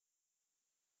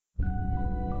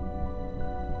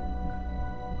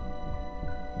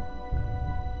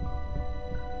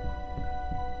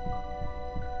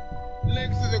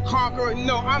is a conqueror.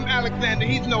 No, I'm Alexander.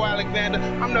 He's no Alexander.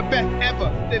 I'm the best ever.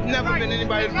 There's never been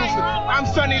anybody as ruthless. I'm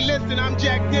Sonny Liston. I'm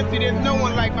Jack Dempsey. There's no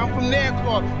one like me. I'm from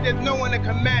Nairclaw. There's no one that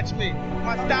can match me.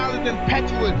 My style is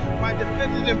impetuous. My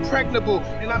defense is impregnable.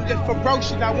 And I'm just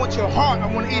ferocious. I want your heart.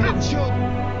 I want to eat your children.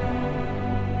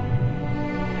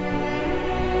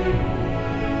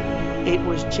 It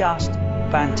was just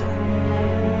banter.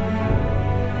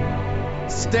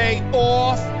 Stay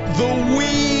off the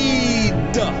weed.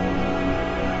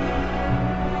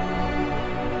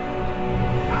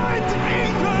 And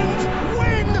England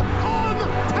win on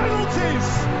penalties.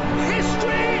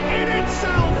 History in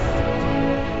itself.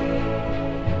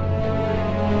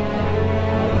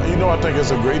 You know, I think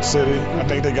it's a great city. I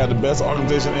think they got the best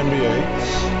organization in the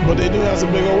NBA, but they do have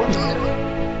some big old winners.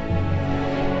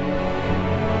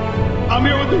 I'm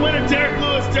here with the winner, Derek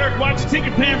Lewis. Derek, why don't you take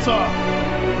your pants off?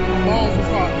 Balls are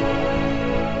foggy.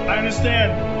 I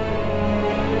understand.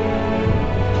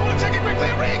 Corner take it quickly,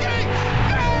 Origi!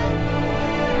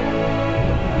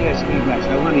 Yes, rematch.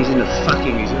 No wonder he's in the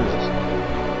fucking reserves.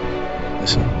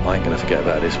 Listen, I ain't going to forget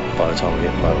about this by the time we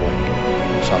get motorway.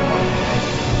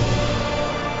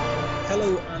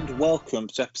 Hello and welcome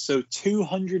to episode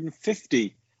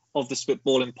 250 of the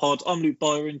Spitballing Pod. I'm Luke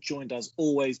Byron, joined as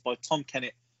always by Tom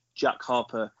Kennett, Jack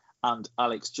Harper and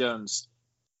Alex Jones.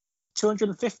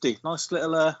 250, nice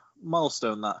little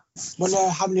milestone that. Wonder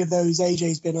how many of those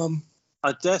AJ's been on.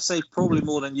 I dare say probably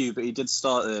more than you, but he did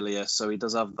start earlier, so he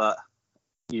does have that.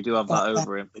 You do have that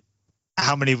over him.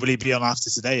 How many will he be on after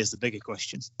today is the bigger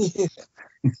question.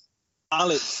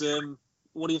 Alex,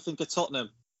 what do you think of Tottenham?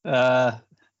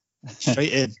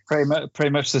 Straight in. Pretty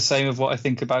much the same of what I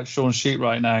think about Sean Sheet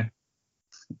right now.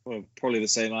 Well, probably the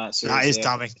same answer. That is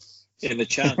damning. In the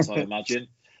chance, I imagine.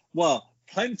 Well,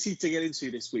 plenty to get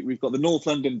into this week. We've got the North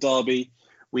London derby.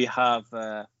 We have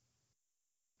the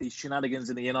shenanigans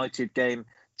in the United game.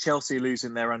 Chelsea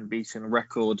losing their unbeaten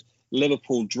record.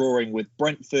 Liverpool drawing with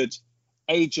Brentford.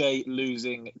 AJ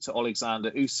losing to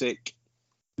Alexander Usyk.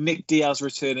 Nick Diaz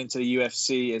returning to the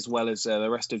UFC, as well as the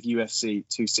rest of UFC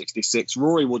 266.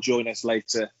 Rory will join us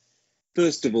later.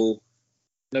 First of all,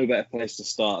 no better place to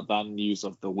start than news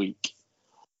of the week.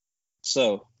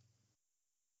 So,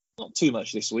 not too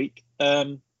much this week.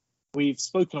 We've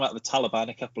spoken about the Taliban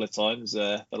a couple of times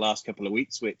the last couple of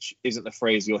weeks, which isn't a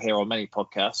phrase you'll hear on many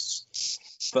podcasts.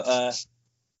 But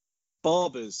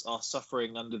barbers are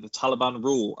suffering under the Taliban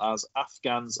rule as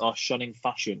Afghans are shunning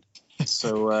fashion.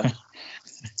 So,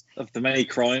 of the many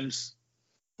crimes,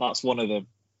 that's one of them.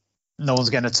 No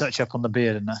one's going to touch up on the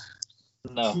beard in there.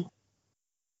 No.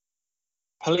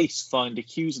 Police find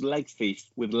accused leg thief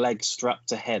with legs strapped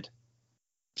to head.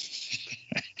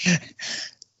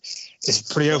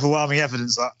 It's pretty overwhelming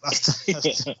evidence, that.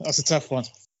 That's a tough one.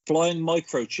 Flying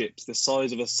microchips the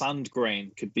size of a sand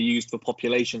grain could be used for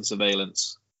population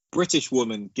surveillance. British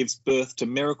woman gives birth to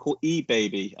miracle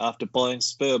e-baby after buying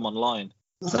sperm online.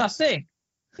 That's it.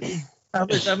 How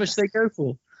much they go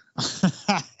for?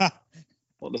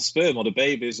 What, the sperm or the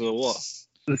babies or what?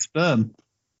 The sperm.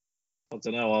 I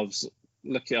don't know. I was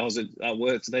at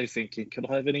work today thinking, could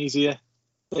I have an easier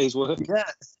day's work?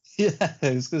 Yeah,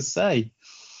 I was going to say.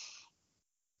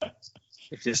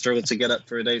 If you struggle to get up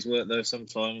for a day's work, though,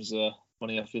 sometimes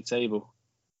money off your table.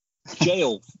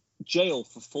 Jail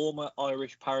for former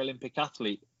Irish Paralympic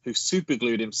athlete who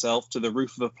superglued himself to the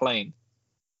roof of a plane.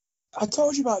 I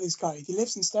told you about this guy. He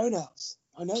lives in Stonehouse.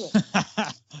 I know it.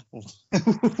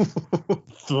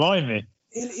 Blimey.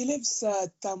 He lives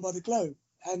down by the Globe,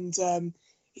 and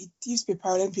he used to be a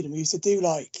Paralympian. And we used to do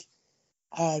like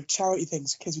charity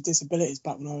things for kids with disabilities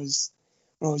back when I was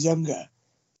younger.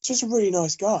 Just a really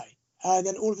nice guy. And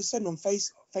then all of a sudden on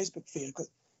Facebook feed, I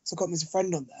got him as a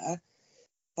friend on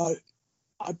there.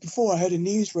 Before I heard a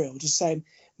newsreel just saying,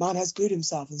 man has glued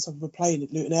himself on top of a plane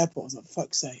at Luton Airport. I was like,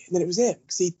 fuck's sake. And then it was him,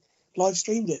 because he live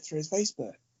streamed it through his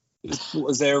Facebook.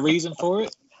 Was there a reason for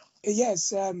it?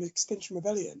 Yes, Extinction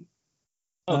Rebellion.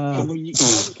 Can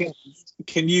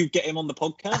you get him on the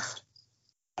podcast?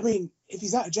 I mean, if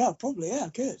he's out of jail, probably, yeah, I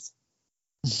could.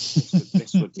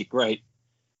 This would be great.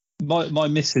 My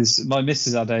missus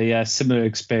had a similar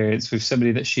experience with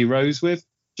somebody that she rose with,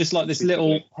 just like this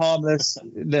little harmless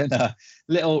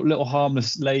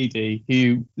lady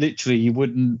who literally you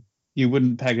wouldn't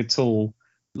peg at all,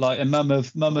 like a mum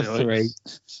of three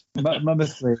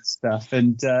stuff,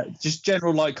 and just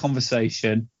general like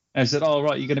conversation. And I said, "Oh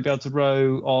right, you're going to be able to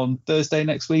row on Thursday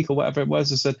next week or whatever it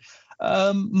was." I said,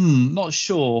 "Not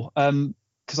sure,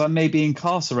 because I may be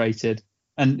incarcerated."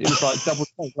 And it was like double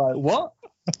check, like what?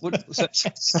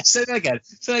 Say that again.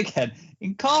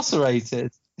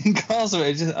 Incarcerated.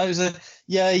 I was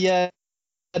yeah.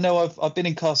 I know I've been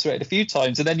incarcerated a few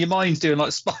times, and then your mind's doing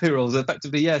like spirals.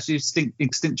 Effectively, yes, you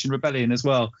Extinction Rebellion as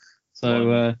well.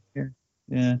 So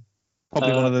yeah,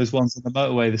 probably one of those ones on the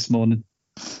motorway this morning.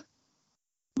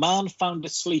 Man found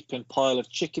asleep in pile of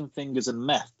chicken fingers and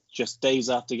meth just days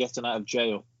after getting out of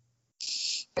jail.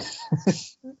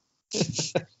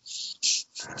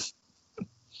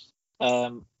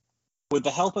 With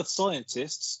the help of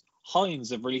scientists,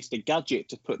 Heinz have released a gadget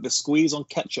to put the squeeze on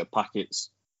ketchup packets.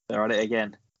 They're at it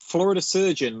again. Florida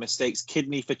surgeon mistakes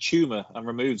kidney for tumour and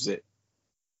removes it.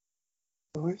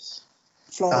 That's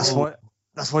why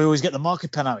you always get the marker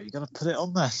pen out. You got to put it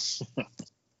on there.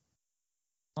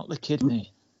 Not the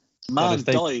kidney. Man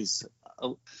dies.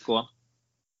 Oh, go on.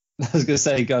 I was going to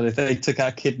say, God, if they took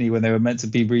out kidney when they were meant to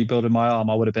be rebuilding my arm,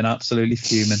 I would have been absolutely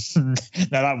fuming.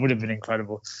 No, that would have been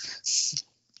incredible.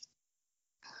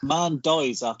 Man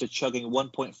dies after chugging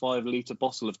 1.5 litre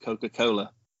bottle of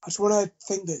Coca-Cola. I just want to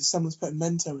think that someone's putting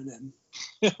Mento in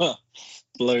him.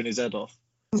 Blown his head off.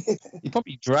 He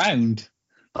probably drowned.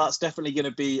 That's definitely going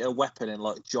to be a weapon in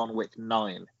like John Wick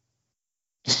 9.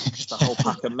 Just a whole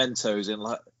pack of Mentos in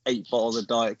like 8 bottles of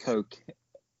Diet Coke.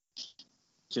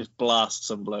 Just blast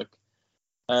some bloke.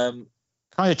 Kind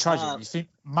of tragic. You think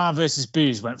Man versus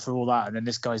Booze went through all that, and then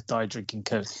this guy's died drinking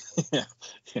Coke. Yeah.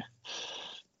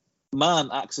 Man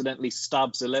accidentally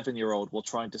stabs 11-year-old while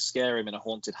trying to scare him in a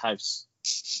haunted house.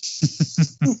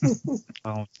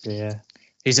 Oh dear.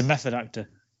 He's a method actor.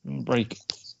 Break.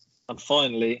 And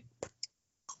finally,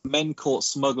 men caught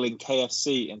smuggling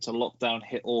KFC into lockdown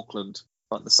hit Auckland,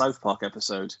 like the South Park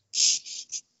episode.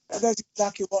 That's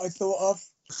exactly what I thought of.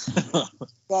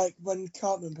 Like when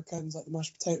Cartman becomes like the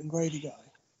mashed potato and gravy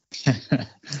guy.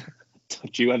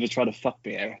 Don't you ever try to fuck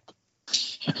me, Eric?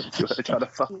 Don't you ever try to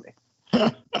fuck me?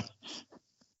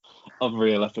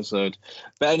 Unreal episode.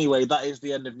 But anyway, that is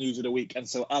the end of News of the Week. And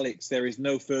so, Alex, there is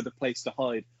no further place to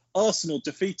hide. Arsenal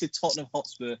defeated Tottenham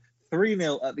Hotspur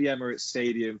 3-0 at the Emirates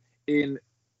Stadium in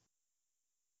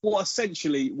what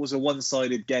essentially was a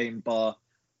one-sided game, bar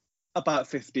about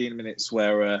 15 minutes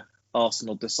where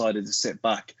Arsenal decided to sit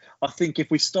back. I think if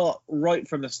we start right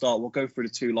from the start, we'll go through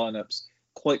the two lineups.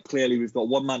 Quite clearly, we've got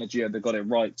one manager that got it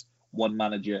right, one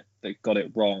manager that got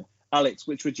it wrong. Alex,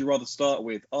 which would you rather start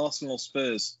with, Arsenal or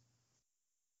Spurs?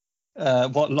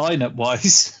 What lineup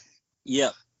wise? Yeah.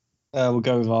 We'll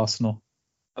go with Arsenal.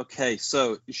 Okay,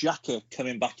 so Xhaka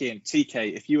coming back in.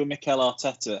 TK, if you were Mikel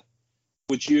Arteta,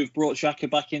 would you have brought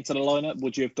Xhaka back into the lineup?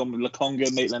 Would you have gone with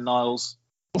Lokonga, Maitland-Niles?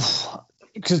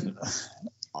 Because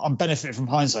I'm benefiting from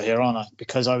hindsight here, aren't I?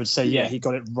 Because I would say, yeah, he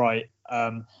got it right.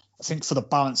 I think for the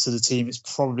balance of the team, it's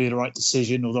probably the right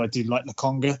decision, although I do like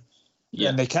Lokonga. Yeah,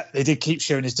 and they did keep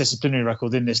showing his disciplinary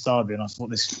record in this derby, and I thought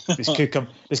this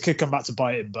could come back to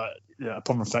bite him. But yeah,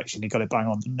 upon reflection, he got it bang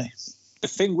on, didn't he? The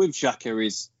thing with Xhaka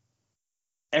is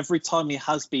every time he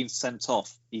has been sent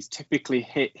off, he's typically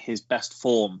hit his best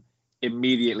form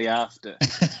immediately after.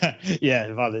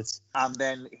 Yeah, valid. And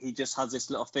then he just has this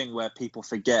little thing where people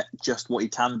forget just what he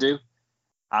can do,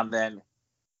 and then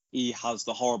he has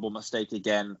the horrible mistake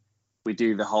again. We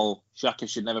do the whole Xhaka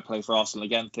should never play for Arsenal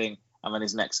again thing. And then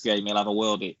his next game, he'll have a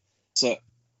worldie. So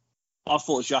I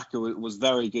thought Xhaka was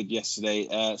very good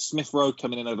yesterday. Smith Rowe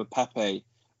coming in over Pepe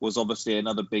was obviously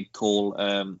another big call.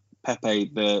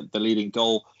 Pepe, the leading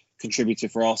goal contributor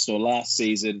for Arsenal last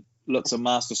season, looks a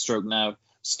masterstroke now.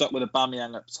 Stuck with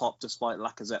Aubameyang up top despite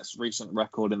Lacazette's recent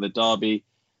record in the derby.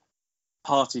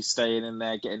 Partey staying in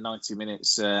there, getting 90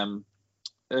 minutes.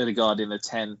 Ødegaard in the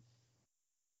 10.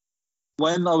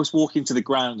 When I was walking to the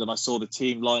ground and I saw the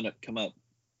team lineup come up,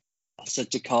 I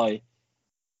said to Kai,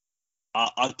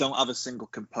 I don't have a single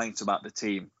complaint about the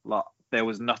team. Like, there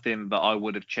was nothing that I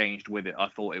would have changed with it. I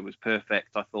thought it was perfect.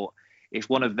 I thought it's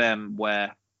one of them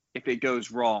where if it goes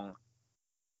wrong,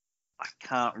 I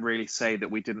can't really say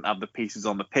that we didn't have the pieces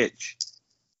on the pitch.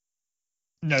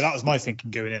 No, that was my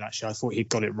thinking going in, actually. I thought he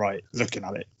got it right, looking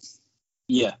at it.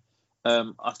 Yeah.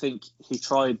 I think he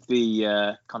tried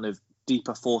the kind of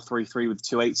deeper 4-3-3 with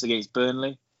 2 8s against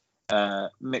Burnley.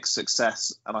 Mixed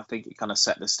success, and I think it kind of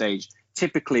set the stage.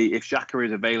 Typically, if Xhaka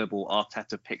is available,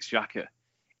 Arteta picks Xhaka.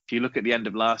 If you look at the end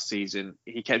of last season,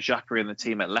 he kept Xhaka in the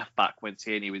team at left back when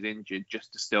Tierney was injured,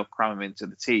 just to still cram him into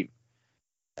the team.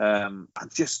 And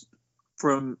just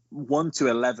from 1 to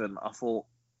 11, I thought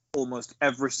almost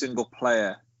every single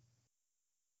player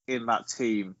in that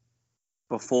team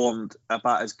performed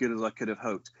about as good as I could have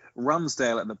hoped.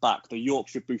 Ramsdale at the back, the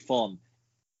Yorkshire Buffon.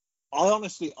 I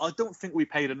don't think we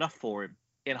paid enough for him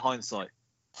in hindsight.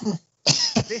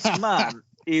 This man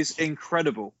is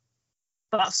incredible.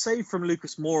 That save from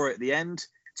Lucas Moura at the end,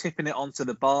 tipping it onto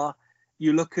the bar.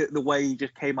 You look at the way he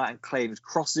just came out and claimed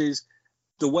crosses,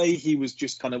 the way he was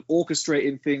just kind of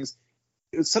orchestrating things,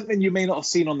 it was something you may not have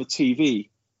seen on the TV.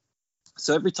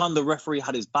 So every time the referee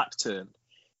had his back turned,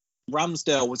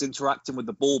 Ramsdale was interacting with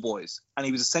the ball boys, and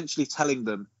he was essentially telling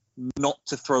them not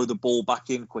to throw the ball back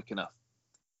in quick enough.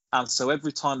 And so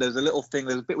every time there's a little thing,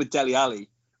 there's a bit with Dele Alli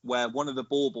where one of the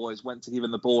ball boys went to give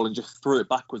him the ball and just threw it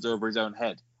backwards over his own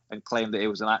head and claimed that it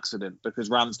was an accident because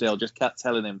Ramsdale just kept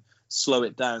telling him, slow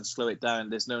it down,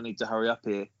 there's no need to hurry up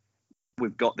here.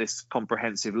 We've got this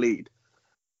comprehensive lead.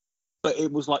 But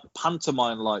it was like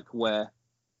pantomime-like where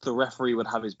the referee would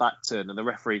have his back turned and the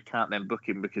referee can't then book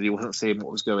him because he wasn't seeing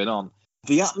what was going on.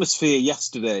 The atmosphere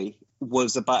yesterday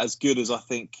was about as good as I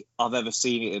think I've ever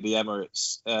seen it at the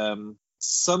Emirates.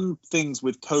 Some things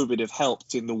with COVID have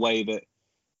helped in the way that,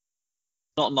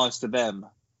 not nice to them,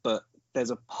 but there's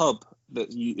a pub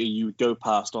that you go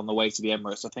past on the way to the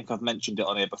Emirates. I think I've mentioned it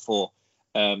on here before.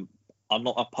 I'm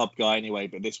not a pub guy anyway,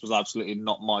 but this was absolutely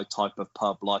not my type of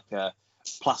pub. Like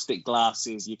plastic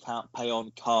glasses, you can't pay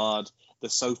on card. The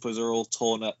sofas are all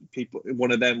torn up.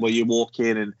 One of them where you walk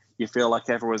in and you feel like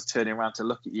everyone's turning around to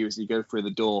look at you as you go through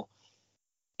the door.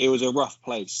 It was a rough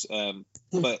place,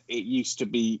 but it used to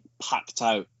be packed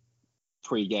out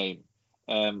pre-game.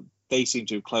 They seem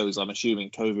to have closed, I'm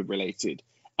assuming COVID related.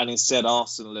 And instead,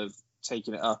 Arsenal have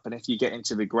taken it up. And if you get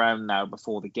into the ground now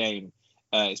before the game,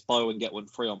 it's buy one, get one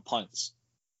free on pints.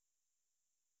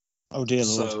 Oh, dear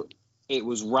Lord. So it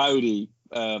was rowdy.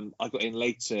 I got in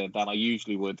later than I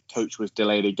usually would. Coach was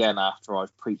delayed again after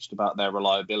I've preached about their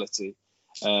reliability.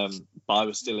 But I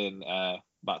was still in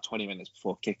about 20 minutes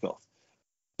before kickoff.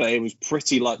 But it was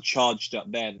pretty charged up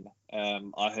then.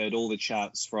 I heard all the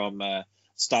chants from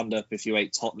stand up if you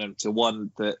hate Tottenham to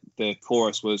one that the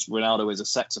chorus was Ronaldo is a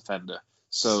sex offender.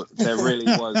 So there really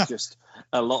was just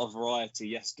a lot of variety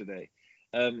yesterday.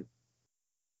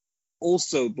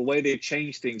 Also, the way they've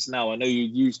changed things now, I know you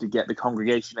usually get the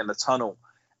congregation in the tunnel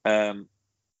and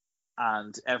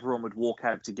everyone would walk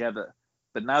out together.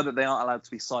 But now that they aren't allowed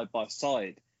to be side by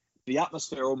side, the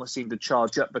atmosphere almost seemed to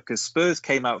charge up because Spurs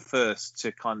came out first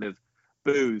to kind of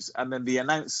booze. And then the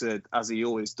announcer, as he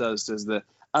always does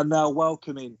and now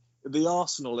welcoming the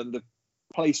Arsenal, and the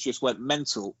place just went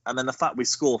mental. And then the fact we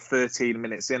scored 13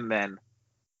 minutes in then,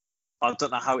 I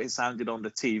don't know how it sounded on the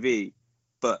TV,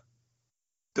 but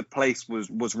the place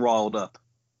was riled up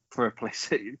for a place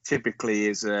that typically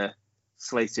is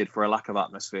slated for a lack of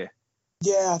atmosphere.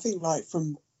 Yeah, I think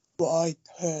from what I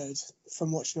heard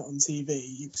from watching it on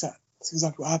TV, that's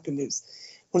exactly what happened. It was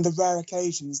one of the rare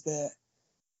occasions that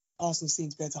Arsenal seem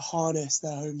to be able to harness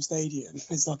their home stadium.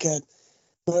 It's like a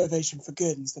motivation for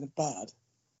good instead of bad.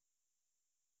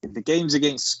 The games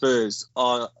against Spurs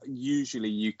are usually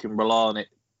you can rely on it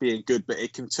being good, but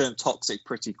it can turn toxic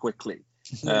pretty quickly.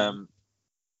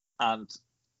 And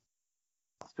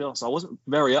to be honest, I wasn't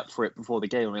very up for it before the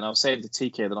game. I mean, I was saying to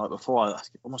TK the night before, I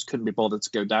almost couldn't be bothered to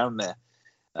go down there.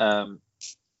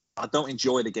 I don't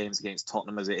enjoy the games against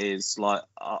Tottenham as it is.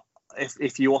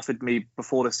 If you offered me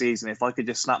before the season, if I could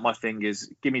just snap my fingers,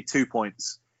 give me 2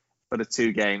 points for the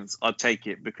 2 games, I'd take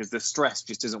it because the stress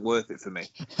just isn't worth it for me.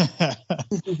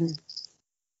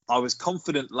 I was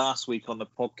confident last week on the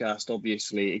podcast,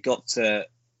 obviously. It got to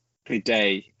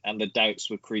today and the doubts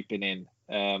were creeping in.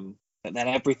 But then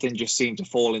everything just seemed to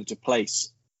fall into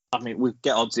place. I mean, we'll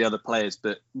get on to the other players,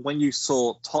 but when you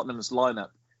saw Tottenham's lineup,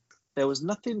 there was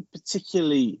nothing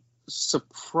particularly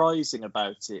surprising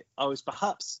about it.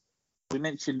 We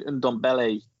mentioned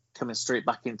Ndombele coming straight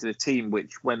back into the team,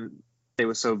 which when they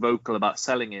were so vocal about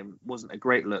selling him wasn't a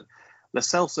great look. Lo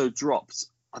Celso dropped.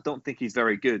 I don't think he's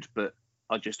very good, but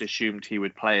I just assumed he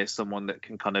would play as someone that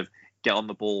can kind of get on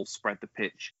the ball, spread the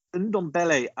pitch.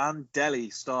 Ndombele and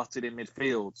Dele started in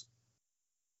midfield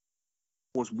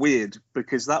was weird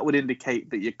because that would indicate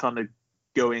that you're kind of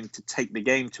going to take the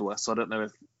game to us. I don't know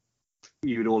if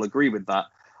you would all agree with that.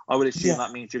 I would assume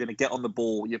that means you're going to get on the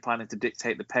ball, you're planning to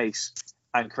dictate the pace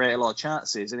and create a lot of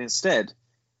chances. And instead,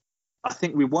 I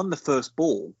think we won the first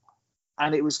ball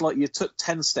and it was like you took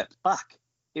 10 steps back.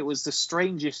 It was the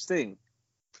strangest thing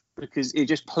because it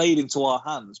just played into our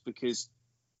hands because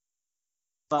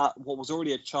that what was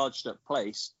already a charged up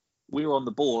place, we were on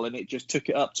the ball and it just took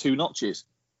it up 2 notches.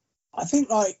 I think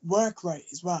work rate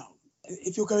as well.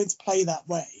 If you're going to play that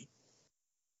way,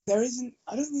 I don't think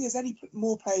there's any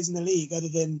more players in the league other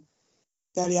than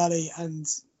Dele Alli and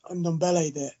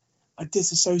Ndombele that I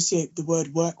disassociate the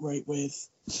word work rate with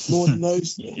more than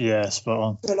those. Yeah, spot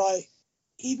on. So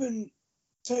even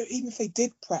if they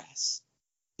did press,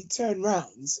 you turn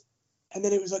round, and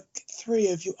then it was 3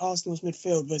 of your Arsenal's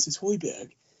midfield versus Højbjerg.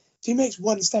 So he makes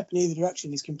 1 step in either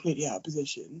direction, he's completely out of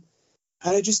position,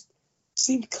 and it just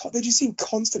they just seemed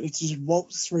constantly to just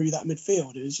waltz through that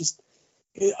midfield. It was just,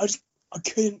 I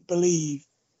couldn't believe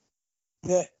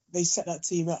that they set that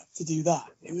team up to do that.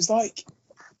 It was like,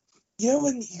 you know,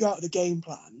 when you go out with a game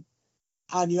plan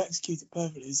and you execute it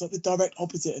perfectly, it's like the direct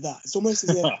opposite of that. It's almost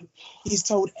as if he's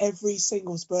told every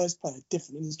single Spurs player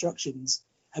different instructions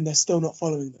and they're still not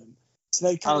following them. So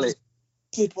they kind of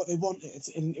did what they wanted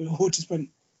and it all just went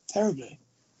terribly.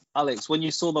 Alex, when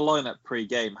you saw the lineup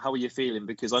pre-game, how were you feeling?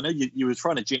 Because I know you were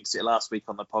trying to jinx it last week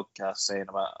on the podcast, saying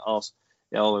about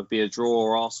it'd be a draw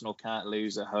or Arsenal can't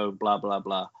lose at home, blah, blah,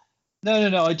 blah.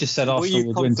 No. I just said Arsenal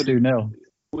would win 2-0.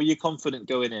 Were you confident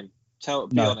going in?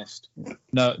 Be honest.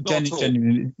 No,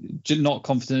 genuinely not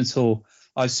confident at all.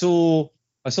 I saw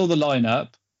the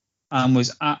lineup and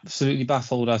was absolutely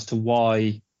baffled as to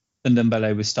why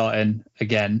Ndombele was starting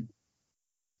again.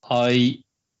 You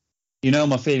know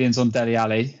my feelings on Dele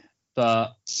Alli,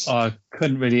 but I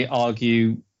couldn't really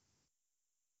argue.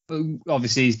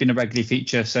 Obviously, he's been a regular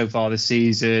feature so far this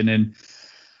season, and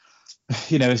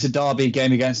you know it's a derby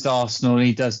game against Arsenal, and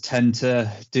he does tend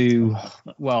to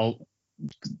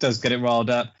does get it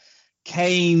riled up.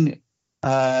 Kane,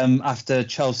 after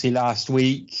Chelsea last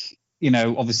week, you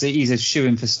know, obviously he's a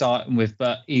shoo-in for starting with,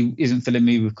 but he isn't filling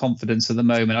me with confidence at the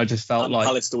moment. I just felt like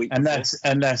Palace the week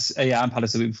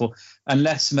before.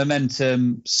 Unless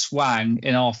momentum swang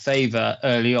in our favour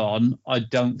early on, I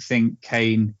don't think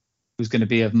Kane was going to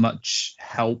be of much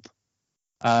help.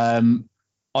 I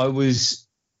was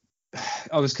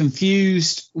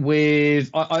confused with.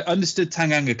 I understood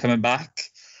Tanganga coming back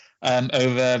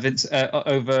over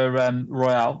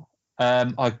Royale.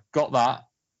 I got that.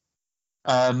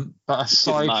 But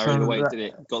aside from that, did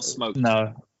it? Got smoked?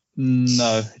 No,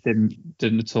 it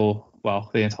didn't at all. Well,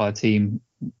 the entire team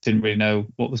didn't really know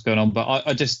what was going on. But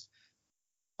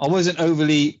I wasn't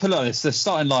overly. Put it like this: the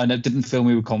starting lineup didn't fill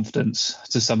me with confidence.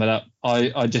 To sum it up,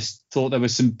 I just thought there were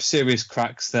some serious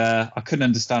cracks there. I couldn't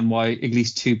understand why at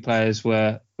least two players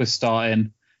were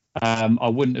starting. I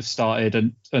wouldn't have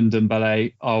started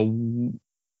Ndombele. I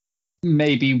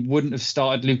maybe wouldn't have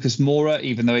started Lucas Moura,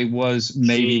 even though he was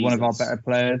maybe one of our better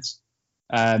players.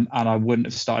 And I wouldn't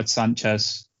have started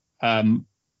Sanchez at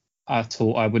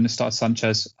all. I wouldn't have started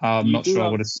Sanchez. I'm not sure I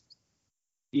would have.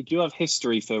 You do have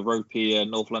history for ropey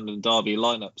North London derby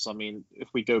lineups. I mean, if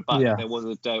we go back, there was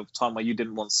a time where you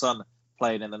didn't want Son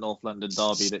playing in the North London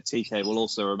derby that TK will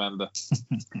also remember.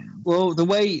 Well, the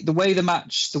way the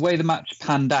match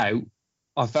panned out,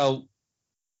 I felt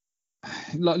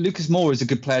like Lucas Moura is a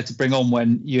good player to bring on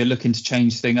when you're looking to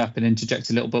change thing up and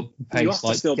interject a little bit of pace. You have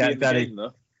to still be in the game,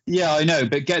 though. Yeah, I know,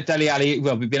 but get Dele Alli.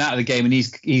 Well, we've been out of the game and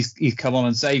he's come on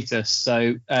and saved us.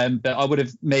 So, but I would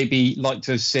have maybe liked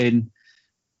to have seen,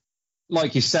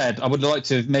 like you said, I would like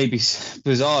to have maybe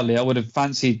bizarrely, I would have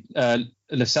fancied Lo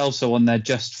Celso on there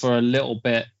just for a little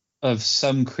bit of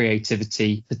some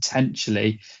creativity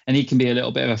potentially, and he can be a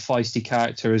little bit of a feisty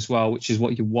character as well, which is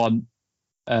what you want.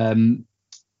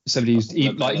 Somebody who's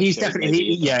he's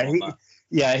definitely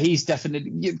he's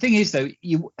definitely. The thing is though,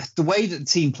 the way that the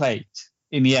team played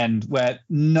in the end, where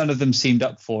none of them seemed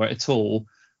up for it at all.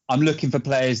 I'm looking for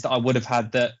players that I would have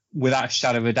had that, without a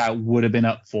shadow of a doubt, would have been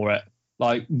up for it.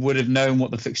 Like, would have known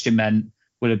what the fixture meant,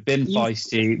 would have been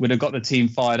feisty, would have got the team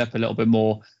fired up a little bit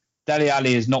more. Dele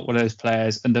Alli is not one of those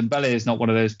players, and Ndombele is not one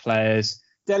of those players.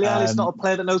 Dele Alli is not a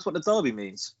player that knows what the derby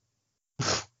means.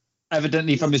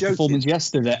 Evidently from his performance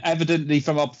yesterday.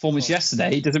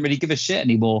 Yesterday, he doesn't really give a shit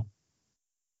anymore.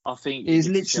 I think he's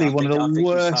literally one of the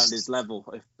worst. He's found his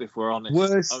level, if we're honest.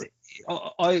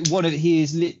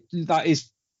 That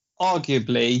is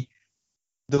arguably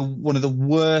one of the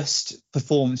worst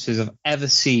performances I've ever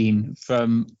seen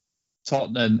from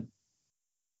Tottenham.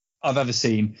 I've ever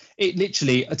seen. It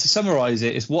literally, to summarise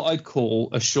it, is what I'd call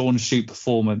a Sean Shoot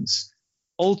performance.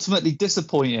 Ultimately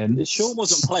disappointing. Sean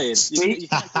wasn't playing. You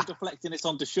can't keep deflecting this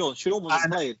onto Sean. Sean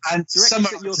wasn't playing. And to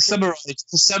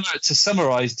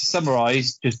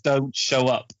summarise, just don't show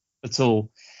up at all.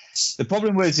 The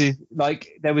problem was,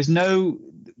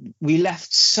 we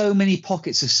left so many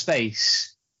pockets of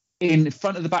space in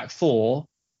front of the back four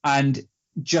and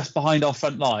just behind our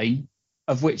front line,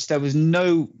 of which there was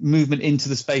no movement into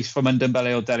the space from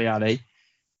Ndombele or Dele Alli.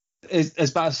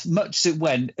 About as much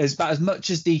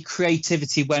as the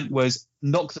creativity went was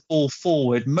knock the ball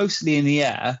forward, mostly in the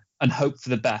air, and hope for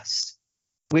the best.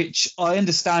 Which I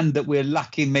understand that we're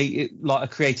lacking like a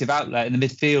creative outlet in the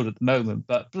midfield at the moment,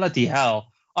 but bloody hell,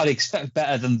 I'd expect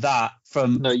better than that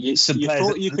from some players. You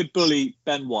thought you could bully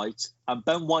Ben White, and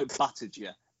Ben White battered you.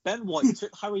 Ben White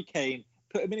took Harry Kane,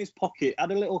 put him in his pocket,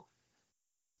 had a little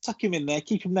tuck him in there,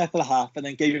 keep him there for the half, and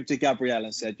then gave him to Gabriel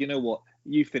and said, "You know what?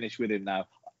 You finish with him now."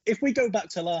 If we go back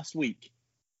to last week,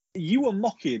 You were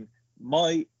mocking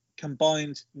my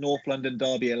combined North London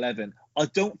Derby 11. I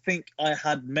don't think I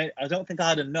had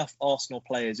enough Arsenal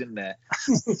players in there.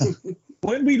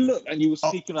 When we look, and you were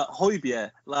speaking about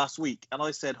Højbjerg last week, and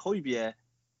I said, Højbjerg,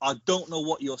 I don't know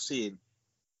what you're seeing.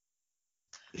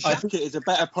 Xhaka is a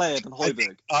better player than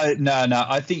Højbjerg. No,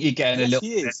 I think you're getting a little.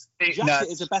 He is.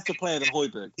 Xhaka is a better player than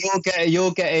Højbjerg.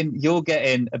 You're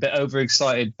getting a bit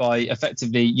overexcited by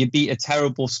effectively you beat a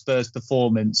terrible Spurs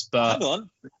performance, but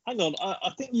hang on.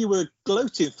 I think you were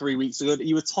gloating 3 weeks ago that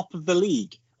you were top of the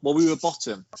league while we were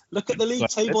bottom. Look at the league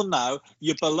table now.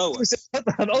 You're below us.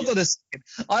 Hold on a second.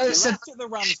 I have said the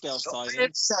Ramsdale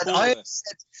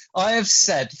I have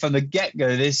said from the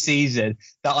get-go this season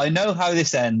that I know how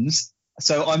this ends.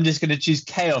 So I'm just going to choose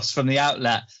chaos from the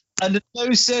outlet. Under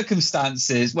those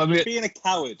circumstances, when you're being a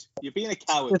coward. You're being a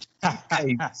coward.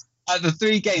 At the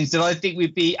 3 games, did I think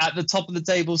we'd be at the top of the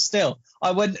table still?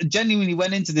 I genuinely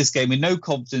went into this game with no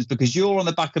confidence because you're on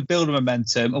the back of builder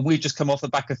momentum and we've just come off the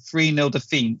back of 3-0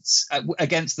 defeats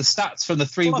against the stats from the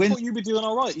 3 wins. I thought you'd be doing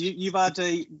all right. You've had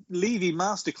a Levy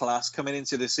masterclass coming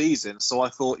into the season, so I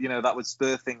thought that would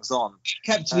spur things on.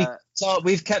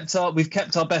 We've kept our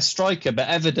best striker, but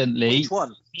evidently which one?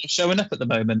 Not showing up at the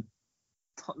moment.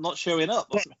 Not showing up.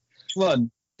 Which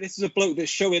one? This is a bloke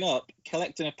that's showing up,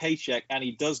 collecting a paycheck, and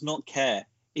he does not care.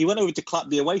 He went over to clap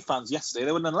the away fans yesterday.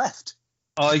 They wouldn't have left.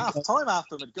 Half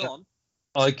them had gone.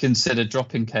 I consider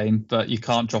dropping Kane, but you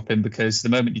can't drop him because the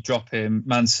moment you drop him,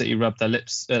 Man City rub their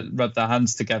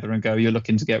hands together and go, "You're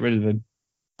looking to get rid of him."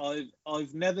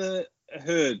 I've never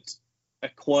heard a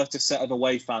quieter set of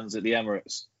away fans at the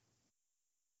Emirates,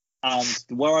 and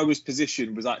where I was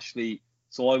positioned was actually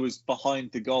I was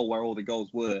behind the goal where all the goals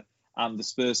were. And the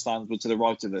Spurs fans were to the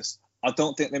right of us. I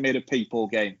don't think they made a peep all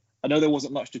game. I know there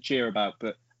wasn't much to cheer about,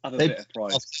 but have a bit of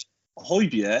pride.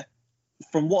 Højbjerg,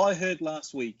 from what I heard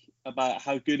last week about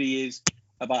how good he is,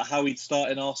 about how he'd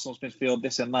start in Arsenal's midfield,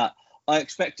 this and that, I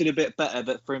expected a bit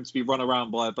better for him to be run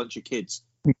around by a bunch of kids.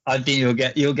 I think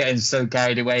you're getting so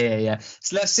carried away here, yeah.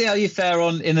 So let's see how you fare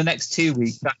on in the next 2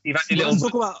 weeks. Let's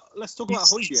talk about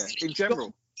Højbjerg in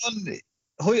general.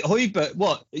 Højbjerg,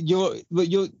 what?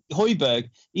 Højbjerg,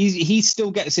 he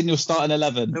still gets in your starting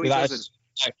 11. No, he doesn't.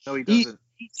 He's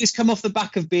just come off the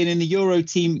back of being in the Euro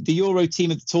team of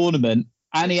the tournament,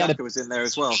 and Xhaka was in there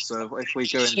as well. So if we're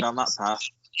going down that path,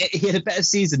 he had a better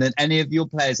season than any of your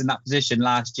players in that position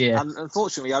last year. And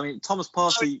unfortunately, Thomas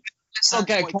Partey can't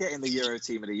quite get in the Euro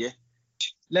team of the year.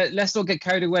 Let's not get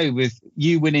carried away with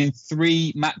you winning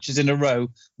 3 matches in a row,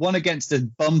 one against a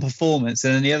bum performance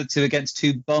and then the other 2 against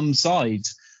 2 bum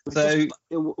sides. So,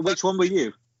 which one were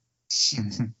you?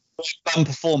 Bum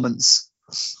performance.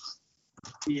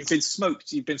 You've been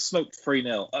smoked. You've been smoked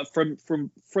 3-0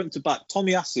 from front to back.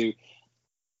 Tomiyasu,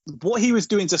 what he was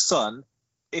doing to Son,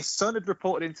 if Son had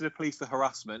reported into the police for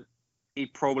harassment, he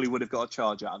probably would have got a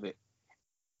charge out of it.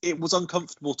 It was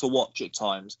uncomfortable to watch at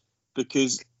times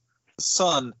because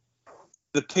Son,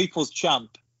 the people's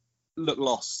champ, looked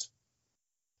lost.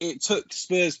 It took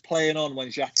Spurs playing on when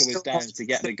Xhaka was down to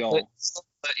get the goal.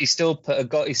 But he still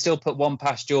put one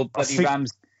past your bloody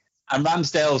Rams, and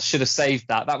Ramsdale should have saved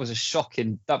that. That was a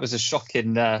shocking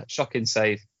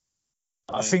save.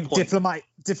 I think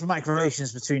diplomatic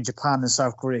relations between Japan and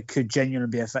South Korea could genuinely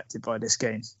be affected by this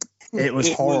game. It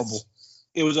was horrible.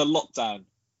 It was a lockdown.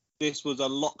 This was a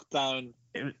lockdown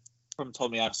from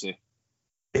Tomiyasu.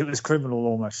 It was criminal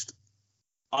almost.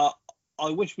 I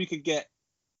wish we could get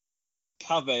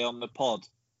Cave on the pod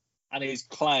and his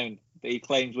clown that he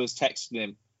claims was texting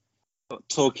him,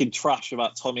 talking trash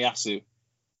about Tomiyasu.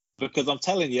 Because I'm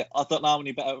telling you, I don't know how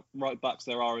many better right backs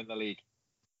there are in the league.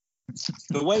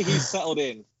 The way he's settled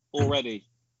in already.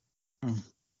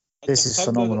 This is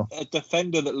phenomenal. A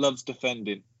defender that loves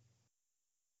defending.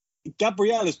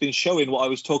 Gabriel has been showing what I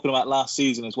was talking about last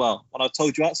season as well. When I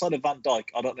told you outside of Van Dijk,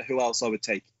 I don't know who else I would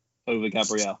take over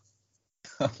Gabriel.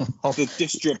 The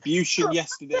distribution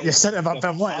yesterday. You said about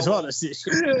Ben White as well. Let's just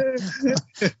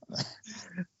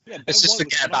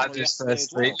forget about those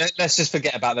first 3. Let's just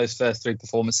forget about those first 3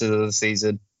 performances of the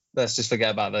season. Let's just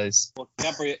forget about those. Well,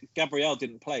 Gabriel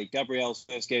didn't play. Gabriel's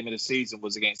first game of the season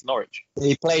was against Norwich.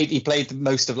 He played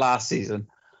most of last season.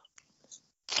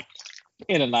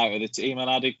 In and out of the team and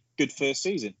had a good first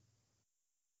season.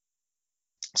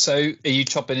 So are you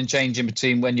chopping and changing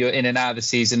between when you're in and out of the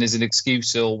season as an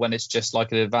excuse or when it's just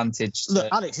like an advantage? Look,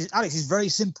 Alex is very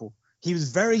simple. He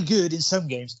was very good in some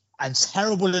games and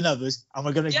terrible in others, and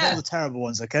we're going to ignore the terrible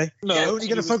ones, okay? No, we're only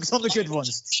going to focus on the good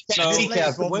ones.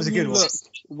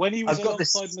 When he was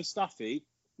alongside Mustafi,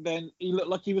 then he looked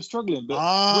like he was struggling, but which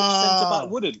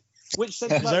centre-back wouldn't? Which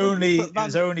centre-back it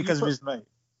was only because of his mate.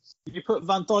 If you put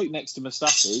Van Dijk next to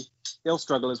Mustafi, he'll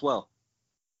struggle as well.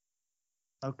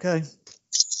 Okay.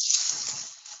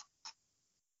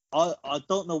 I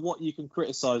don't know what you can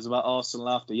criticise about Arsenal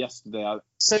after yesterday.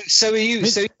 So are you?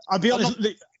 So I'll be honest.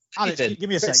 Alex, give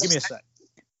me a sec.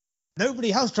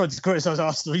 Nobody has tried to criticise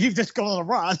Arsenal. You've just gone on a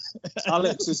rant.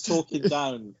 Alex is talking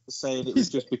down, saying it was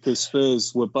just because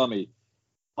Spurs were bummy.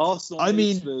 Arsenal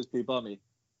made Spurs be bummy.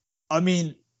 I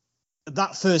mean,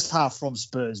 that first half from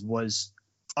Spurs was,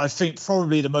 I think,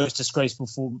 probably the most disgraceful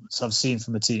performance I've seen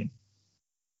from a team.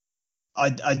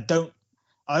 I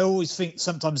always think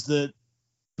sometimes the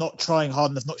not trying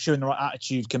hard enough, not showing the right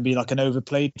attitude can be like an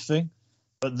overplayed thing.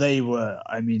 But they were,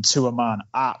 I mean, to a man,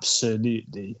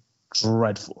 absolutely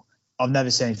dreadful. I've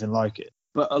never seen anything like it.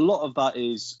 But a lot of that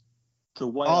is the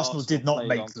way Arsenal did not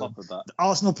make them.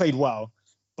 Arsenal played well,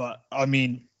 but I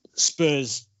mean,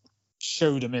 Spurs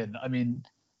showed them in. I mean,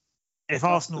 if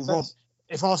Arsenal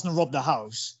robbed the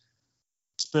house,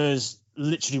 Spurs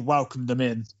literally welcomed them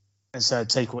in and said,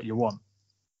 "Take what you want."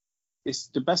 It's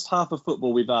the best half of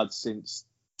football we've had since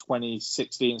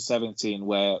 2016-17,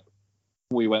 where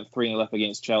we went 3-0 up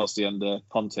against Chelsea under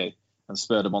Conte and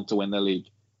spurred them on to win the league.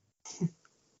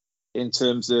 In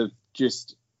terms of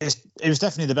just... It was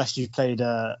definitely the best you've played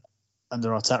under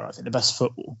Arteta, I think, the best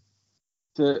football.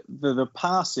 The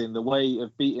passing, the way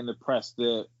of beating the press,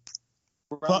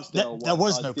 But there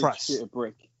was no press.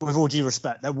 With all due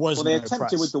respect, there was no press. Well, they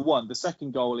attempted with the one. The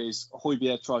second goal is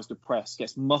Højbjerg tries to press,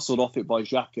 gets muscled off it by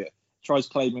Xhaka, tries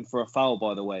claiming for a foul,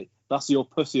 by the way. That's your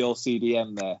pussy old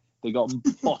CDM there. They got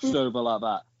boshed over like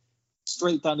that.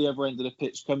 Straight down the other end of the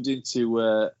pitch, comes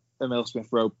into Emile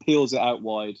Smith-Rowe, peels it out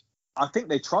wide. I think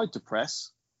they tried to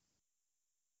press,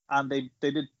 and they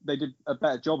did a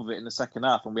better job of it in the second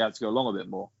half, and we had to go along a bit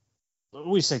more.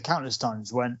 We say countless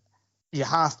times when you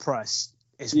half press,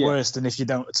 it's worse than if you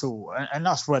don't at all, and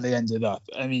that's where they ended up.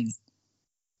 I mean,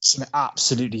 some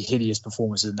absolutely hideous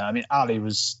performances in there. I mean, Ali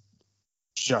was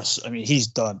just, I mean, he's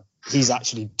done. He's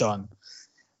actually done.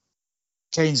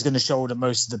 Kane's going to shoulder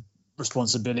most of the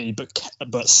responsibility,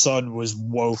 but Son was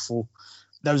woeful.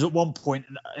 There was at one point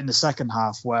in the second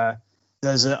half where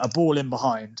there's a ball in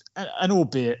behind, and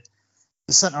albeit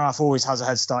the centre half always has a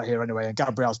head start here anyway, and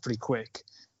Gabriel's pretty quick,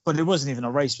 but it wasn't even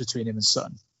a race between him and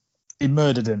Son. He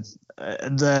murdered him.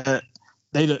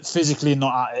 They look physically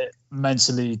not at it,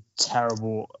 mentally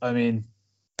terrible. I mean,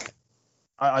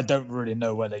 I don't really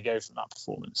know where they go from that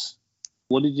performance.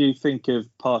 What did you think of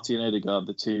Partey and Odegaard,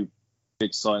 the two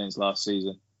big signings last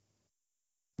season?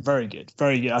 Very good,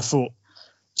 very good. I thought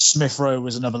Smith-Rowe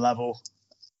was another level,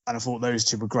 and I thought those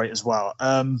two were great as well.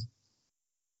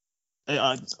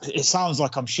 It sounds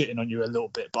like I'm shitting on you a little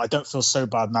bit, but I don't feel so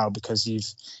bad now because you've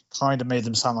kind of made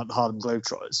them sound like the Harlem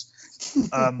Globetrotters.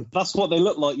 That's what they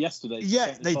looked like yesterday.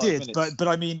 Yeah, they did. But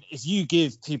I mean, if you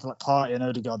give people like Partey and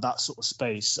Odegaard that sort of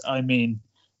space, I mean,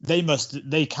 they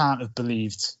can't have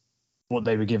believed what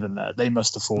they were given there. They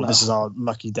must have thought, this is our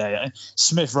lucky day.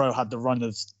 Smith-Rowe had the run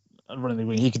of the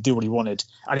wing. He could do what he wanted,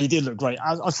 and he did look great.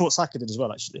 I thought Saka did as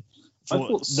well, actually.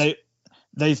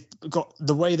 They've got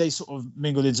the way they sort of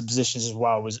mingled into positions as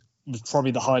well was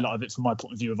probably the highlight of it from my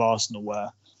point of view of Arsenal,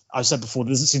 where I said before,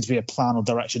 there doesn't seem to be a plan or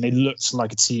direction. They looked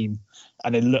like a team,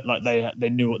 and they looked like they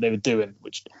knew what they were doing,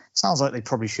 which sounds like they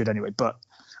probably should anyway. But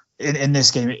in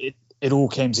this game, it all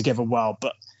came together well.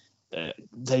 But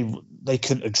they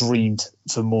couldn't have dreamed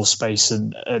for more space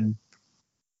and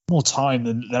more time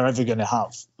than they're ever going to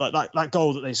have. Like that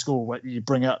goal that they score, where you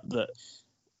bring up that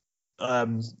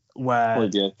where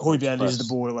Højbjerg loses the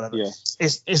ball or whatever. Yeah.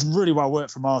 It's really well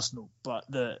worked from Arsenal, but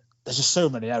there's just so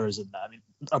many errors in there. I mean,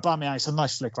 Aubameyang's a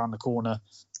nice flick around the corner,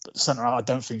 but the centre out I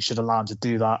don't think should allow him to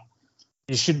do that.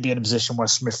 He shouldn't be in a position where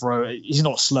Smith-Rowe, he's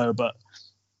not slow, but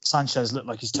Sanchez looked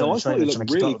like he's turning trailer. He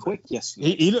looked really quick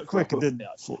yesterday. He looked quicker, didn't he?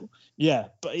 I thought. Yeah,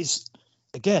 but it's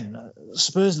again,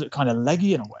 Spurs look kind of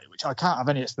leggy in a way, which I can't have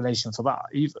any explanation for that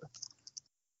either.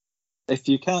 If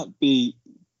you can't be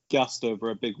gassed over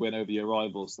a big win over your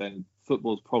rivals, then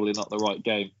football's probably not the right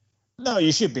game. No,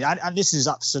 you should be. And this is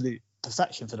absolute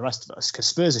perfection for the rest of us, because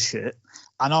Spurs are shit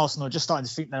and Arsenal are just starting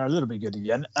to think they're a little bit good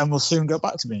again, and we'll soon go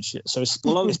back to being shit. So it's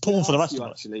porn for the rest of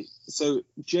us. Actually. So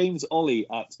James Ollie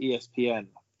at ESPN,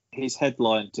 his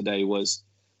headline today was,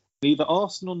 neither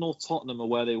Arsenal nor Tottenham are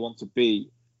where they want to be,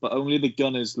 but only the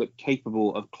Gunners look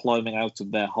capable of climbing out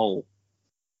of their hole.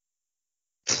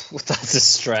 Well, that's a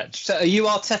stretch. So are you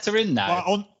Arteta in now?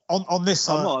 Well, on this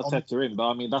side, I'm not Arteta in, but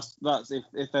I mean that's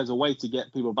if there's a way to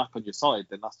get people back on your side,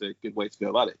 then that's a good way to go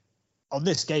about it. On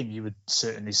this game, you would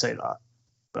certainly say that,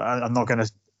 but I'm not going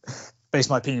to base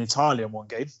my opinion entirely on one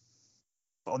game.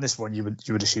 But on this one, you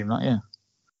would assume that, yeah.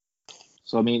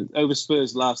 So, I mean, over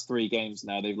Spurs' last 3 games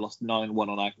now, they've lost 9-1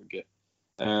 on aggregate.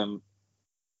 9-1,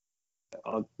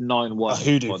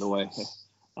 by the way.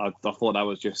 I thought that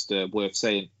was just worth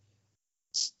saying.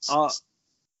 I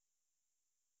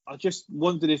just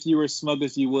wondered if you were as smug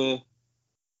as you were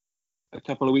a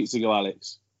couple of weeks ago,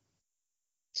 Alex.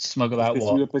 Smug about if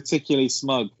what? You were particularly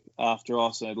smug after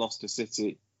Arsenal had lost to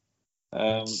City.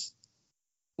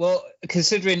 Well,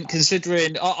 considering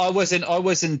I wasn't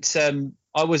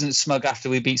smug after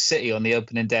we beat City on the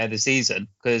opening day of the season,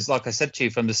 because, like I said to you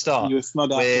from the start, you were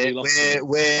smug after we lost.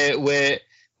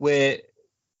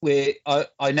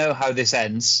 I know how this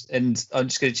ends, and I'm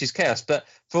just going to choose chaos. But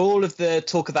for all of the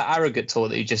talk of that arrogant tour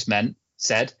that you just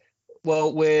said,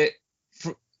 well,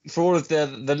 for all of the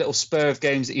little spur of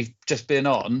games that you've just been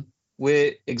on,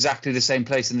 we're exactly the same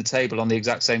place in the table on the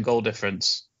exact same goal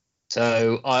difference.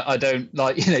 So I don't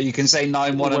you can say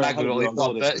 9-1 and aggregate,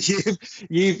 but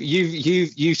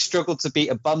you've struggled to beat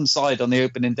a bum side on the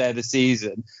opening day of the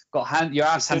season. Got your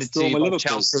ass handed to you by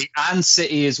Chelsea and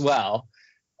City as well.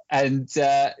 And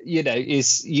you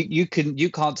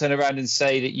can't turn around and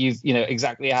say that you've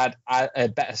exactly had a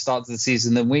better start to the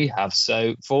season than we have.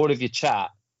 So for all of your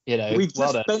chat, we've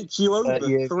just bent you over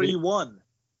 3-1.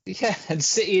 Yeah, and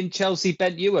City and Chelsea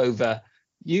bent you over.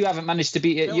 You haven't managed to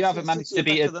beat it. You haven't managed to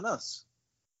beat it. Better than us.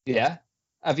 Yeah,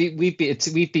 we've beat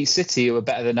City, who are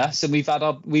better than us, and we've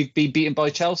been beaten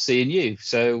by Chelsea and you.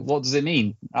 So what does it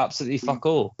mean? Absolutely fuck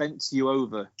all. Bent you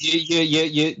over.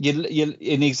 You're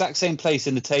in the exact same place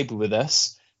in the table with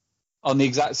us, on the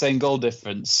exact same goal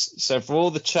difference. So for all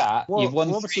the chat, you've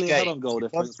won 3 games. On goal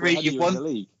difference. You've won the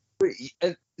league.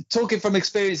 Talking from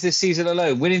experience this season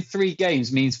alone, winning 3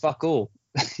 games means fuck all,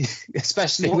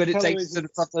 especially when it takes to the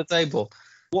top of the table.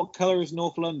 What colour is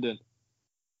North London?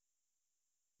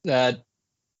 A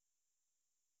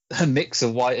mix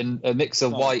of white and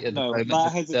white at the moment.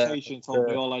 That hesitation told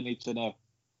me all I need to know.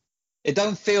 It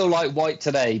don't feel like white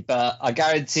today, but I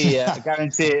guarantee you.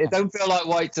 It don't feel like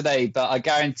white today, but I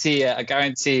guarantee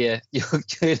you.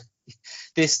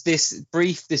 This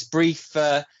brief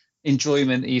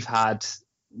enjoyment that you've had,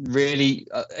 really,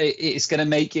 it's going to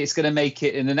make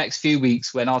it in the next few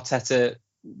weeks when Arteta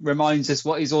reminds us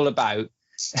what he's all about.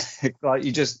 Like,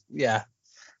 you just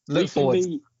look forward.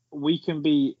 We can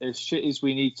be as shit as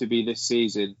we need to be this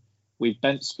season. We've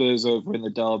bent Spurs over in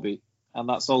the derby, and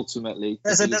that's ultimately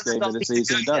the biggest game of the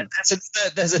season done.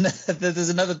 There's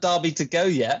another derby to go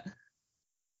yet.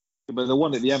 But the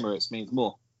one at the Emirates means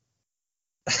more.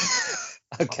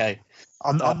 Okay.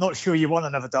 I'm not sure you want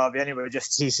another derby anyway.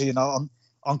 Just to see, on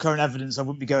current evidence, I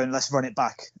wouldn't be going. Let's run it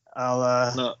back.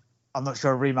 No. I'm not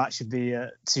sure a rematch would be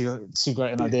too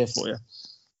great an idea for you.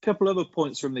 Couple other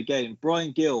points from the game.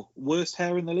 Brian Gill, worst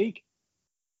hair in the league?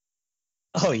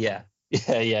 Oh yeah. He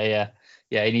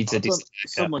needs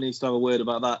someone needs to have a word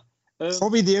about that.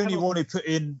 Probably the only one who put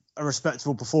in a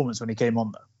respectable performance when he came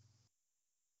on, though.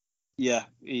 Yeah,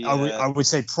 I would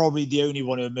say probably the only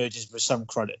one who emerges with some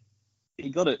credit.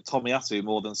 He got it Tomiyasu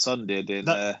more than Son did.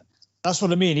 That's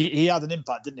what I mean. He had an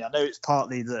impact, didn't he? I know it's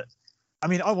partly that. I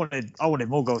mean, I wanted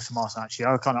more goals from Arsenal, actually.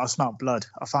 I smelled blood.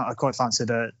 I quite fancied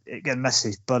it getting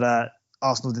messy, but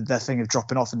Arsenal did their thing of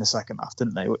dropping off in the second half,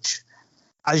 didn't they? Which,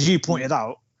 as you pointed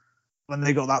out, when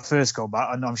they got that first goal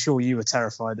back, and I'm sure you were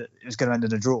terrified that it was going to end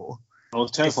in a draw. I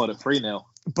was terrified at 3-0.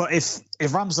 But if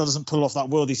Ramsdale doesn't pull off that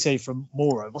worldy save from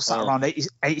Moro, what's that, around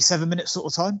 87 minutes sort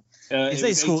of time? If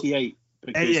they score 88.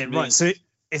 88, right. So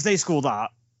if they score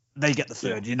that, they get the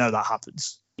third. You know that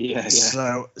happens. Yeah.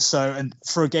 So and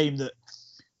for a game that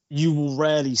you will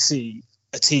rarely see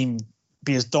a team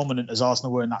be as dominant as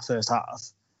Arsenal were in that first half.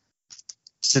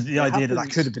 So the idea that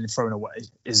could have been thrown away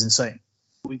is insane.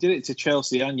 We did it to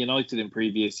Chelsea and United in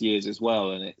previous years as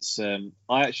well, and it's. I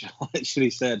actually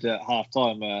said at half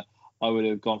time I would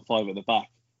have gone 5 at the back.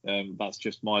 That's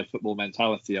just my football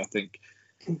mentality, I think.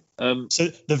 So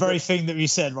the very thing that we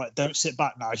said, right? Don't sit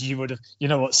back now. You would have. You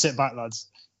know what? Sit back, lads.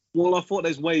 Well, I thought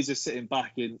there's ways of sitting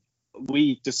back in.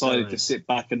 We decided to sit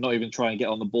back and not even try and get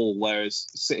on the ball, whereas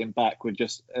sitting back with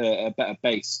just a better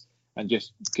base and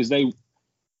just because they,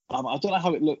 I don't know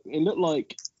how it looked. It looked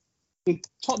like did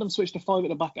Tottenham switch to 5 at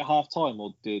the back at half time,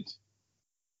 or did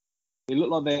it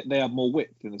look like they had more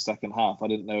width in the second half? I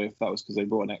didn't know if that was because they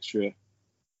brought an extra.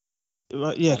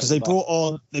 Yeah, because they brought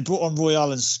on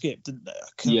Royale and Skip, didn't they?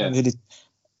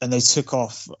 And they took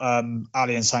off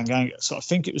Ali and Tanganga. So I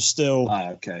think it was still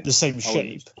the same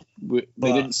shape.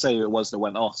 They didn't say who it was that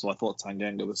went off, so I thought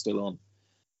Tanganga was still on.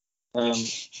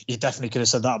 You definitely could have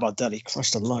said that about Delhi.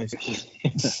 Christ alive.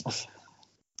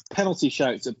 Penalty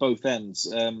shouts at both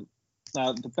ends.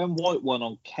 Now, the Ben White one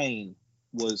on Kane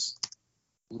was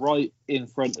right in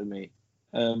front of me.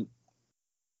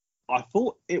 I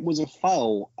thought it was a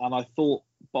foul, and I thought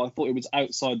it was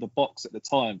outside the box at the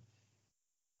time.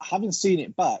 Having seen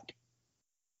it back,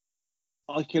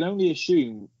 I can only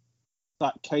assume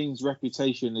that Kane's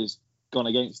reputation has gone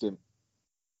against him,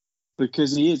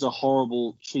 because he is a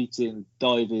horrible, cheating,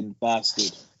 diving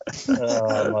bastard.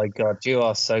 Oh my God, you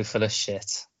are so full of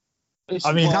shit. That's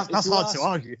hard to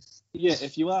argue. Yeah,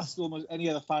 if you ask almost any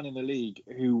other fan in the league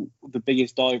who the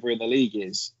biggest diver in the league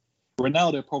is,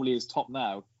 Ronaldo probably is top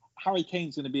now. Harry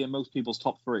Kane's going to be in most people's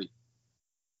top 3.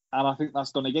 And I think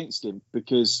that's gone against him,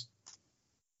 because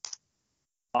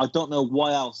I don't know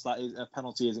why else a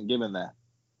penalty isn't given there.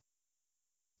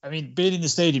 I mean, being in the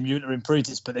stadium, you wouldn't have improved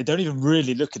this, but they don't even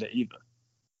really look at it either.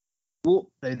 Well,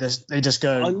 they just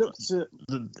go, I looked at,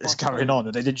 it's carrying on,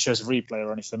 and they didn't show us a replay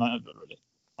or anything like that, really.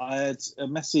 I had a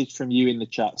message from you in the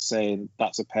chat saying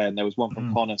that's a pen. There was one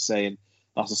from Connor saying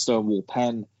that's a Stonewall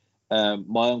pen.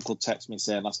 My uncle texted me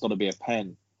saying that's got to be a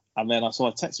pen. And then I saw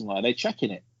a text him like, are they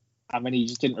checking it? And then he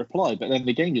just didn't reply. But then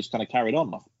the game just kind of carried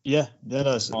on. Yeah,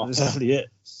 that's exactly it.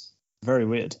 Very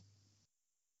weird.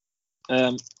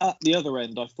 At the other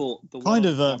end, I thought the kind one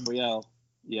of Gabriel,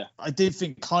 I did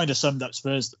think kind of summed up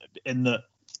Spurs in that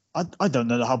I don't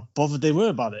know how bothered they were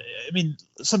about it. I mean,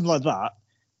 something like that.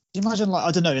 Can you imagine, like,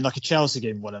 I don't know, in like a Chelsea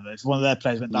game or whatever, if one of their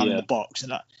players went down in the box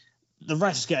and the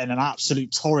ref's getting an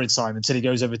absolute torrid time until he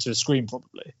goes over to a screen,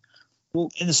 probably. Well,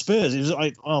 in the Spurs, it was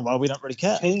like, oh, well, we don't really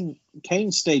care.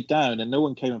 Kane stayed down and no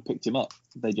one came and picked him up.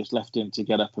 They just left him to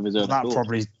get up of his own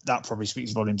accord. That probably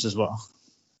speaks volumes as well.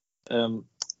 The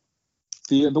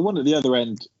one at the other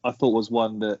end, I thought was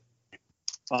one that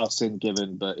I've seen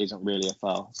given, but isn't really a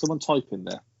foul. Someone type in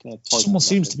there. Someone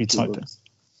seems to be typing.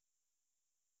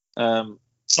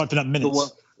 Typing up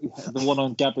minutes. The one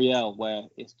on Gabriel where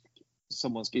he's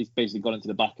basically got into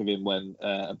the back of him when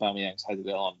Aubameyang's headed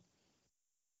it on.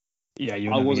 Yeah,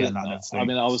 I wasn't. I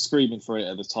mean, I was screaming for it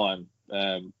at the time,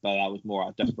 but that was more out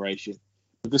of desperation.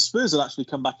 But the Spurs had actually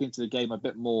come back into the game a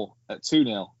bit more at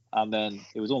 2-0, and then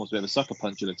it was almost a bit of a sucker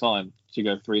punch at the time to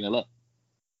go 3-0 up.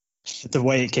 The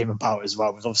way it came about as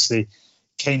well was obviously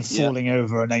Kane falling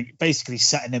over and then basically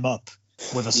setting him up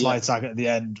with a slide tag at the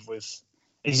end.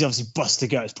 He's obviously busted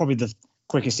to go. It's probably the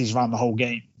quickest he's ran the whole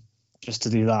game. Just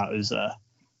to do that is,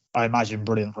 I imagine,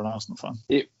 brilliant for an Arsenal fan.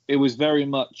 It was very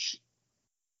much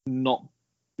not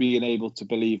being able to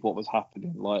believe what was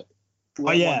happening. Like,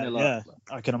 I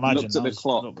can imagine. Looked at the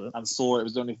clock and saw it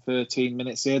was only 13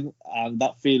 minutes in, and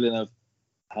that feeling of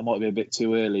I might be a bit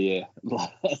too early here. I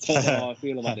don't know how I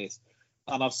feel about this.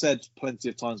 And I've said plenty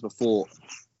of times before,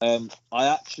 I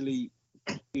actually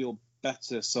feel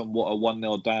better somewhat a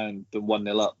 1-0 down than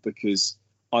 1-0 up, because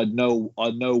I know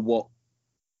what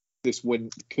this win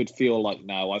could feel like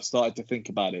now. I've started to think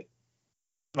about it.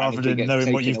 Rather than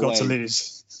knowing what you've got to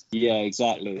lose. Yeah,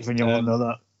 exactly. When you want to know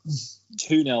that.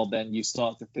 2-0, then you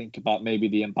start to think about maybe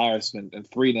the embarrassment, and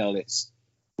 3-0, it's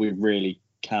we really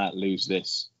can't lose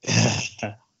this.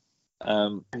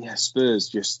 Spurs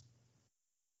just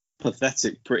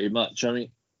pathetic, pretty much. I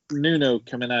mean, Nuno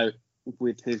coming out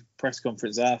with his press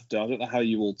conference after, I don't know how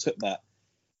you all took that.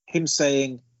 Him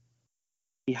saying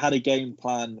he had a game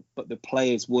plan, but the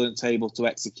players weren't able to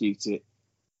execute it,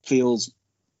 feels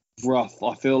rough.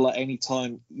 I feel like any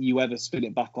time you ever spin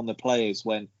it back on the players,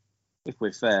 when, if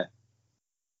we're fair,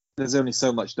 there's only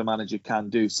so much the manager can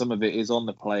do. Some of it is on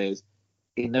the players.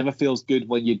 It never feels good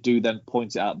when you do then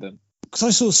point it at them. Because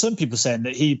I saw some people saying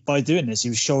that by doing this, he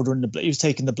was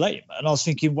taking the blame. And I was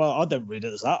thinking, well, I don't read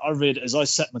it as that. I read it as I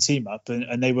set my team up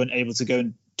and they weren't able to go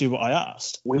and do what I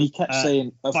asked. Well, he kept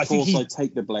saying, of course I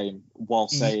take the blame, while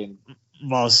saying...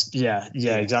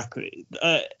 Exactly.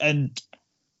 And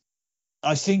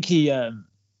I think he...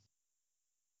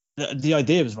 The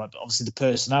idea was right, but obviously the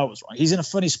personnel was right. He's in a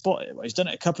funny spot here. He's done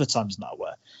it a couple of times now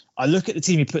where I look at the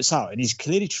team he puts out and he's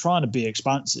clearly trying to be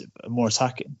expansive and more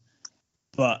attacking.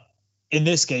 But in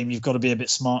this game, you've got to be a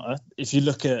bit smarter. If you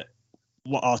look at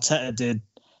what Arteta did,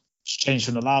 changed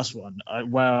from the last one,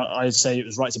 where I'd say it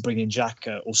was right to bring in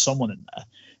Xhaka or someone in there.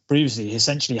 Previously, he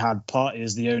essentially had Partey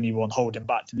as the only one holding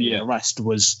back. The rest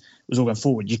was all going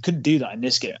forward. You couldn't do that in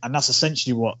this game. And that's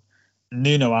essentially what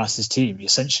Nuno asked his team. He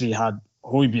essentially had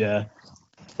Højbjerg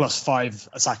plus 5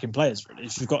 attacking players, really.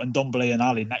 If you've got Ndombele and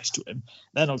Ali next to him,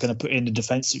 they're not going to put in the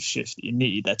defensive shift that you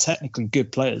need. They're technically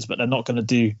good players, but they're not going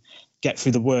to get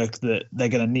through the work that they're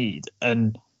going to need.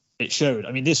 And it showed.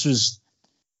 I mean, this was,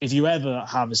 if you ever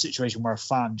have a situation where a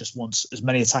fan just wants as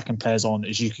many attacking players on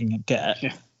as you can get,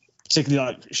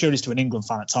 particularly like show this to an England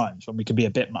fan at times when we can be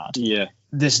a bit mad. Yeah.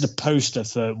 This is the poster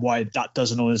for why that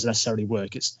doesn't always necessarily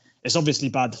work. It's obviously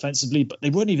bad defensively, but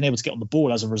they weren't even able to get on the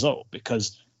ball as a result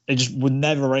because they just were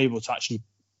never able to actually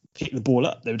pick the ball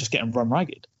up. They were just getting run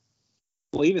ragged.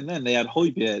 Well, even then, they had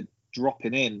Højbjerg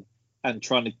dropping in and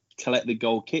trying to collect the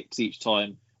goal kicks each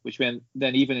time, which meant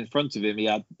then even in front of him, he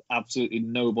had absolutely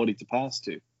nobody to pass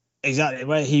to. Exactly,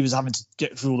 where he was having to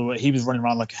get through all the way. He was running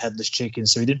around like a headless chicken,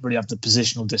 so he didn't really have the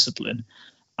positional discipline.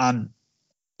 And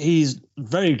he's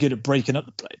very good at breaking up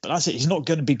the play, but that's it. He's not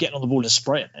going to be getting on the ball and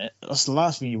spraying it. That's the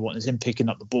last thing you want, is him picking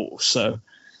up the ball. So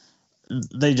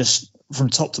they just, from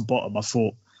top to bottom, I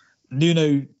thought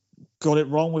Nuno got it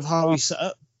wrong with how he set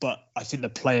up, but I think the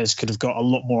players could have got a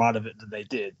lot more out of it than they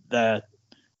did. Their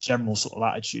general sort of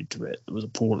attitude to it was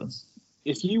appalling.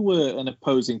 If you were an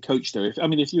opposing coach, though, if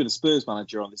you were the Spurs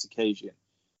manager on this occasion,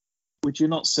 would you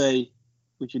not say,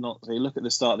 look at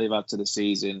the start they've had to the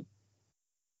season,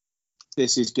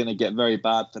 this is going to get very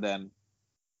bad for them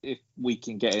if we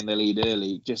can get in the lead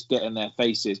early, just get in their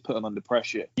faces, put them under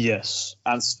pressure. Yes.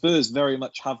 And Spurs very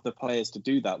much have the players to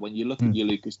do that. When you look at your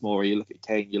Lucas Moura, you look at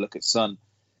Kane, you look at Son,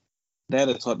 they're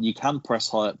the type, you can press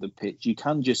high up the pitch. You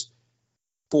can just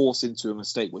force into a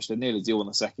mistake, which they nearly do on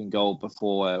the second goal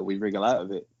before we wriggle out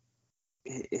of it.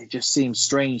 It just seems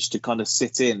strange to kind of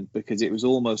sit in, because it was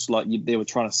almost like they were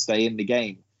trying to stay in the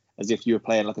game, as if you were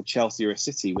playing like a Chelsea or a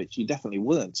City, which you definitely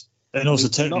weren't. And also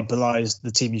totally belies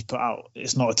the team you've put out.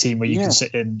 It's not a team where you can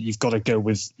sit in. You've got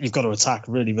to attack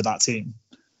really with that team.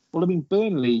 Well, I mean,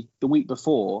 Burnley the week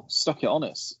before stuck it on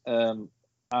us, and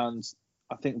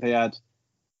I think they had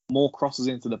more crosses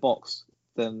into the box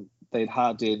than they'd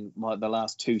had in like the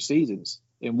last 2 seasons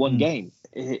in one game.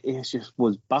 It just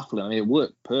was baffling. I mean, it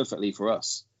worked perfectly for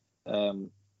us. Do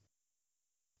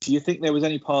you think there was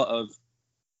any part of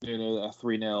a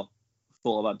 3-0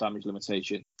 thought about damage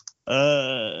limitation?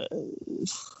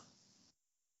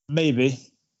 Maybe.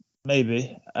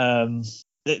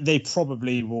 They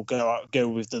probably will go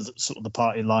with the sort of the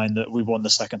party line that we won the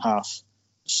second half.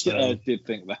 So yeah, I did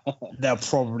think that. They'll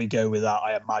probably go with that,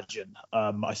 I imagine.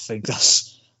 I think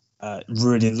that's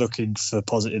really looking for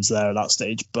positives there at that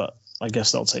stage, but I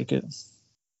guess they'll take it.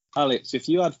 Alex, if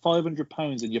you had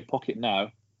 £500 in your pocket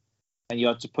now and you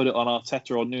had to put it on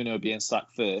Arteta or Nuno being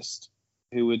sacked first,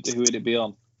 who would it be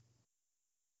on?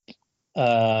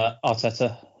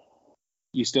 Arteta.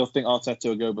 You still think Arteta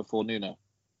will go before Nuno?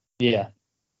 Yeah.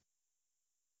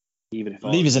 Even if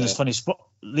Levy's in a funny spot.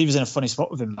 Levy's in a funny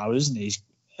spot with him now, isn't he?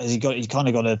 He's kind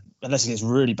of got to, unless it gets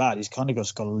really bad, he's kind of got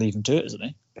to leave him to it, isn't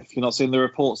he? If you're not seeing the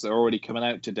reports that are already coming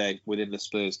out today within the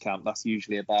Spurs camp, that's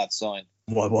usually a bad sign.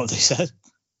 What have they said?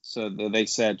 So they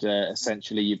said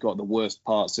essentially you've got the worst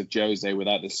parts of Jose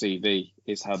without the CV,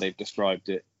 is how they've described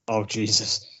it. Oh,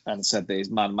 Jesus. And said that his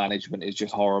man management is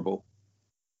just horrible.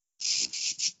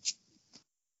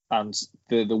 And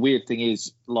the weird thing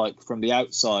is, like, from the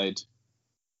outside,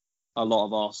 a lot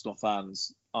of Arsenal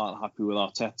fans aren't happy with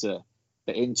Arteta,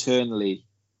 but internally,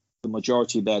 the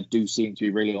majority there do seem to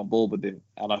be really on board with him.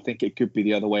 And I think it could be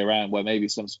the other way around, where maybe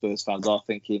some Spurs fans are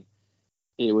thinking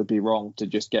it would be wrong to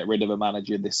just get rid of a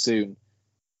manager this soon.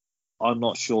 I'm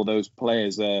not sure those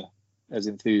players are as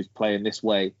enthused playing this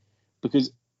way,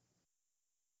 because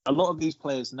a lot of these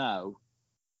players now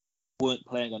weren't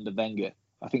playing under Wenger.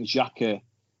 I think Xhaka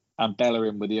and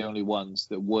Bellerin were the only ones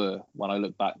that were, when I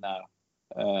look back now.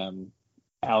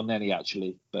 Al Neni,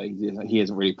 actually, but he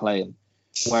isn't really playing.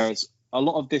 Whereas a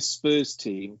lot of this Spurs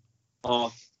team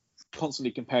are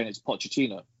constantly comparing it to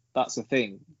Pochettino. That's the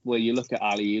thing, where you look at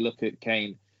Ali, you look at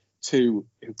Kane, two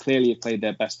who clearly have played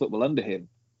their best football under him.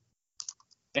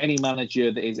 Any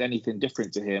manager that is anything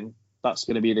different to him, that's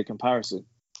going to be the comparison.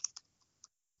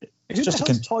 Who the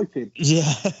hell's typing?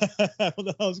 Yeah, what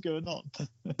the hell's going on?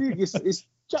 Dude, is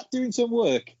Jack doing some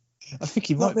work? I think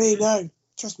he Not might. me, no.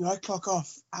 Trust me, I clock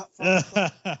off at 5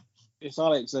 o'clock. It's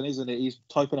Alex then, isn't it? He's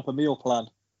typing up a meal plan.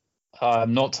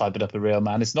 I'm not typing up a real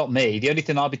man. It's not me. The only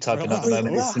thing I'll be typing up at the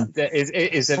moment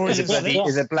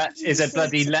is a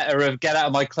bloody letter of get out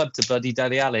of my club to bloody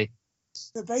Dele Alli.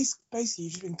 But basically,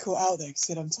 you've just been caught out there because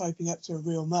you said I'm typing up to a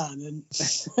real man, and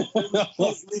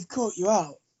we've caught you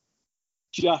out.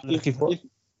 Jack, if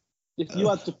you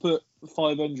had to put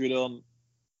 500 on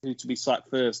who to be sacked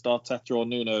first, Arteta or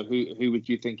Nuno, who would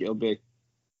you think it'll be?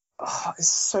 Oh, it's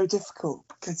so difficult,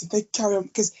 because if they carry on,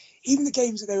 because even the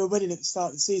games that they were winning at the start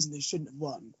of the season, they shouldn't have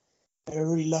won. They were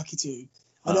really lucky to.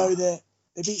 I know that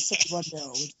they beat City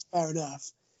 1-0, which is fair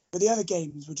enough, but the other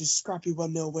games were just scrappy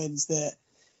 1-0 wins that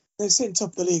they're sitting top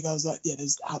of the league. I was like, yeah,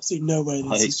 there's absolutely no way.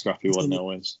 I hate scrappy 1-0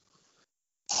 wins.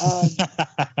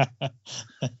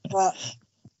 But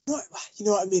you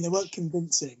know what I mean? They weren't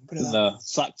convincing. No,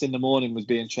 sacked in the morning was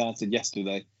being chanted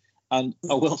yesterday. And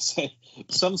I will say,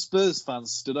 some Spurs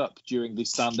fans stood up during the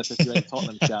stand up if you ain't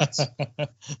Tottenham chants.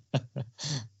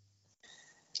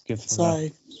 Good for so,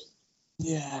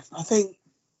 Yeah, I think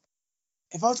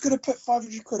if I was going to put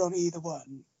 500 quid on either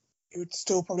one, it would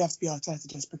still probably have to be Arteta,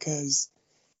 just because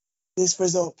this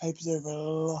result papers over a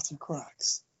lot of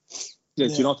cracks. Yeah,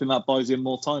 do you not think that buys him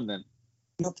more time then?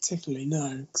 Not particularly,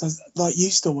 no. Because like you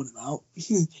still want him out.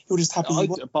 You're just happy.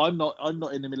 But I'm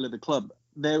not in the middle of the club.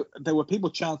 There were people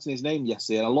chanting his name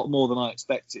yesterday, and a lot more than I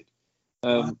expected.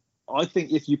 I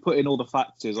think if you put in all the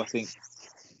factors, I think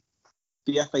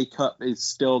the FA Cup is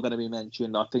still going to be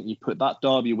mentioned. I think you put that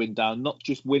Derby win down, not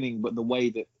just winning, but the way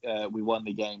that we won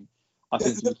the game. I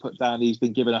think you put down he's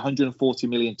been given 140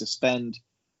 million to spend.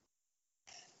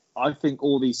 I think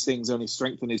all these things only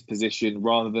strengthen his position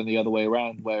rather than the other way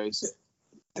around. Whereas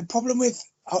the problem with,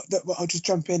 I'll just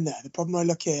jump in there. The problem I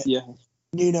look at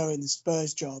Nuno in the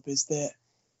Spurs job is that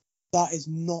is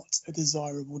not a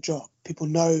desirable job. People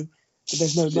know that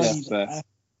there's no money there.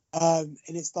 And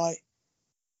it's like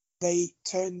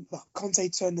Conte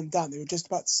turned them down. They were just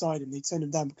about to sign him. They turned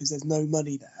him down because there's no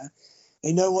money there.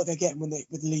 They know what they're getting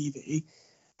with Levy.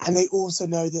 And they also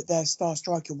know that their star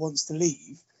striker wants to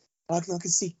leave. I can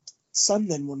see Son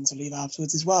then wanting to leave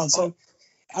afterwards as well. So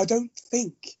I don't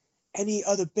think any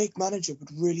other big manager would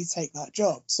really take that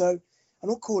job. So I'm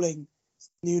not calling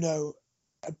Nuno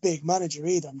a big manager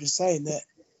either. I'm just saying that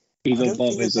he's a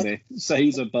bum, isn't he? So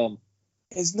he's a bum.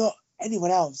 It's not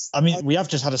anyone else. I mean, we have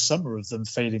just had a summer of them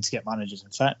failing to get managers,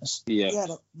 in fairness. Yeah,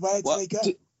 but where do they go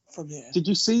from here? Did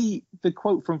you see the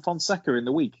quote from Fonseca in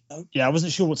the week? No. Yeah, I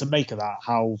wasn't sure what to make of that.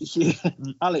 Alex,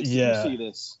 did you see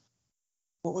this?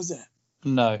 What was it?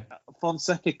 No.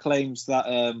 Fonseca claims that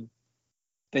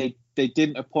they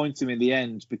didn't appoint him in the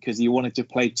end because he wanted to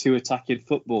play too attacking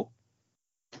football.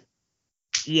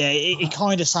 Yeah, it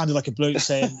kind of sounded like a bloke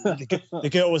saying the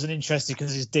girl wasn't interested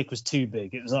because his dick was too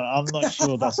big. It was like, I'm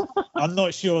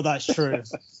not sure that's true.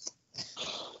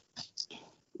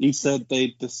 He said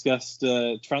they discussed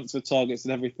transfer targets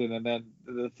and everything, and then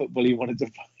the football he wanted to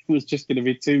play was just going to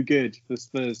be too good for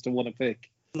Spurs to want to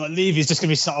pick. Like Levy's just going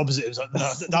to be sat opposite. It was like,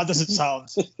 no, that doesn't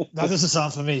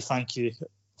sound for me. Thank you.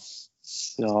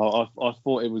 No, I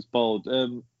thought it was bold.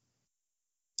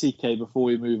 TK, before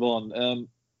we move on,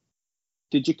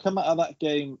 did you come out of that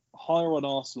game higher on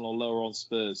Arsenal or lower on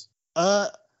Spurs? I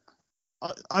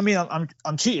mean,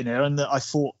 I'm cheating here, and I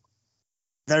thought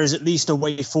there is at least a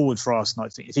way forward for Arsenal. I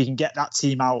think if he can get that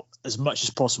team out as much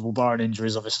as possible, barring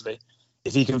injuries, obviously,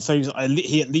 if he can focus,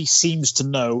 he at least seems to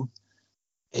know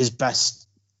his best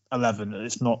 11.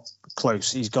 It's not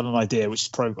close. He's got an idea, which is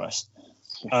progress.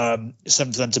 Something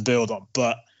for them to build on.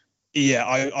 But yeah,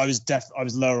 I was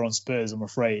lower on Spurs, I'm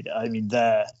afraid. I mean,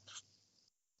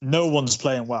 no one's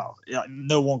playing well.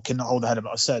 No one can hold their head up.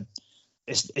 I said,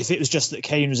 if it was just that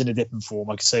Kane was in a dipping form,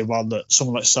 I could say, well, look,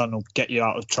 someone like Son will get you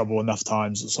out of trouble enough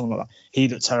times, or something like that. He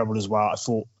looked terrible as well. I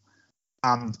thought,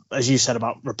 as you said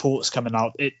about reports coming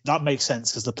out, that makes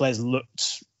sense because the players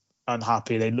looked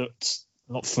unhappy. They looked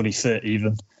not fully fit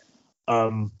even.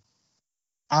 And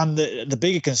the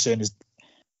bigger concern is,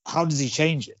 how does he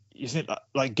change it? You think that,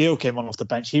 like, Gil came on off the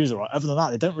bench, he was all right. Other than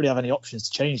that, they don't really have any options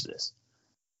to change this.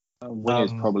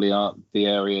 Wingers probably aren't the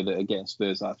area that are getting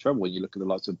Spurs out of trouble. When you look at the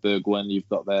likes of Bergwijn, you've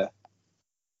got there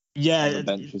on the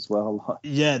bench as well.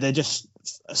 Yeah, they're just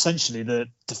essentially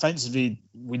defensively.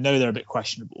 We know they're a bit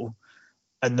questionable,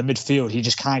 and the midfield he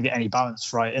just can't get any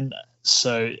balance right in there.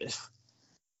 So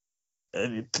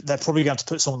they're probably going to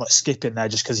put someone like Skip in there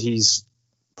just because he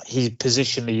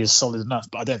positionally is solid enough,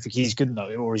 but I don't think he's good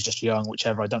enough, or he's just young,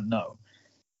 whichever. I don't know.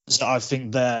 So I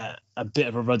think they're a bit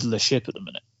of a rudderless ship at the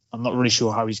minute. I'm not really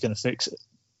sure how he's going to fix it.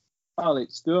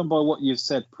 Alex, going by what you've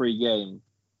said pre-game,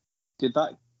 did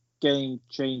that game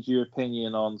change your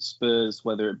opinion on Spurs,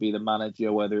 whether it be the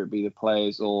manager, whether it be the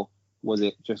players, or was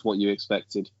it just what you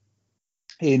expected?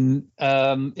 In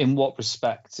what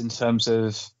respect? In terms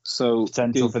of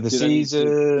potential for the season?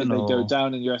 Did they go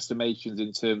down in your estimations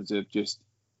in terms of just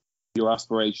your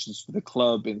aspirations for the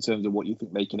club, in terms of what you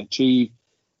think they can achieve?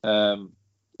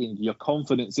 In your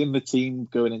confidence in the team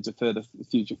going into further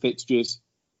future fixtures?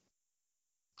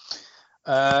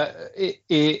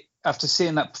 After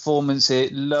seeing that performance,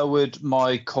 it lowered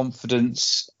my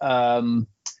confidence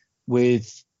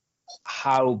with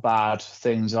how bad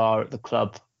things are at the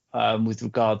club with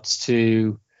regards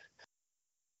to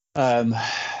the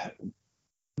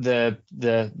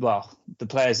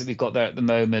players that we've got there at the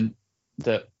moment.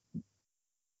 That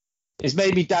it's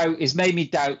made me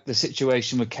doubt the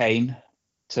situation with Kane.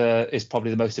 Is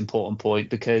probably the most important point,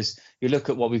 because you look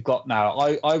at what we've got now.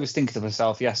 I was thinking to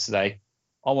myself yesterday,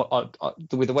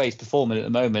 with the way he's performing at the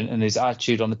moment and his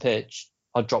attitude on the pitch,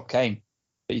 I'd drop Kane.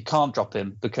 But you can't drop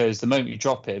him, because the moment you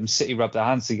drop him, City rub their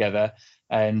hands together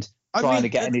and trying to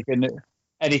get anything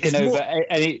anything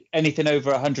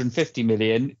over 150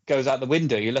 million goes out the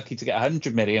window. You're lucky to get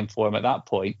 100 million for him at that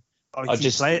point.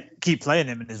 Keep playing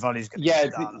him, and his value's going to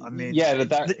go down. I mean,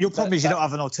 your problem is you don't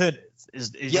have an alternative.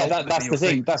 That's the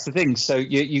thing. That's the thing. So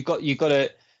you're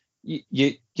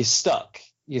stuck.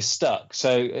 You're stuck.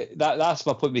 So that's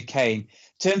my point with Kane.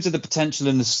 In terms of the potential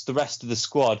in the rest of the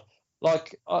squad,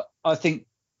 like I think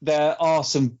there are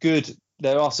some good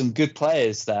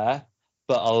players there,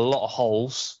 but a lot of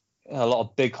holes, a lot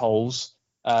of big holes.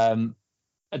 Dele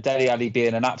Alli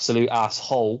being an absolute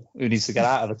asshole who needs to get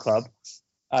out of the club.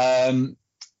 I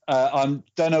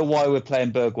don't know why we're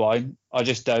playing Bergwijn. I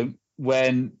just don't.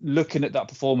 When looking at that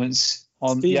performance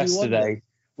on yesterday,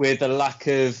 with the lack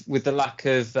of looking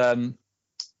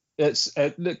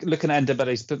at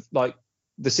Ndombele's like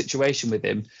the situation with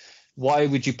him, why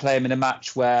would you play him in a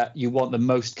match where you want the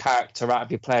most character out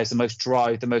of your players, the most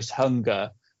drive, the most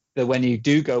hunger? That when you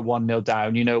do go 1-0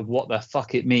 down, you know what the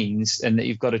fuck it means, and that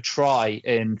you've got to try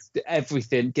and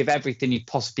give everything you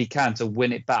possibly can to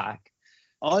win it back.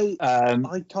 You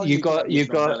got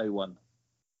one.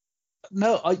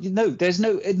 No, you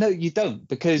don't,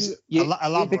 because go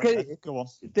on.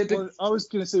 Well, I was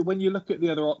going to say, when you look at the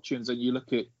other options and you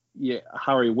look at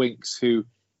Harry Winks, who,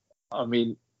 I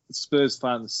mean, Spurs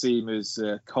fans seem as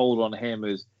cold on him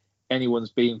as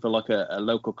anyone's been for like a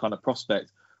local kind of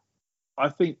prospect. I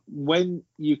think when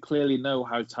you clearly know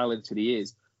how talented he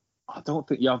is, I don't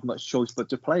think you have much choice but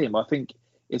to play him. I think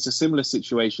it's a similar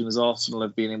situation as Arsenal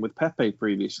have been in with Pepe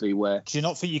previously, where... Do you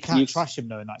not think you can't trash him,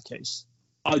 though, in that case?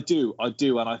 I do,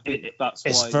 and I think that's why...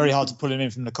 It's very hard to pull him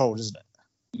in from the cold, isn't it?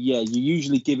 Yeah, you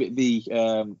usually give it the...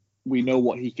 we know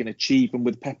what he can achieve, and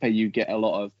with Pepe you get a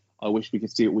lot of, I wish we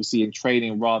could see what we see in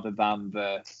training, rather than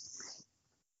the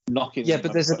knocking... Yeah,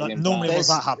 but normally when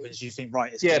that happens, you think,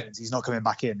 right, he's not coming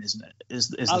back in, isn't it?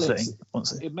 Is Alex, the thing,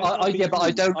 honestly. But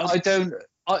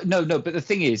the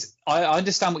thing is, I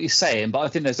understand what you're saying, but I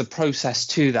think there's a process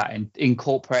to that in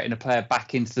incorporating a player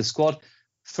back into the squad.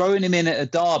 Throwing him in at a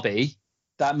derby,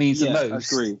 that means the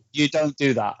most. You don't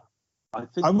do that.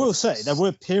 I will say, there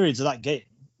were periods of that game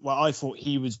where I thought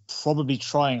he was probably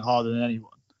trying harder than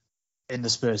anyone in the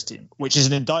Spurs team, which is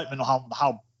an indictment on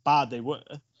how bad they were.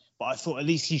 But I thought at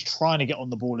least he's trying to get on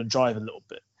the ball and drive a little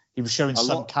bit. He was showing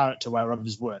some character where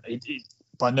others weren't.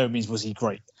 By no means was he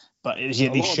great, but he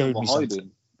at least showed me something.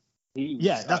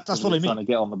 That's what I mean. Trying to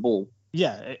get on the ball.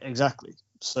 Yeah, exactly.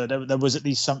 So there was at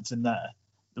least something there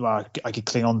where I could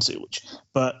cling on to.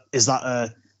 But is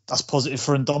that that's positive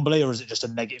for Ndombele, or is it just a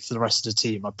negative for the rest of the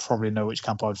team? I probably know which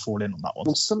camp I would fall in on that one.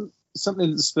 Well, something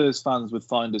that the Spurs fans would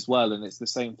find as well, and it's the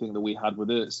same thing that we had with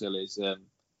Özil, is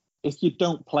if you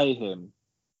don't play him,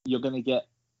 you're going to get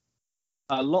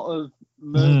a lot of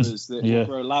murmurs that will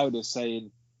grow louder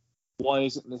saying, why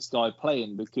isn't this guy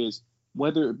playing? Because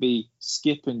whether it be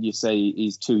Skip and you say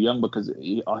he's too young, because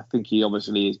I think he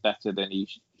obviously is better than he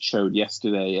showed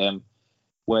yesterday,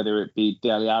 whether it be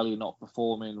Dele Alli not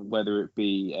performing, whether it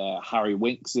be Harry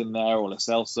Winks in there or Lo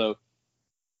Celso,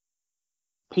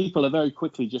 people are very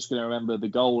quickly just going to remember the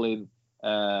goal in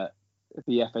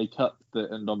the FA Cup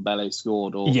that Ndombele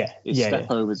scored, or his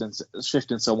step-overs and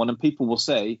shift and so on, and people will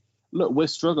say, look, we're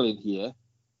struggling here,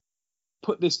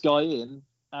 put this guy in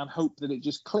and hope that it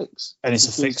just clicks. And it's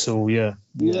a fix-all, yeah.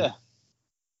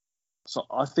 So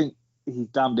I think he's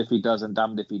damned if he does and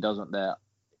damned if he doesn't there.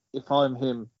 If I'm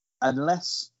him,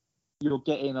 unless you're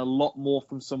getting a lot more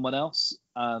from someone else,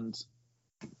 and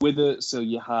with Özil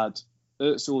you had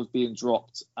Özil was being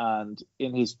dropped, and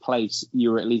in his place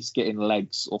you were at least getting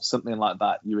legs or something like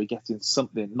that. You were getting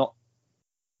something, not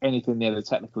anything near the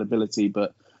technical ability,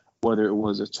 but whether it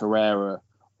was a Torreira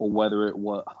or whether it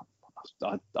was,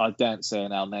 I daren't say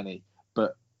an El Neni,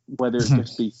 but whether it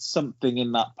just be something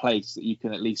in that place that you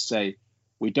can at least say,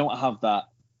 we don't have that,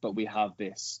 but we have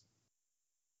this.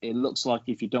 It looks like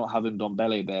if you don't have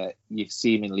Ndombele there, you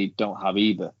seemingly don't have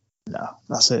either. No,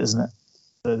 that's it, isn't it?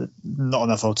 Not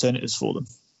enough alternatives for them.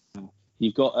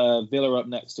 You've got Villa up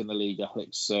next in the league,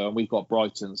 Alex, and we've got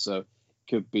Brighton, so it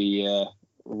could be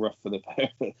rough for the pair.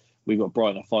 We've got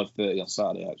Brighton at 5:30 on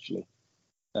Saturday, actually.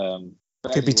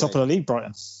 Could be top of the league,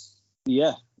 Brighton.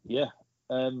 Yeah.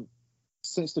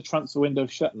 Since the transfer window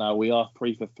shut now, we are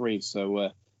 3 for 3.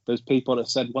 So those people that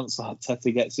said once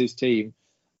Arteta gets his team,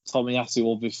 Tomiyasu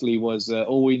obviously was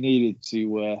all we needed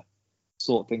to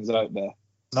sort things out there.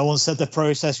 No one said the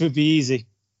process would be easy.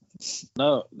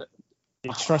 No.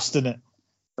 You trust in it.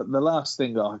 But the last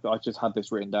thing, I just had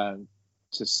this written down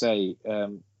to say,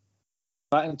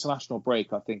 that international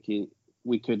break, I think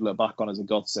we could look back on as a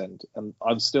godsend. And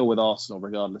I'm still with Arsenal,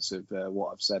 regardless of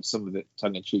what I've said. Some of it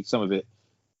tongue-in-cheek, some of it,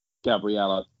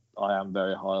 Gabriel, I am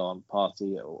very high on,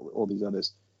 Partey, all these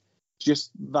others.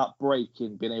 Just that break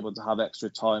in being able to have extra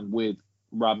time with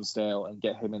Ramsdale and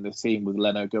get him in the team with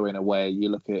Leno going away. You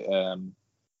look at the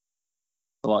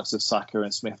likes of Saka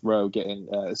and Smith Rowe getting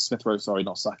not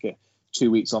Saka,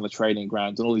 2 weeks on the training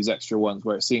ground and all these extra ones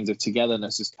where it seems a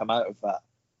togetherness has come out of that.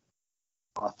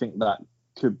 I think that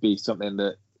could be something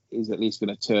that is at least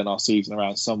going to turn our season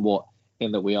around somewhat,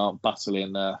 in that we aren't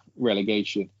battling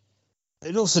relegation.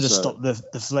 It also just stopped the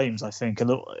flames, I think. It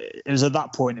was at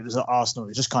that point, it was at Arsenal, it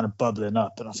was just kind of bubbling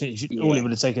up. And I think all it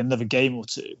would have taken another game or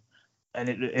two, and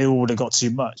it all would have got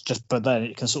too much. But then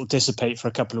it can sort of dissipate for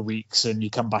a couple of weeks, and you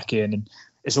come back in, and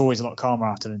it's always a lot calmer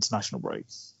after an international break.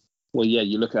 Well, yeah,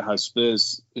 you look at how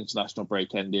Spurs' international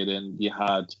break ended, and you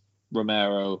had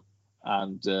Romero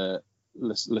and Lo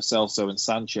Celso and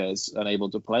Sanchez unable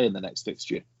to play in the next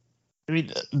fixture. I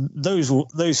mean,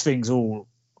 those things all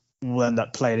will end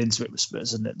up playing into it with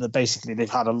Spurs, and basically they've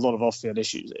had a lot of off-field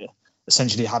issues here.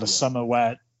 Essentially had a summer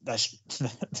where their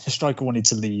striker wanted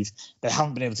to leave. They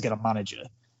haven't been able to get a manager,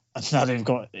 and now they've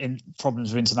got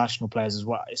problems with international players as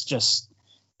well. It's just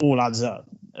all adds up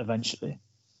eventually.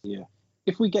 Yeah.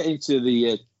 If we get into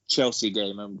the Chelsea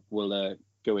game, and we'll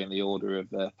go in the order of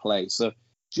play. So,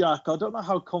 Jack, I don't know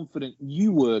how confident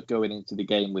you were going into the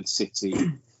game with City.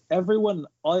 Everyone,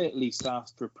 I at least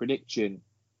asked for a prediction.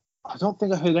 I don't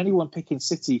think I heard anyone picking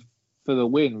City for the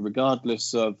win,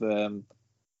 regardless of the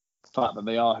fact that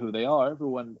they are who they are.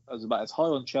 Everyone is about as high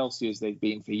on Chelsea as they've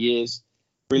been for years.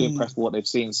 Really impressed with what they've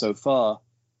seen so far.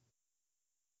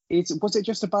 Was it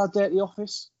just a bad day at the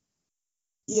office?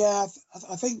 Yeah,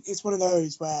 I think it's one of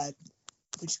those where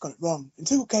we just got it wrong. And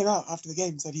Tuchel came out after the game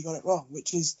and said he got it wrong,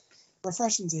 which is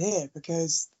refreshing to hear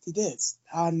because he did.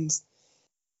 And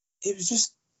it was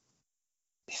just,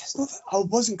 it's not that I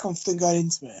wasn't confident going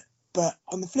into it, but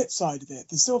on the flip side of it,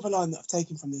 the silver line that I've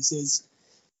taken from this is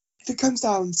if it comes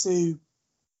down to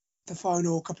the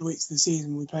final couple of weeks of the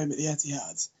season we play him at the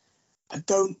Etihad, I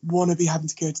don't want to be having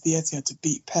to go to the Etihad to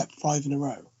beat Pep 5 in a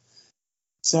row.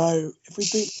 So if we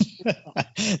beat,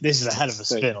 this is a hell of a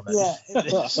spin on it. Yeah,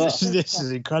 this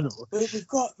is incredible. We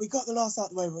got the last out of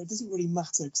the way where it doesn't really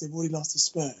matter because they've already lost to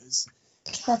Spurs.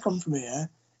 Just crack on from here,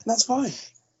 and that's fine.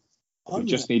 We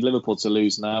just need Liverpool to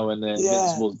lose now, and then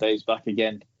Invincible days back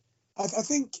again. I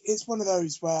think it's one of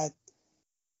those where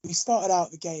we started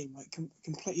out the game like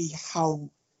completely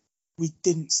how we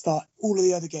didn't start all of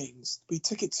the other games. We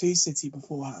took it to City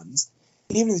beforehand,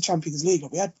 and even in the Champions League,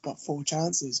 we had about 4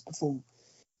 chances before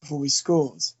we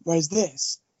scored. Whereas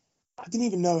this, I didn't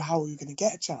even know how we were going to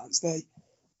get a chance. They're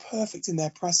perfect in their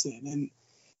pressing, and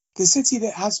the City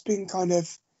that has been kind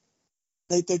of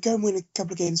they go and win a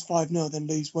couple of games 5-0, then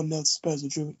lose 1-0 to Spurs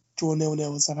or draw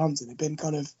 0-0 with Southampton. They've been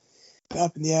kind of put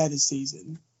up in the air this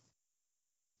season.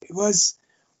 It was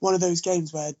one of those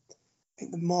games where I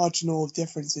think the marginal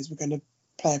differences were going to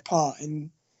play a part, and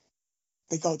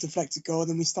they got a deflected goal, and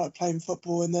then we started playing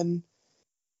football, and then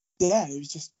it was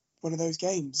just one of those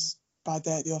games. Bad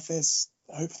day at the office.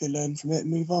 Hopefully learn from it and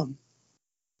move on.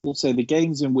 Also, the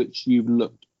games in which you've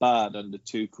looked bad under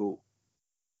Tuchel,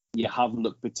 you have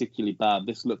looked particularly bad.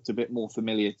 This looked a bit more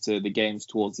familiar to the games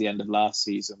towards the end of last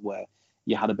season where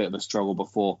you had a bit of a struggle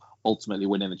before ultimately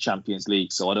winning the Champions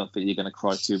League. So I don't think you're going to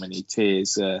cry too many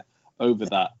tears over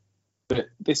that. But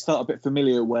this felt a bit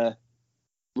familiar where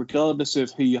regardless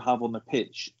of who you have on the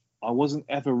pitch, I wasn't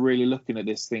ever really looking at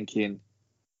this thinking,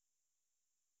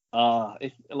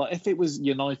 if it was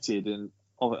United, and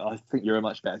I think you're a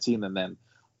much better team than them,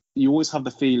 you always have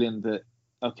the feeling that,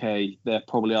 okay, they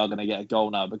probably are going to get a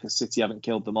goal now because City haven't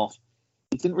killed them off.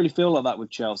 It didn't really feel like that with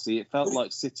Chelsea. It felt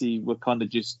like City were kind of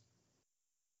just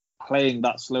playing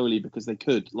that slowly because they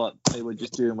could. Like they were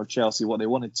just doing with Chelsea what they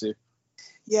wanted to.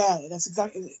 Yeah, that's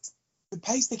exactly it. The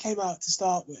pace they came out to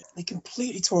start with, they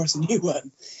completely tore us a new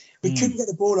one. We couldn't get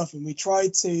the ball off them. We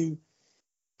tried to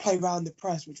play around the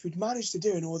press, which we'd managed to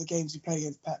do in all the games we played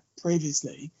against Pep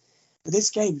previously. But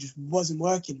this game just wasn't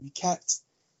working. We kept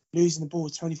losing the ball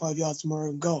 25 yards from our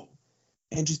own goal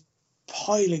and just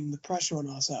piling the pressure on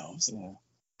ourselves. Yeah.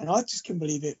 And I just couldn't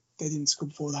believe it. They didn't score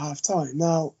before the half time.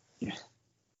 Now,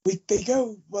 they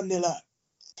go 1-0 up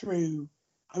through.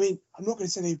 I mean, I'm not going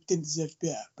to say they didn't deserve to be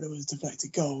up, but it was a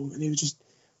deflected goal, and it was just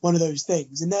one of those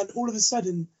things. And then all of a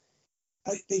sudden,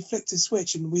 they flicked a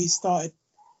switch, and we started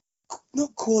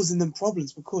not causing them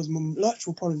problems, but causing them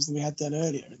literal problems that we had done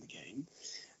earlier in the game.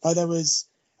 Like there was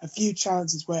a few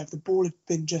chances where if the ball had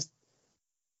been just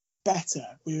better,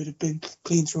 we would have been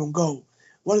clean through on goal.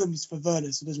 One of them was for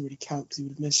Werner, so it doesn't really count because he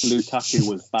would have missed. Lukaku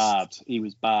was bad. He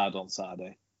was bad on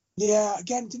Saturday. Yeah,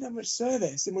 again, didn't have much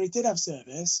service, and when he did have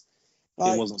service,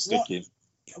 it wasn't sticking.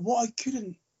 What I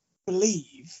couldn't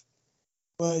believe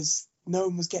was no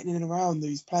one was getting in and around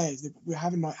these players. They were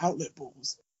having like outlet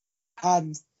balls.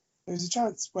 And there was a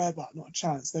chance where, but not a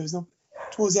chance, there was not,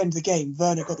 towards the end of the game,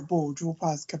 Werner got the ball, drew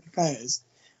past a couple of players,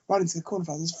 ran into the corner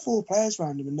flag. There's 4 players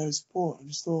around him and no support. I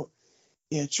just thought,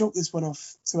 yeah, chalk this one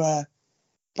off to a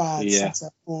bad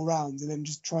setup all round and then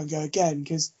just try and go again,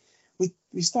 because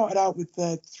we started out with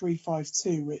the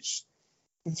 3-5-2, which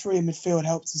the 3 in midfield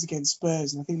helped us against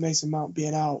Spurs, and I think Mason Mount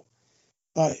being out,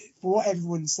 but for what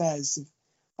everyone says,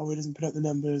 he doesn't put up the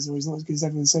numbers or he's not as good as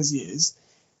everyone says he is,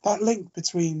 that link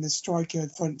between the striker,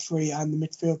 front 3 and the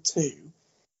midfield 2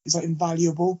 is like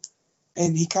invaluable,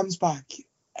 and he comes back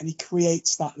and he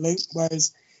creates that link,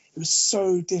 whereas it was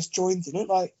so disjointed. It looked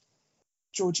like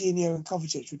Jorginho and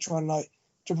Kovacic were trying to like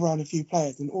jump around a few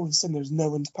players, and all of a sudden there was no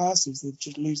one to pass to, so they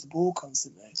just lose the ball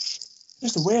constantly.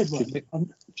 Just a weird one.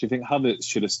 Do you think Havertz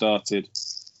should have started?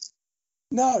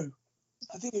 No,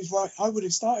 I think he was right. I would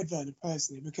have started Werner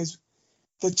personally, because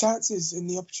the chances and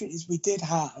the opportunities we did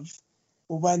have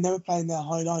were when they were playing their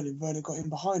high line and Werner got in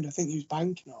behind. I think he was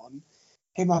banking on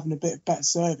him having a bit of better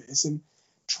service and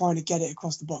trying to get it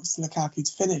across the box to Lukaku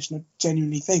to finish. And I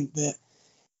genuinely think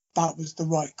that was the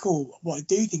right call. What I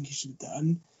do think he should have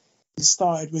done is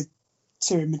started with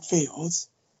 2 in midfield,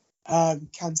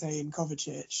 Kante and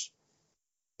Kovacic.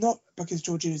 Not because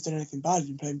Jorginho's done anything bad, he's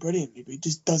been playing brilliantly, but he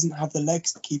just doesn't have the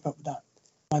legs to keep up with that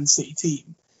Man City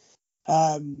team.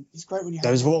 He's great when you.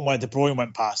 There was one where De Bruyne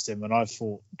went past him, and I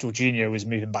thought Jorginho was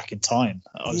moving back in time.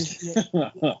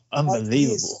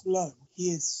 Unbelievable. He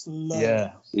is slow.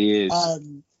 Yeah, he is.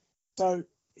 So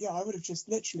yeah, I would have just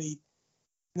literally.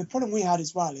 And the problem we had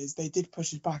as well is they did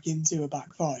push us back into a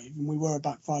back 5, and we were a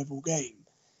back 5 all game.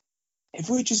 If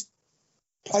we just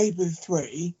played with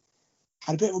 3,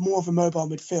 had a bit more of a mobile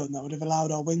midfield, and that would have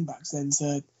allowed our wing backs then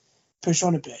to push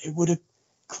on a bit, it would have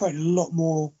created a lot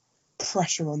more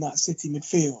pressure on that City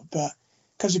midfield. But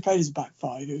because we played as a back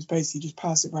 5, it was basically just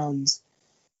pass it around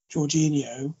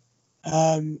Jorginho,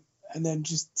 and then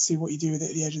just see what you do with it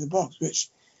at the edge of the box, which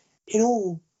in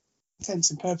all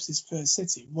intents and purposes for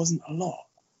City wasn't a lot.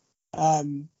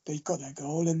 They got their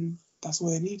goal, and that's all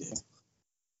they needed.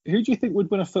 Who do you think would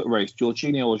win a foot race,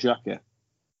 Jorginho or Xhaka?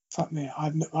 Fuck me,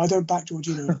 I don't back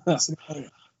Jorginho.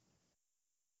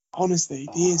 Honestly,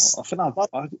 he is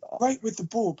great with the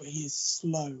ball, but he is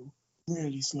slow,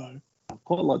 really slow. I'd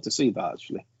quite like to see that,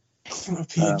 actually.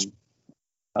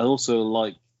 I also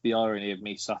like the irony of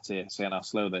me sat here saying how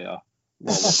slow they are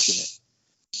while watching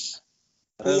it.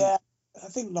 Yeah, I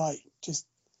think just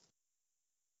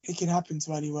it can happen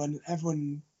to anyone.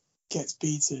 Everyone gets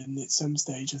beaten at some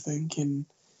stage, I think. And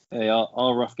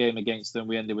our rough game against them,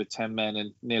 we ended with 10 men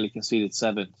and nearly conceded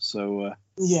 7. So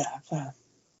yeah, fair.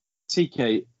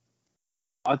 TK,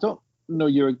 I don't know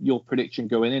your prediction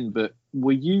going in, but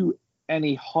were you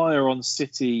any higher on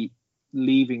City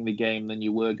leaving the game than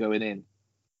you were going in?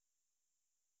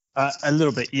 A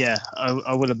little bit, yeah.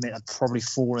 I will admit I'd probably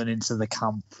fallen into the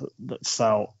camp that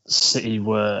felt City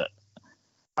were.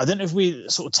 I don't know if we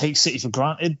sort of take City for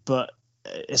granted, but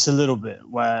it's a little bit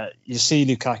where you see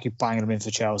Lukaku banging them in for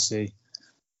Chelsea.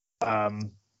 I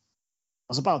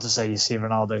was about to say you see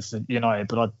Ronaldo for United,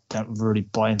 but I don't really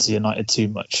buy into United too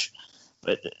much.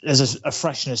 But there's a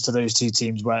freshness to those two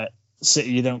teams where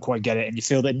City, you don't quite get it, and you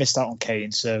feel they missed out on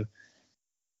Kane. So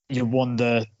you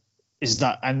wonder, is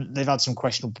that, and they've had some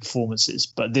questionable performances,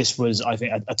 but this was, I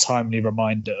think, a timely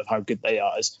reminder of how good they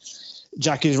are. As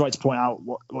Jackie is right to point out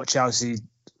what Chelsea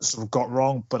sort of got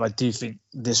wrong, but I do think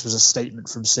this was a statement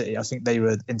from City. I think they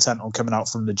were intent on coming out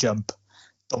from the jump,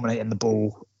 dominating the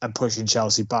ball and pushing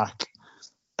Chelsea back,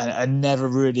 and never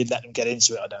really let them get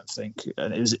into it, I don't think.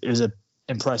 And it was an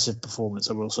impressive performance,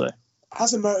 I will say.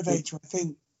 As a motivator, I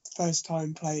think first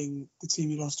time playing the team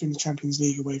you lost to in the Champions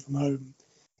League away from home,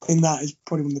 I think that is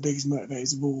probably one of the biggest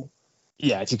motivators of all.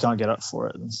 Yeah, if you can't get up for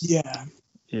it. Then. Yeah.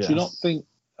 Do you not think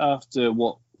after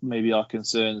what maybe our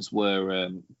concerns were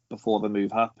before the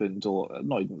move happened, or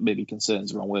not even maybe concerns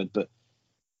is the wrong word, but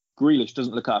Grealish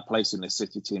doesn't look out of place in this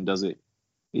City team, does it?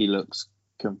 He looks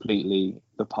completely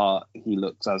the part. He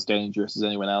looks as dangerous as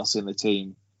anyone else in the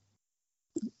team.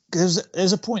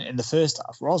 There's a point in the first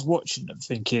half where I was watching them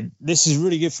thinking, this is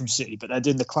really good from City, but they're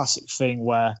doing the classic thing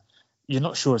where you're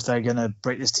not sure if they're going to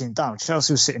break this team down.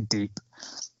 Chelsea was sitting deep.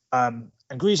 And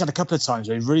Grealish had a couple of times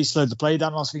where he really slowed the play down.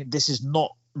 And I was thinking, this is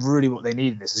not really what they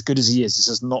need in this. As good as he is, this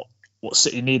is not what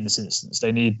City need in this instance.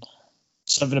 They need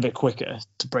something a bit quicker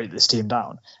to break this team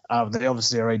down. They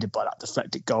obviously are aided by that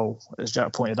deflected goal, as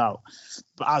Jack pointed out.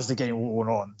 But as the game went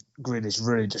on, Grealish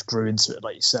really just grew into it.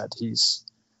 Like you said,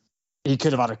 he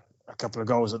could have had a couple of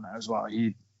goals in there as well.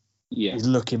 He's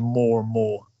looking more and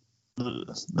more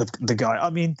the guy. I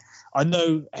mean, I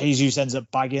know Jesus ends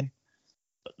up bagging,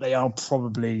 but they are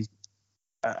probably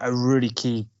a really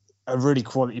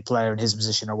quality player in his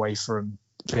position away from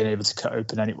being able to cut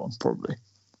open anyone, probably.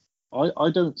 I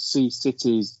don't see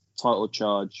City's title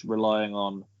charge relying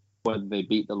on whether they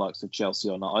beat the likes of Chelsea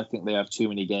or not. I think they have too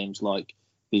many games like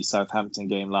the Southampton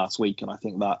game last week, and I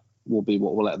think that will be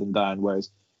what will let them down. Whereas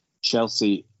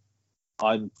Chelsea,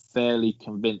 I'm fairly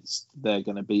convinced they're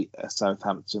going to beat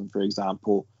Southampton, for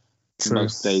example,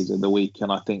 most days of the week,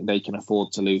 and I think they can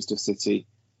afford to lose to City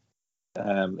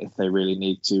if they really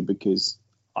need to, because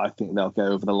I think they'll go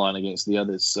over the line against the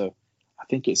others. So I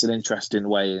think it's an interesting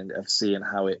way of seeing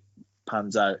how it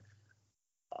pans out.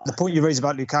 The point you raised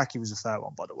about Lukaku was a fair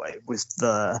one, by the way. With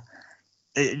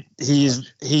he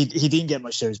didn't get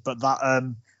much shows, but that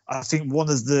I think one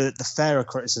of the fairer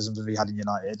criticisms that he had in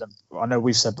United, and I know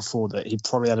we've said before that he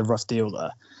probably had a rough deal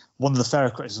there. One of the fairer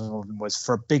criticisms of him was,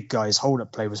 for a big guy, his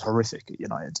hold-up play was horrific at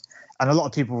United, and a lot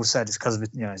of people said it's because of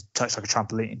his touch like a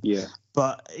trampoline. Yeah.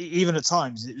 But even at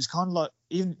times, it was kind of like,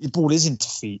 even the ball is into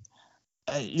feet.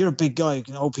 You're a big guy, you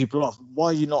can hold people off. Why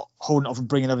are you not holding it off and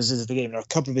bringing others into the game? There are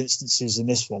a couple of instances in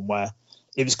this one where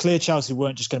it was clear Chelsea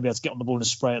weren't just going to be able to get on the ball and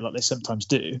spray it like they sometimes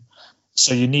do.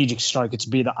 So you need your striker to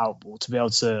be that outball, to be able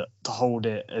to hold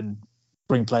it and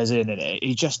bring players in. And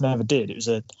he just never did. It was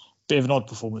a bit of an odd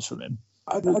performance from him.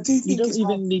 I do think you don't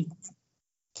even need.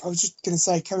 I was just going to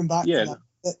say, coming back to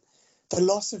that, the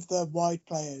loss of the wide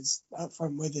players up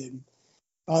front with him.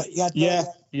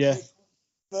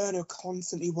 Werner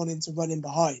constantly wanting to run in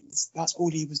behind. That's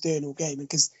all he was doing all game,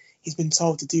 because he's been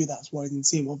told to do that. That's why he didn't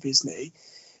see him, obviously.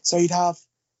 So you'd have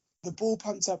the ball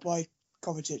pumped up by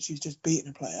Kovacic, who's just beaten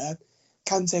a player.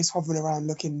 Kante's hovering around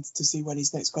looking to see when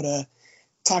he's next got to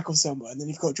tackle someone. And then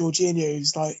you've got Jorginho,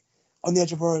 who's like on the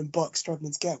edge of our own box,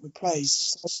 struggling to get with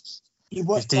plays. So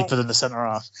he's deeper than the centre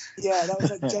half. Yeah, that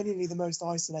was like genuinely the most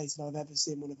isolated I've ever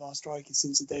seen one of our strikers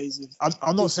since the days of...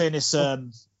 I'm not saying it's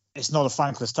not a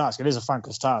thankless task. It is a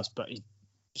thankless task, but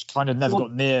he's kind of never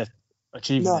got near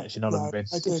achieving it, if you know what I mean.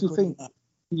 If you think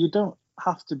you don't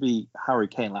have to be Harry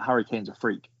Kane. Like, Harry Kane's a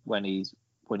freak when he's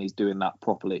doing that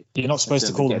properly. You're not supposed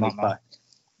to call him that, man.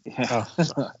 Yeah.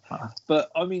 Oh, but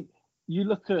I mean, you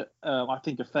look at I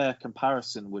think a fair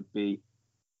comparison would be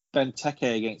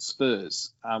Benteke against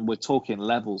Spurs, and we're talking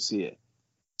levels here.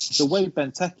 The way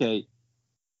Benteke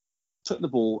took the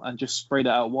ball and just sprayed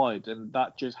it out wide, and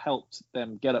that just helped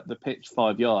them get up the pitch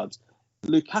 5 yards.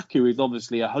 Lukaku is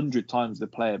obviously 100 times the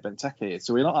player Benteke is,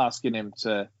 so we're not asking him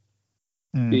to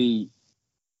be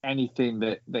anything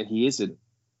that he isn't.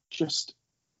 Just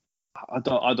I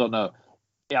don't know.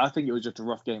 Yeah, I think it was just a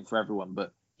rough game for everyone,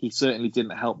 but he certainly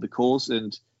didn't help the cause.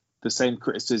 And the same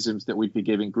criticisms that we'd be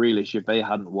giving Grealish if they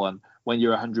hadn't won. When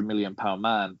you're £100 million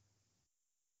man,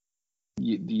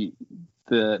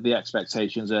 the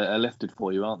expectations are lifted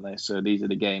for you, aren't they? So these are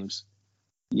the games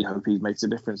you hope he makes a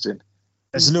difference in.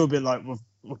 It's a little bit like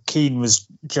what Keane was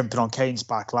jumping on Kane's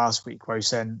back last week, where he's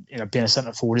saying, being a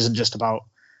centre forward isn't just about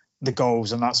the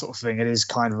goals and that sort of thing. It is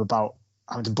kind of about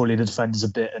having to bully the defenders a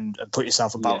bit and put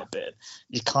yourself about a bit.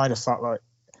 You kind of felt like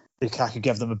Lukaku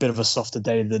gave them a bit of a softer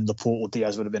day than Laporte or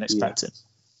Diaz would have been expecting.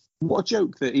 Yeah. What a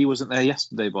joke that he wasn't there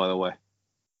yesterday, by the way.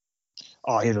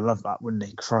 Oh, he'd have loved that, wouldn't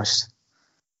he? Christ.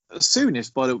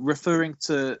 Soonest, by referring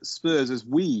to Spurs as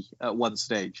we at one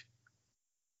stage.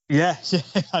 Yeah,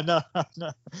 I know.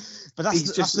 But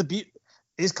that's the beauty.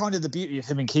 It's kind of the beauty of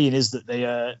him and Keane is that they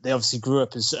obviously grew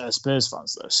up as Spurs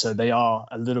fans, though, so they are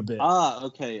a little bit.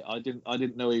 Okay. I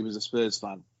didn't know he was a Spurs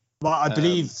fan. Well, I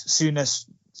believe Souness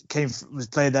was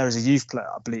played there as a youth player,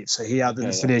 I believe, so he had an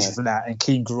affiliation from that, and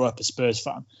Keane grew up a Spurs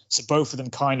fan. So both of them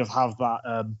kind of have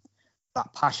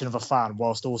that passion of a fan,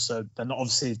 whilst also they're not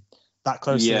obviously that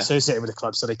closely associated with the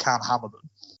club, so they can't hammer them.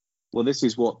 Well, this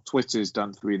is what Twitter's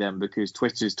done through them, because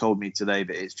Twitter's told me today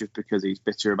that it's just because he's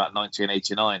bitter about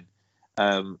 1989.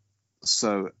 And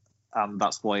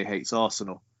that's why he hates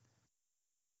Arsenal.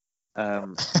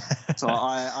 So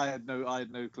I had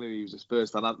no clue he was a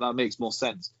Spurs fan. That makes more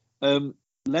sense.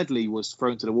 Ledley was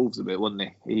thrown to the wolves a bit,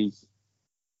 wasn't he?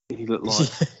 He looked like.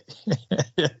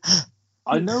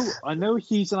 I know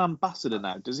he's an ambassador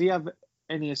now. Does he have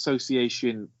any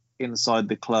association inside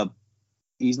the club?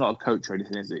 He's not a coach or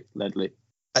anything, is he, Ledley?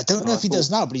 I don't know if he does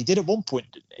now, but he did at one point,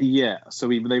 didn't he? Yeah, so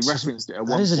they referenced it at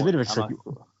one point. That is a bit of a tricky.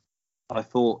 I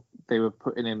thought they were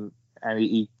putting him, and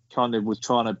he kind of was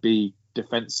trying to be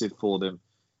defensive for them.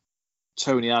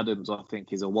 Tony Adams, I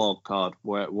think, is a wild card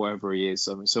wherever he is.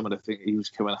 I mean, some of the things he was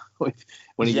coming up with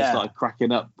when he just started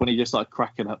cracking up.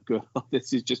 Going, oh,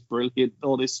 this is just brilliant.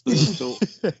 All this Spurs talk.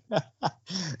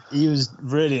 He was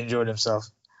really enjoying himself.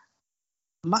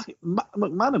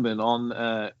 McManaman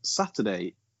on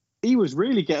Saturday, he was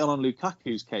really getting on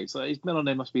Lukaku's case. Like, his middle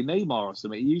name must be Neymar or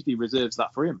something. He usually reserves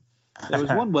that for him. There was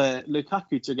one where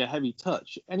Lukaku took a heavy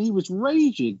touch and he was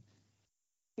raging.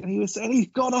 And he was saying, he's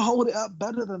got to hold it up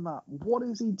better than that. What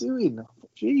is he doing?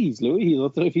 Jeez, Louis, I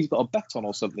don't know if he's got a bet on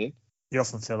or something. You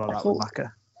often feel like that with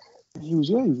Maka. He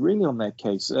was really on their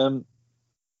case.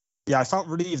 Yeah, I felt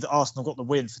relieved that Arsenal got the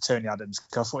win for Tony Adams,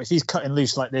 because I thought if he's cutting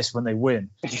loose like this when they win,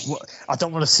 I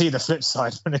don't want to see the flip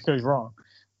side when it goes wrong.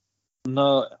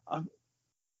 No,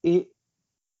 it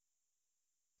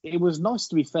was nice,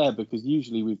 to be fair, because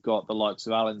usually we've got the likes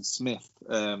of Alan Smith,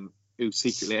 who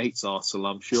secretly hates Arsenal,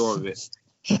 I'm sure of it.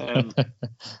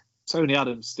 Tony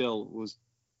Adams still was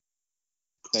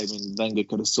claiming Wenger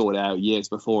could have sorted it out years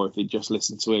before if he'd just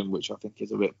listened to him, which I think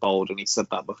is a bit bold, and he said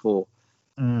that before.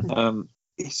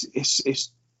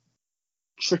 It's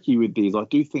tricky with these. I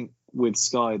do think with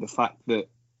Sky, the fact that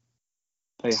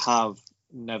they have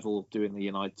Neville doing the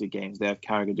United games, they have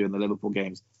Carragher doing the Liverpool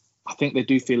games, I think they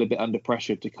do feel a bit under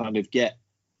pressure to kind of get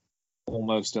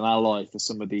almost an ally for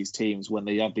some of these teams when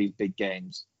they have these big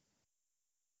games,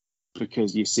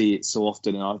 because you see it so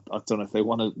often. And I don't know if they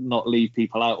want to not leave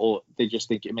people out, or they just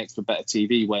think it makes for better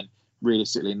TV, when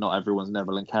realistically not everyone's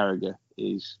Neville and Carragher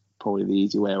is probably the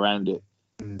easy way around it.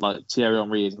 Like Thierry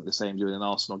Henry isn't the same doing an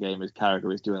Arsenal game as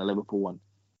Carragher is doing a Liverpool one.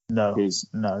 No,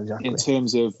 exactly. In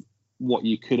terms of what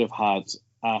you could have had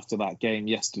after that game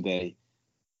yesterday,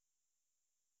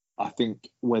 I think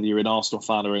whether you're an Arsenal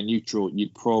fan or a neutral,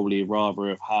 you'd probably rather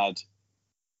have had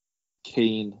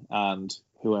Keane and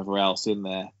whoever else in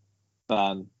there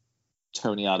than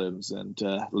Tony Adams and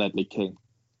Ledley King.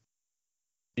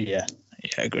 Yeah,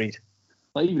 agreed.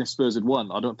 Like, even if Spurs had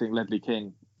won, I don't think Ledley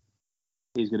King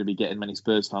is going to be getting many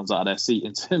Spurs fans out of their seat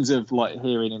in terms of like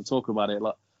hearing him talk about it.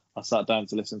 Like, I sat down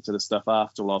to listen to the stuff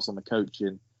after while I was on the coach,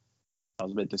 and I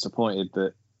was a bit disappointed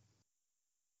that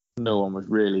no one was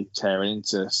really tearing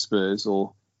into Spurs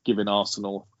or giving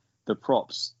Arsenal the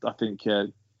props. I think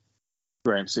Graham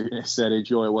Souness said,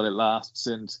 enjoy it while it lasts,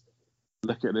 and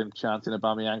look at them chanting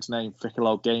Aubameyang's name. Fickle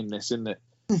old game this, isn't it?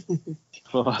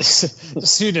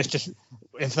 Souness just,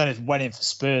 in fairness, went in for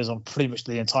Spurs on pretty much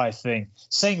the entire thing,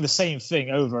 saying the same thing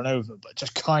over and over, but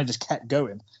just kind of just kept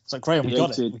going. It's like, Graham, we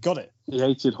got it. He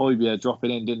hated Højbjerg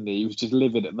dropping in, didn't he? He was just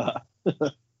livid at that.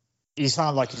 He's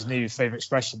found like his new favourite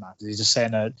expression now, because he's just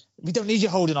saying, we don't need you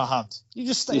holding our hand. You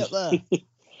just stay up there.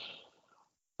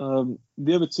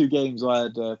 The other two games I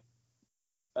had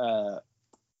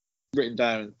written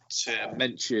down to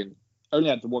mention, only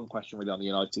had the one question really on the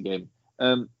United game.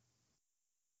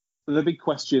 The big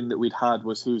question that we'd had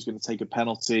was who's going to take a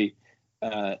penalty.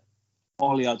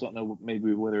 Ollie, I don't know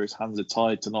maybe whether his hands are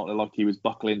tied to not look like he was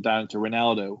buckling down to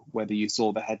Ronaldo, whether you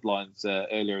saw the headlines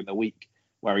earlier in the week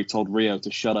where he told Rio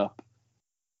to shut up.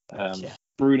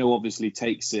 Bruno obviously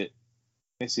takes it,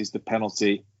 misses the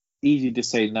penalty. Easy to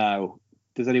say now.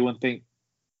 Does anyone think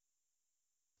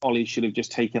Ollie should have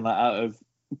just taken that out of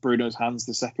Bruno's hands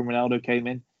the second Ronaldo came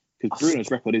in? Because Bruno's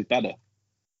record is better.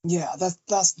 Yeah,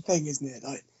 that's the thing, isn't it?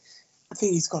 Like, I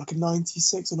think he's got like a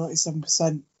 96 or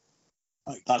 97%.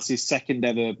 Like, that's his second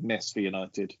ever miss for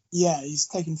United. Yeah, he's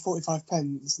taken 45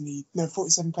 pens and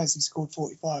 47 pens. He scored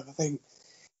 45. I think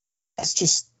it's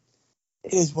just,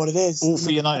 it is what it is. All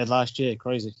for United last year,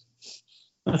 crazy.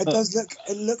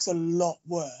 It looks a lot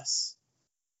worse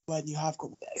when you have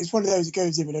got. It's one of those that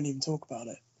goes in, we don't even talk about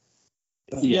it.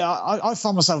 But, I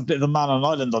found myself a bit of a man on an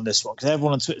island on this one, because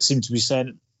everyone on Twitter seemed to be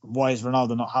saying, why is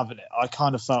Ronaldo not having it? I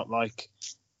kind of felt like,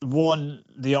 one,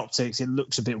 the optics, it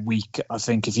looks a bit weak, I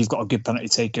think, if you've got a good penalty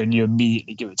taker and you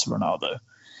immediately give it to Ronaldo.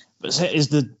 But is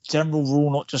the general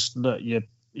rule not just that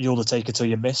you're the taker till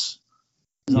you miss?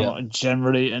 Not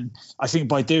generally. And I think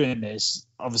by doing this,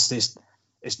 obviously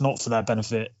it's not for their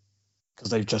benefit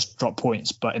because they've just dropped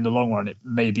points, but in the long run it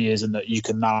maybe is, and that you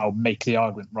can now make the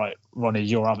argument, right, Ronnie,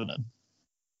 you're having them.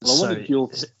 Well, so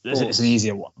it's an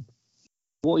easier one.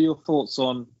 What are your thoughts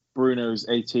on Bruno's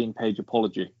 18-page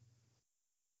apology?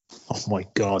 Oh my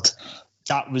God,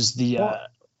 that was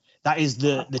that is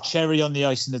the cherry on the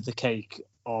icing of the cake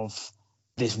of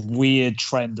this weird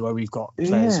trend where we've got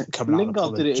players coming out.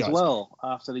 Lingard did it as well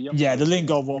after the young. Yeah, the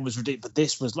Lingard one was ridiculous, but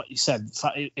this was, like you said,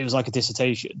 it was like a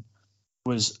dissertation.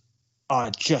 Was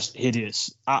just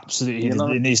hideous, absolutely hideous.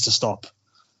 It needs to stop.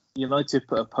 United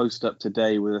put a post up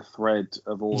today with a thread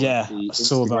of all the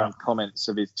Instagram comments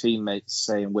of his teammates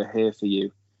saying, "We're here for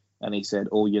you," and he said,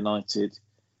 "All United."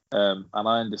 And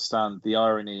I understand the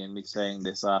irony in me saying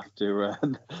this after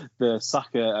the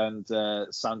Saka and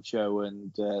Sancho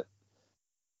and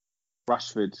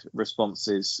Rashford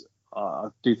responses. I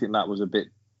do think that was a bit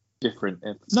different.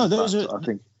 No, those are. I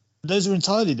think Those are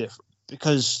entirely different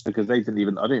because they didn't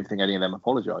even. I don't even think any of them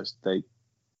apologised.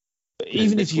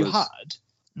 Even if you had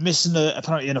missing a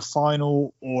penalty in a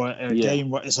final or a game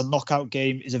where it's a knockout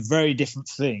game is a very different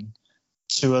thing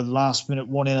to a last-minute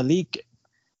one in a league game.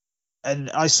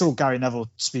 And I saw Gary Neville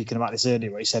speaking about this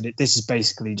earlier, where he said this is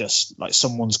basically just like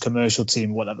someone's commercial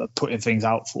team, whatever, putting things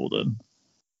out for them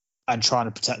and trying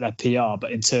to protect their PR,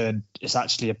 but in turn, it's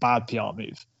actually a bad PR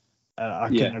move. I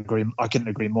couldn't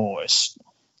agree more. It's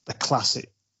the classic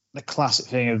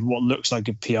thing of what looks like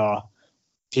good PR.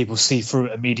 People see through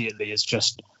it immediately. It's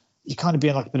just you kind of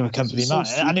being like a bit of a company man,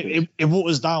 and it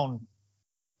waters down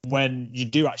when you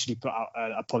do actually put out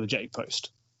an apologetic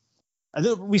post.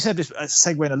 We said this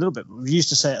segueing a little bit, but we used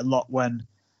to say it a lot when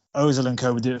Ozil and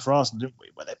co would do it for Arsenal, didn't we?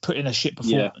 Where they put in a shit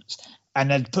performance and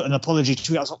then put an apology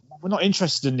tweet. I was like, we're not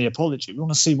interested in the apology. We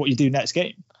want to see what you do next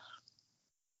game.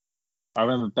 I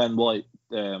remember Ben White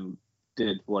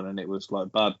did one, and it was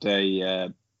like bad day,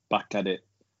 back at it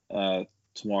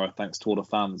tomorrow. Thanks to all the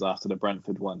fans after the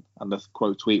Brentford one, and the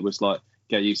quote tweet was like,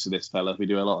 "Get used to this, fella. We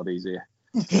do a lot of these here."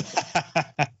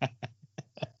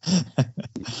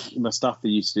 Mustafi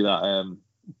used to do that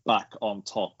back on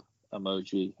top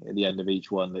emoji at the end of each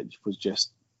one, that was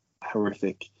just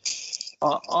horrific.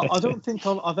 I don't think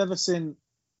I've ever seen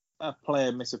a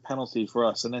player miss a penalty for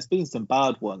us, and there's been some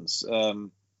bad ones. I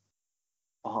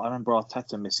remember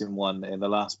Arteta missing one in the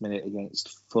last minute against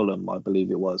Fulham, I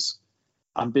believe it was.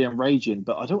 I'm being raging,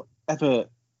 but I don't ever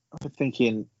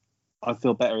thinking I'd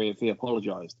feel better if he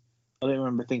apologised. I don't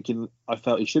remember thinking I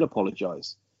felt he should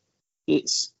apologise.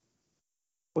 It's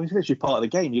literally part of the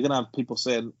game. You're going to have people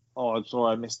saying, "Oh, I'm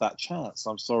sorry I missed that chance.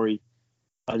 I'm sorry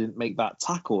I didn't make that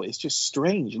tackle." It's just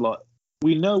strange. Like,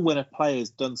 we know when a player's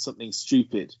done something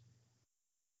stupid,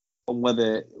 and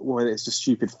whether it's a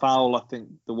stupid foul. I think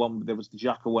there was the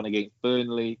Xhaka one against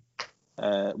Burnley,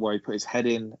 where he put his head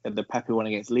in, and the Pepe one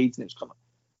against Leeds, and it was kind of,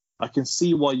 I can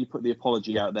see why you put the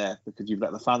apology out there, because you've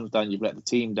let the fans down, you've let the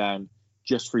team down,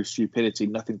 just through stupidity,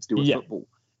 nothing to do with football.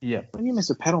 Yeah. When you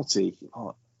miss a penalty,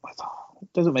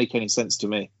 it doesn't make any sense to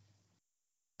me.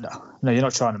 No, you're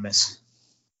not trying to miss.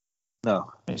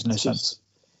 No, makes no sense.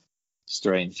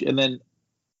 Strange. And then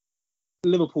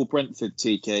Liverpool-Brentford,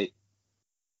 TK,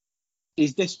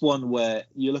 is this one where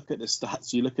you look at the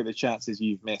stats, you look at the chances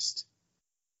you've missed,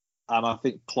 and I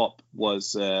think Klopp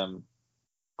was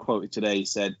quoted today, he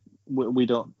said, we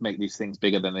don't make these things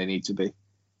bigger than they need to be.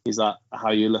 Is that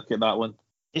how you look at that one?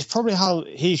 It's probably how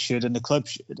he should and the club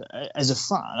should. As a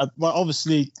fan, well,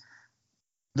 obviously,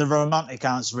 the romantic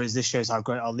answer is this shows how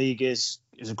great our league is.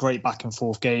 It was a great back and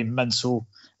forth game, mental.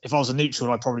 If I was a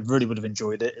neutral, I probably really would have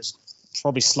enjoyed it. It's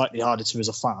probably slightly harder to as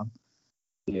a fan.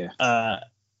 Yeah.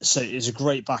 So it's a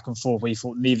great back and forth where you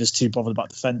thought neither's too bothered about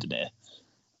defending it.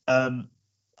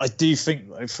 I do think,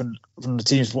 though, from the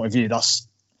team's point of view, that's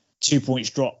 2 points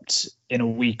dropped in a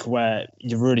week where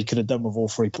you really could have done with all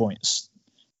 3 points.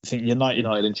 I think United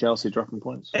and Chelsea dropping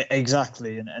points.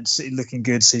 Exactly, and City looking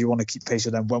good, so you want to keep pace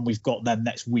with them when we've got them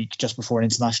next week, just before an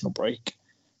international break.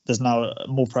 There's now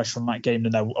more pressure on that game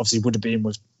than there obviously would have been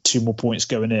with 2 more points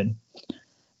going in.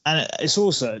 And it's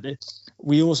also,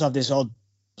 we also have this odd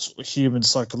sort of human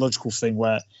psychological thing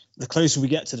where the closer we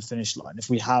get to the finish line, if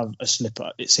we have a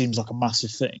slip-up, it seems like a massive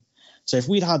thing. So if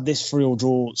we'd had this 3-3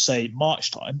 draw, say,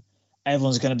 March time,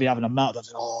 everyone's going to be having a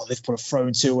meltdown. Oh, they've put a throw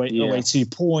away 2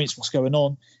 points. What's going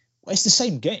on? Well, it's the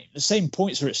same game. The same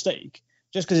points are at stake.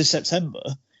 Just because it's September,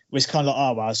 it's kind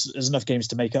of like, there's enough games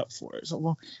to make up for it. So,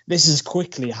 well, this is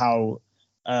quickly how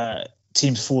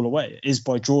teams fall away, is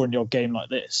by drawing your game like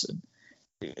this.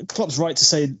 And Klopp's right to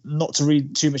say not to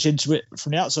read too much into it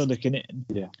from the outside looking in.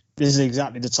 Yeah. This is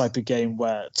exactly the type of game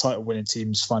where title-winning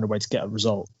teams find a way to get a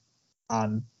result,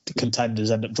 and the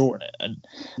contenders end up drawing it. And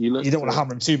you don't want to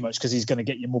hammer him too much because he's going to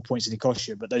get you more points than he costs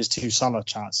you. But those 2 Salah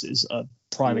chances are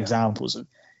prime examples of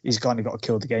he's kind of got to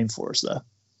kill the game for us there.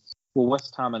 Well,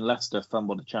 West Ham and Leicester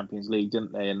fumbled the Champions League,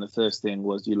 didn't they? And the first thing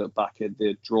was you look back at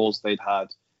the draws they'd had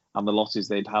and the losses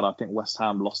they'd had. I think West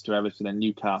Ham lost to Everton and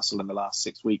Newcastle in the last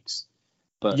 6 weeks.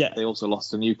 But they also lost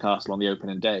to Newcastle on the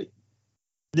opening day.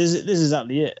 This is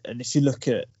exactly it. And if you look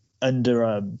at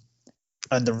under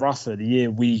Rafa, the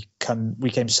year we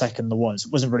came second the ones,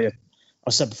 it wasn't really I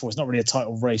said before, it's not really a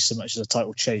title race so much as a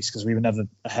title chase, because we were never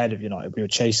ahead of United. We were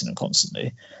chasing them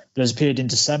constantly. But there's a period in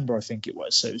December, I think it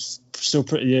was, so it was still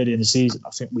pretty early in the season.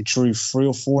 I think we drew 3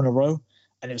 or 4 in a row,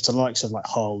 and it was the likes of like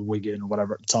Hull, Wigan, or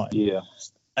whatever at the time. Yeah.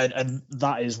 And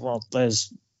that is, well,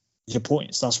 there's your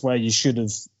points. That's where you should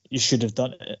have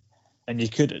done it, and you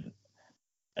couldn't.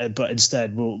 But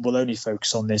instead, we'll only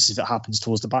focus on this if it happens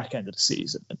towards the back end of the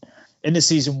season. And in the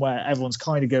season where everyone's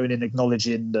kind of going in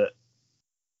acknowledging that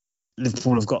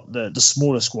Liverpool have got the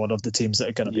smaller squad of the teams that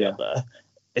are going to be up there.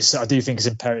 I do think it's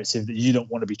imperative that you don't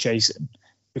want to be chasing,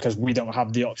 because we don't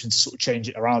have the option to sort of change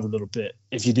it around a little bit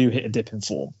if you do hit a dip in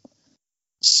form.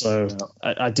 So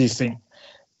I do think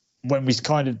when we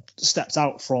kind of stepped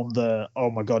out from the, oh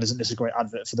my God, isn't this a great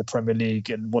advert for the Premier League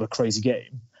and what a crazy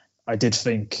game, I did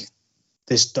think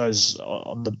this does,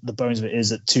 on the bones of it,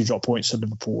 is at 2 drop points for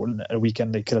Liverpool, and a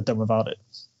weekend they could have done without it.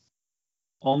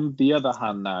 On the other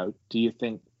hand now, do you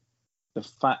think the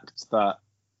fact that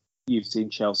you've seen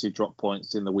Chelsea drop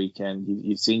points in the weekend,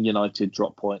 you've seen United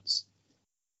drop points,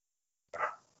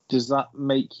 does that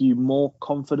make you more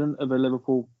confident of a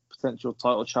Liverpool potential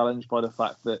title challenge by the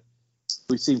fact that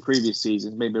we've seen previous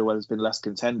seasons, maybe where there's been less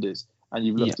contenders, and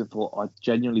you've looked and thought, I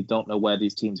genuinely don't know where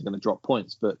these teams are going to drop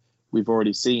points, but we've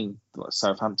already seen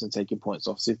Southampton taking points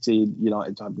off City,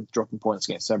 United have been dropping points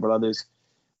against several others.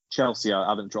 Chelsea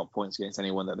haven't dropped points against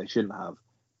anyone that they shouldn't have,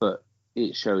 but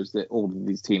it shows that all of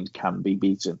these teams can be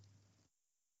beaten.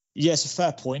 Yeah, it's a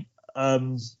fair point.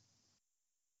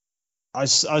 I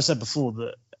said before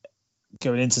that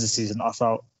going into the season, I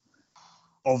felt,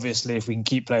 obviously, if we can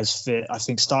keep players fit, I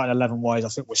think starting 11-wise, I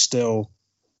think we're still,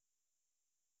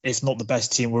 if not the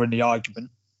best team, we're in the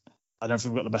argument. I don't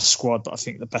think we've got the best squad, but I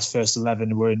think the best first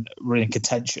 11, we're in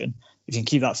contention. If you can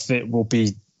keep that fit, we'll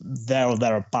be there or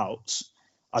thereabouts.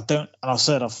 I thought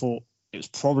it was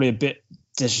probably a bit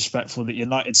disrespectful that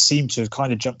United seemed to have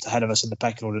kind of jumped ahead of us in the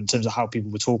pecking order in terms of how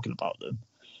people were talking about them.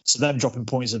 So them dropping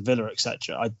points at Villa,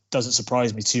 etc., doesn't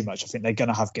surprise me too much. I think they're going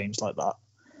to have games like that.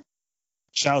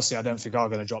 Chelsea, I don't think are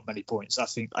going to drop many points. I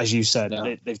think, as you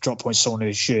said, they've dropped points to someone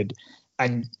who should,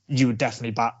 and you would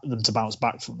definitely back them to bounce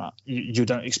back from that. You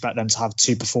don't expect them to have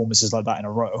 2 performances like that in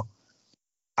a row.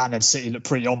 And then City looked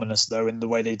pretty ominous, though, in the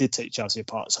way they did take Chelsea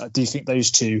apart. So I do think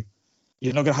those two,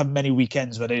 you're not going to have many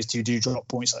weekends where those two do drop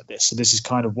points like this. So this is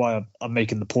kind of why I'm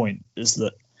making the point, is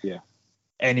that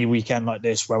any weekend like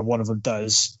this where one of them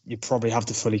does, you probably have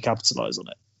to fully capitalise on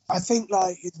it. I think,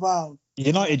 like, as well,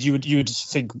 United, you would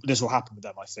think this will happen with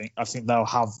them. I think they'll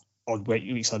have odd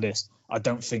weeks like this. I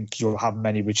don't think you'll have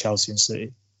many with Chelsea and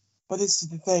City. But this is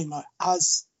the thing, like,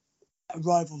 as a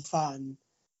rival fan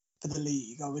for the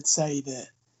league, I would say that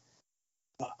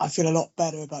I feel a lot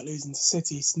better about losing to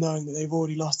City, knowing that they've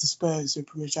already lost to Spurs, who are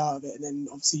pretty much out of it, and then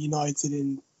obviously United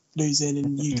in losing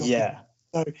and you dropping.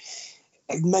 So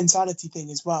a mentality thing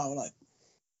as well, like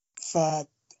for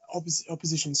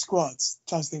opposition squads,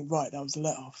 try to think, right, that was a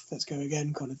let off, let's go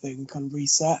again, kind of thing, kind of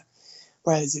reset.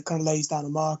 Whereas it kind of lays down a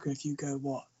marker if you go,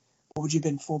 what would you have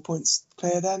been, 4 points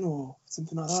clear then, or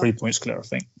something like that? 3 points clear, I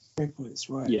think. 3 points,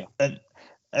 right? Yeah.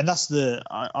 And that's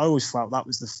I always felt that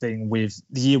was the thing with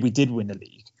the year we did win the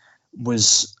league,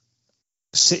 was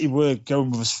City were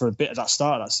going with us for a bit at that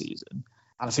start of that season.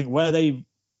 And I think where there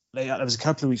was a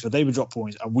couple of weeks where they would drop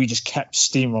points and we just kept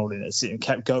steamrolling at City and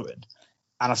kept going.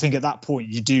 And I think at that point,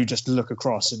 you do just look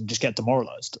across and just get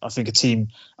demoralised. I think a team,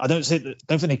 I don't think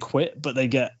they quit, but they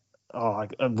get,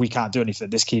 we can't do anything.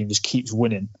 This team just keeps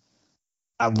winning.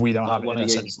 And we don't have one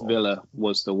against Villa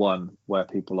was the one where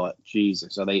people are like,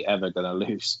 Jesus, are they ever going to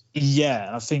lose?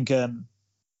 Yeah, I think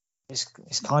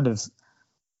it's kind of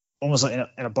almost like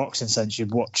in a boxing sense.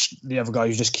 You'd watch the other guy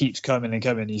who just keeps coming and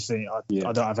coming. And you think,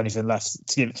 I don't have anything left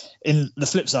to give. In the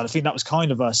flip side, I think that was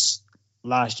kind of us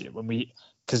last year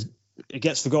because it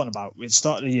gets forgotten about. At the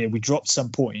start of the year, we dropped some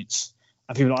points,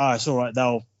 and people are like, it's all right,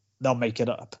 they'll make it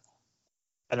up.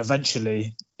 And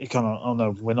eventually, it kind of, oh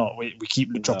no, we're not. We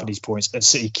keep dropping these points, and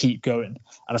City keep going.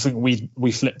 And I think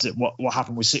we flipped it. What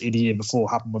happened with City the year before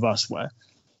happened with us, where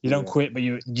you don't quit, but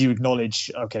you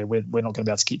acknowledge, okay, we're not going to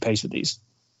be able to keep pace with these.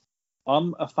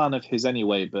 I'm a fan of his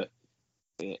anyway, but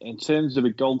in terms of a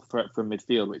goal threat from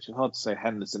midfield, which is hard to say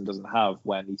Henderson doesn't have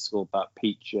when he scored that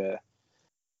peach there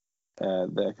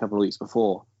a couple of weeks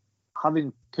before,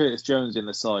 having Curtis Jones in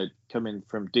the side coming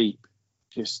from deep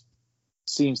just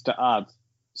seems to add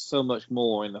so much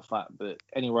more in the fact that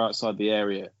anywhere outside the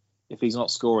area, if he's not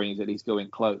scoring, he's at least going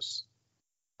close.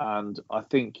 And I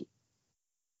think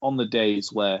on the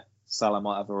days where Salah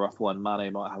might have a rough one,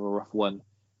 Mane might have a rough one,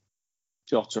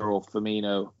 Jota or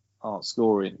Firmino aren't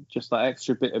scoring, just that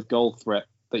extra bit of goal threat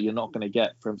that you're not going to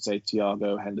get from, say,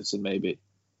 Thiago, Henderson maybe,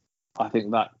 I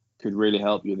think that could really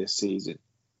help you this season.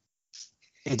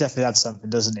 He definitely had something,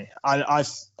 doesn't he? I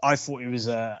thought it was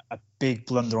a big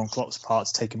blunder on Klopp's part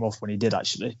to take him off when he did,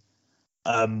 actually.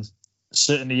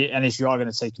 Certainly, and if you are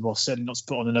going to take him off, certainly not to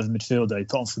put on another midfielder. He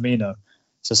put on Firmino.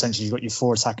 So essentially, you've got your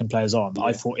 4 attacking players on. Yeah.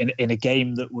 I thought in a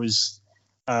game that was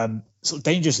sort of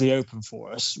dangerously open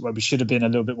for us, where we should have been a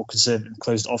little bit more conservative and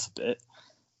closed off a bit,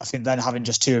 I think then having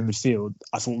just 2 in midfield,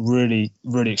 I thought really,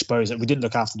 really exposed it. We didn't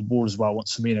look after the ball as well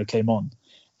once Firmino came on.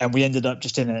 and we ended up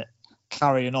just in it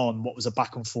carrying on what was a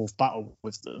back and forth battle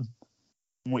with them,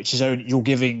 which is only you're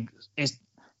giving. Is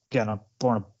again, I'm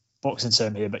born a boxing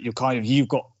term here, but you're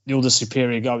the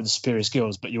superior guy with the superior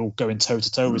skills, but you're going toe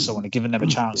to toe with someone and giving them a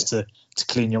chance to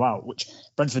clean you out, which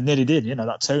Brentford nearly did.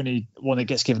 That Tony one that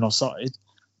gets given offside,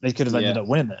 they could have ended up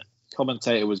winning it.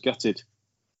 Commentator was gutted.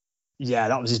 Yeah,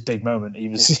 that was his big moment. He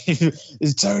was,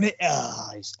 is Tony.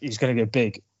 He's going to go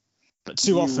big. But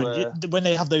too often, when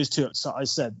they have those two, so I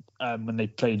said when they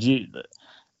played you that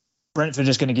Brentford are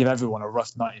just going to give everyone a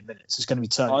rough 90 minutes. It's going to be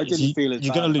tough. I didn't feel as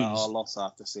you're bad going to about lose. our loss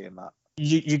after seeing that.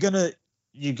 They're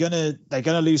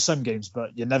going to lose some games,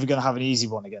 but you're never going to have an easy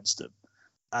one against them.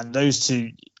 And those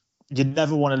two, you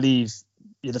never want to leave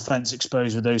your defence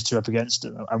exposed with those two up against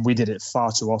them. And we did it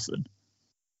far too often.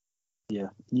 Yeah,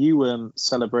 you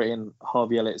celebrating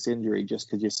Harvey Elliott's injury just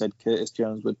because you said Curtis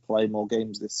Jones would play more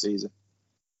games this season.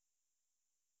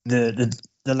 The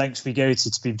lengths we go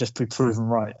to be proven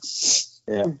right.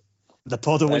 Yeah, the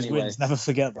pod always wins. Never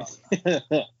forget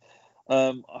that.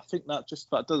 I think that just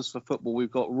about does for football.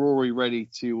 We've got Rory ready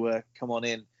to come on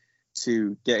in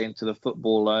to get into the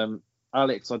football.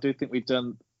 Alex, I do think we've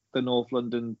done the North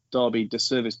London derby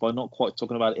disservice by not quite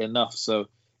talking about it enough. So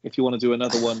if you want to do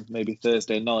another one, maybe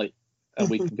Thursday night, and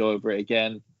we can go over it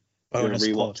again, do a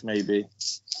rewatch maybe,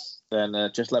 then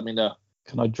just let me know.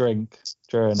 Can I drink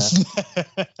during it?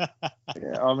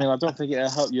 Yeah, I mean, I don't think it'll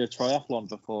help your triathlon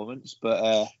performance,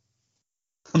 but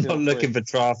I'm not looking for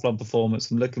triathlon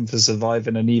performance. I'm looking for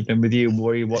surviving an evening with you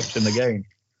while you're watching the game.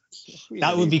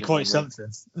 That would be quite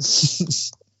something.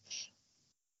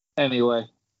 Anyway,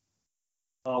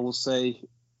 I will say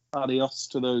adios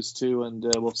to those two, and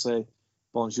we'll say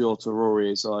bonjour to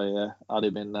Rory as I add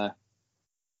him in there.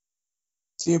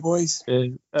 See you, boys.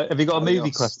 Have you got a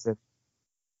movie question?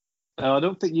 I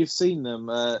don't think you've seen them.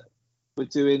 We're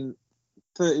doing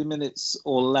 30 minutes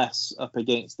or less up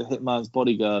against The Hitman's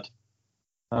Bodyguard.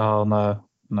 Oh, no,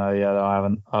 I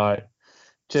haven't. All right.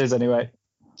 Cheers anyway.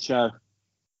 Ciao.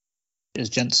 Cheers,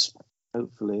 gents.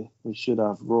 Hopefully, we should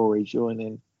have Rory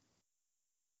joining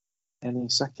any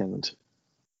second.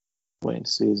 Waiting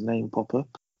to see his name pop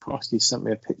up. Christ, he sent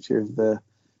me a picture of the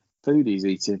food he's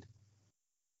eating.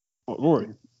 What, Rory?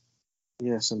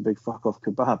 Yeah, some big fuck off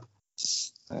kebab.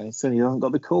 He said he hasn't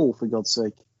got the call, for God's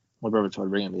sake. My brother tried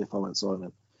ringing me if I went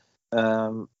silent.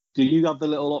 Do you have the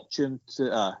little option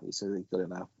to... he says he's got it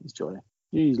now. He's joining.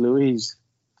 Jeez Louise.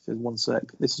 He says, 1 sec.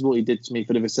 This is what he did to me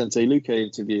for the Vicente Luque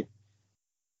interview.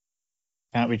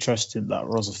 Can't be trusted, that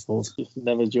Rutherford. He's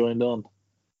never joined on.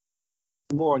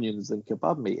 More onions than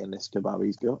kebab meat in this kebab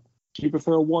he's got. Do you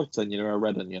prefer a white onion or a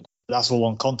red onion? That's all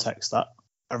on context, that.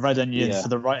 A red onion for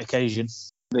the right occasion.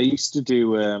 They used to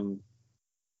do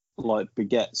like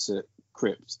baguettes at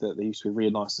Crips that they used to be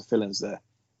really nice, the fillings there.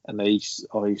 And I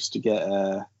used to get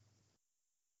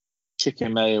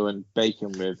chicken mayo and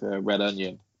bacon with red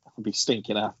onion. I'd be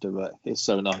stinking after, but it's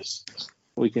so nice.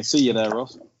 We can see you there,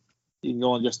 Ross. You can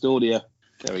go on just audio.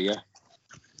 There we go.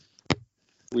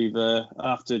 We've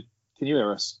after. Can you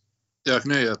hear us? Yeah, I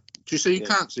can hear you. Do you say you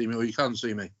can't see me or you can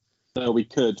see me? No, we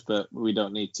could, but we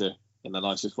don't need to in the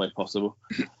nicest way possible.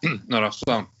 No, that's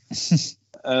fine.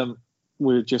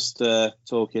 We were just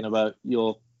talking about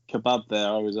your kebab there.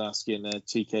 I was asking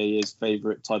TK his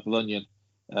favourite type of onion,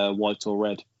 white or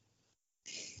red.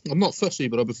 I'm not fussy,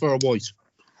 but I prefer a white.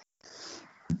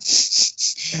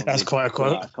 That's quite a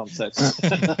quote. Context.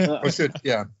 I should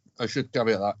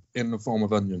caveat that in the form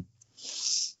of onion.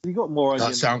 You got more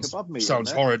onion than kebab meat.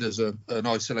 Sounds horrid as an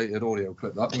isolated audio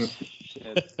clip. That.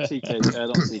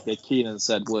 TK Keenan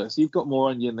said worse. You've got more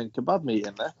onion than kebab meat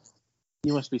in there.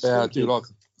 You must be. Yeah, stinky.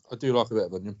 I do like a bit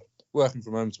of onion. Working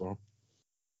from home tomorrow.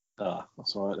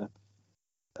 That's all right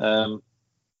then.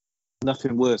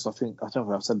 Nothing worse. I don't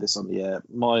know if I've said this on the air.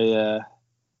 My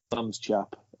mum's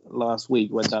chap last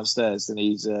week went downstairs and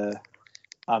he's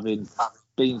having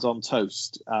beans on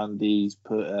toast and he's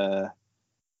put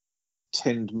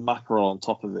tinned mackerel on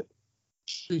top of it.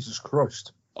 Jesus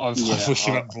Christ. I wish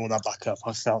you hadn't brought that back up.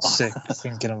 I felt sick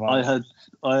thinking about it.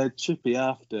 I had chippy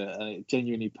after and it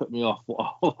genuinely put me off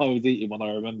what I was eating when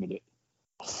I remembered it.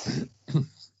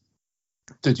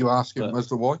 Did you ask him as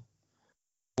to why?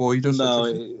 Or he does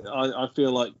I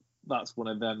feel like that's one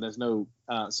of them. There's no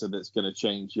answer that's going to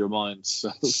change your mind.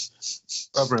 So,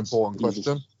 another important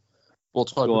question: what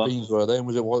type of beans were they, and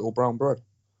was it white or brown bread?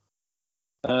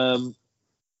 I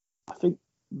think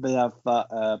they have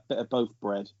that bit of both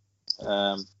bread,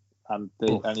 and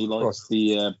he likes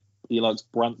he likes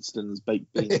Branston's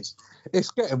baked beans.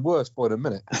 It's getting worse by the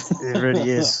minute. It really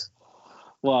is.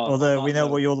 Well, although we know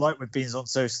what you're like with beans on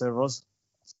toast, there, Roz.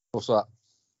 What's that?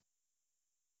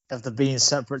 Have the beans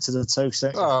separate to the toast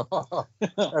section? Oh,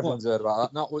 everyone's heard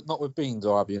about that. Not with beans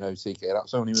or TK.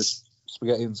 That's only with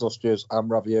spaghetti and sausages and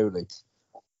ravioli.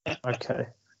 Okay.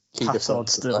 Key That's odd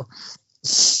difference.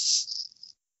 still.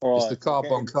 It's the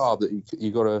carb on carb that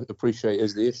you got to appreciate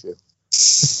is the issue.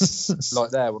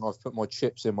 Like there, when I've put my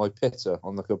chips in my pitta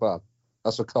on the kebab,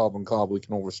 that's a carb on carb we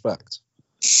can all respect.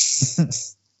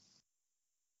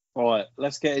 All right,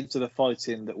 let's get into the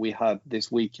fighting that we had this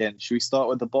weekend. Should we start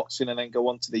with the boxing and then go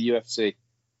on to the UFC?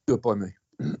 Good by me.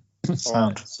 All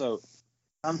right, so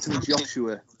Anthony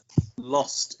Joshua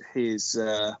lost his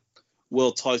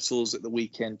world titles at the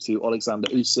weekend to Alexander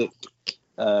Usyk.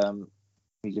 Let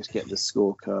me just get the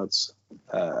scorecards.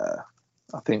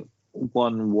 I think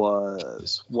one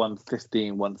was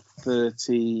 115,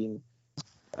 113,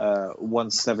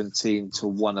 117 to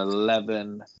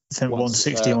 111. I think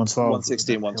 116, 112.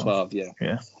 116, 112, yeah.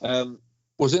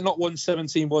 Was it not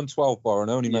 117, 112, Byron?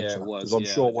 I only mentioned it was. Because I'm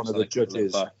sure one of the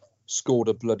judges scored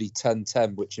a bloody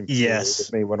 10-10, which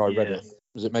infuriated me when I read it.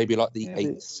 Was it maybe like the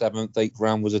 8th, 7th, 8th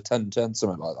round was a 10-10,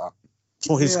 something like that?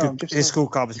 Well, his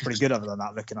scorecard was pretty good other than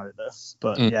that, looking at it there.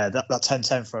 But that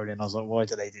 10-10 thrown in, I was like, why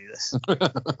do they do this?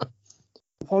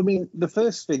 I mean, the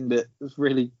first thing that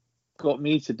really got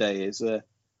me today is I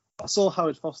saw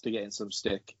Howard Foster getting some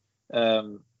stick,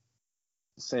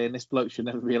 saying this bloke should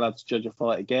never be allowed to judge a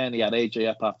fight again. He had AJ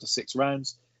up after 6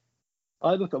 rounds.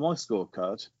 I look at my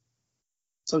scorecard.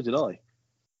 So did I.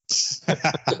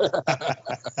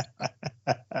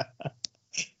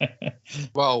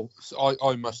 Well,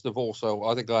 I must have also.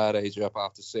 I think I had AJ up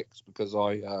after 6 because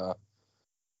so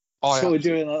we're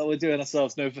doing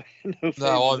ourselves no favors.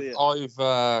 No,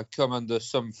 I've come under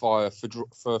some fire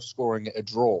for scoring it a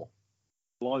draw.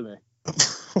 Blimey!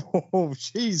 Oh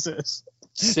Jesus!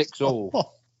 6-6.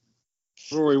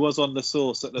 Rory was on the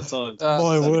sauce at the time.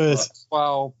 My word!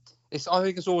 Well, I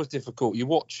think it's always difficult. You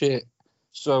watch it,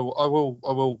 so I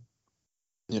will,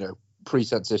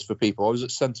 pretense this for people. I was at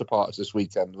Centre Parks this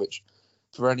weekend, which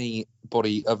for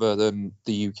anybody other than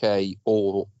the UK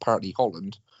or apparently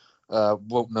Holland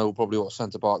won't know probably what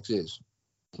Centre Parks is.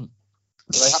 They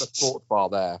had a sports bar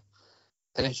there,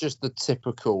 and it's just the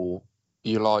typical.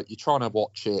 You're trying to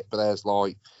watch it, but there's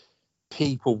like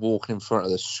people walking in front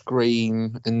of the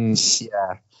screen, and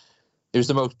it was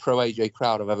the most pro AJ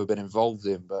crowd I've ever been involved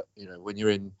in. But when you're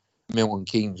in Milton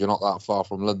Keynes, you're not that far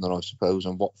from London, I suppose,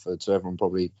 and Watford, so everyone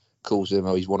probably calls him,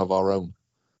 he's one of our own.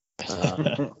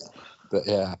 But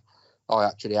yeah, I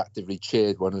actually actively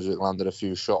cheered when it landed a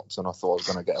few shots, and I thought I was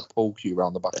going to get a pull cue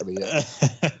around the back of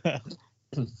the head.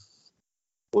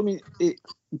 Well, I mean,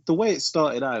 the way it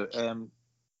started out,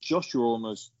 Joshua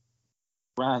almost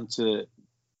ran to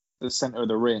the centre of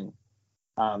the ring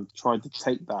and tried to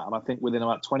take that. And I think within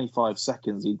about 25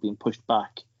 seconds, he'd been pushed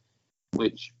back,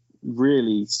 which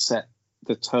really set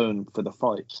the tone for the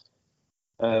fight.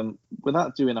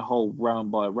 Without doing a whole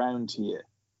round by round here,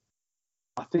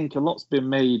 I think a lot's been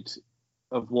made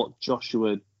of what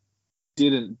Joshua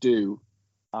didn't do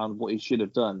and what he should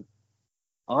have done.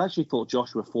 I actually thought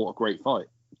Joshua fought a great fight.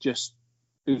 Just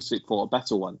Usyk fought a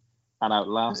better one and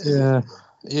outlasted him.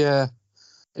 Yeah.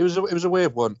 It was a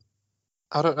weird one.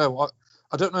 I don't know.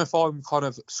 I don't know if I'm kind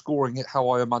of scoring it how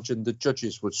I imagined the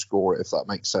judges would score it, if that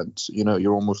makes sense.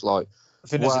 You're almost like, I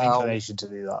think there's an inclination to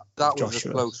do that. That was a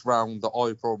close round that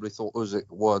I probably thought Usyk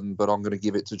won, but I'm going to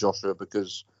give it to Joshua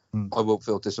because I won't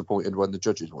feel disappointed when the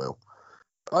judges will.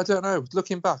 I don't know.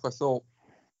 Looking back, I thought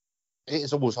it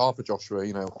is always hard for Joshua.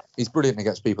 He's brilliant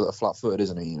against people that are flat-footed,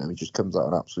 isn't he? He just comes out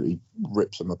and absolutely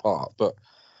rips them apart. But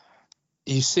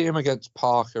you see him against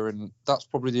Parker, and that's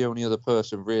probably the only other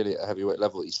person really at heavyweight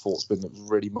level that he's fought's been that's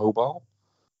really mobile.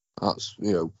 That's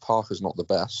Parker's not the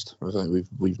best. I think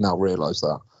we've now realised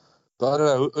that. But I don't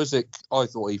know, Usyk, I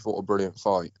thought he fought a brilliant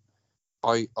fight.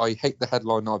 I hate the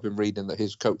headline I've been reading that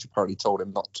his coach apparently told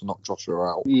him not to knock Joshua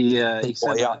out. Yeah,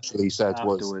 what he actually said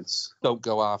afterwards was, don't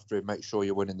go after him, make sure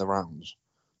you're winning the rounds.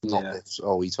 Not this,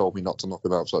 he told me not to knock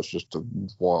him out, so that's just a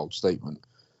wild statement.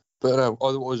 But I thought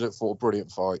Usyk fought a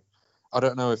brilliant fight. I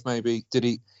don't know if maybe,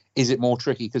 is it more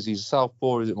tricky because he's a southpaw,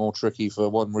 or is it more tricky for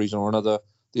one reason or another?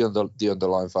 The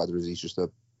underlying factor is he's just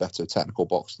a better technical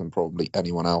boxer than probably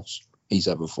anyone else he's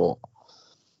ever fought.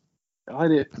 I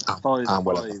did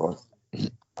 5-5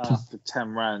 after 10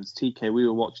 rounds. TK, we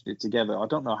were watching it together. I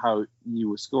don't know how you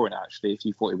were scoring, actually, if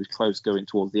you thought it was close going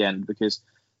towards the end, because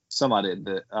some had it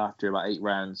that after about 8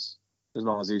 rounds, as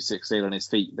long as Usyk stayed on his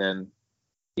feet, then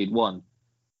he'd won.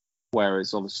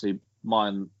 Whereas, obviously,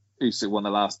 Usyk won the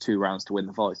last 2 rounds to win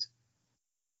the fight.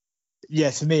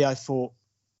 Yeah, for me, I thought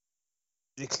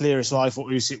the clearest one, I thought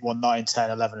Usyk won 9,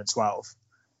 10, 11 and 12.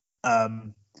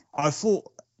 I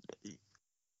thought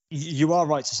You are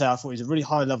right to say I thought it was a really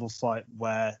high level fight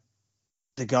where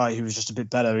the guy who was just a bit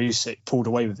better, Usyk, pulled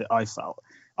away with it. I thought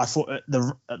at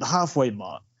the halfway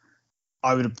mark,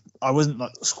 I wasn't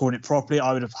like scoring it properly.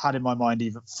 I would have had in my mind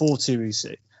either 4-2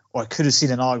 Usyk, or I could have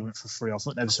seen an argument for 3. I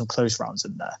thought there were some close rounds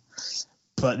in there.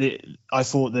 But I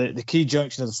thought the key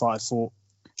junction of the fight, I thought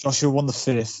Joshua won the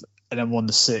 5th and then won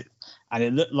the 6th. And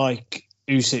it looked like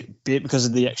Usyk, be it because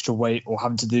of the extra weight or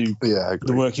having to do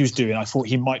the work he was doing, I thought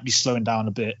he might be slowing down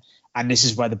a bit. And this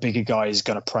is where the bigger guy is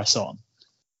going to press on.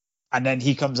 And then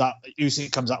Usyk comes out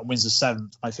and wins the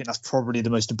 7th. I think that's probably the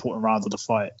most important round of the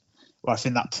fight. Well, I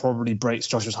think that probably breaks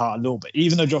Joshua's heart a little bit.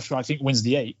 Even though Joshua, I think, wins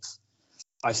the 8th,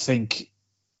 I think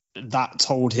that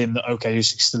told him that, okay,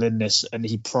 Usyk's still in this, and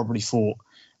he probably thought,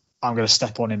 I'm going to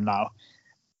step on him now.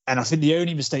 And I think the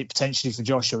only mistake potentially for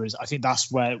Joshua is, I think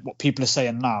that's where what people are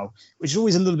saying now, which is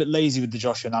always a little bit lazy with the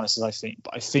Joshua analysis, I think.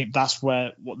 But I think that's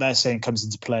where what they're saying comes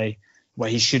into play, where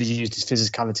he should have used his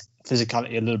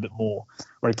physicality a little bit more,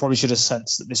 where he probably should have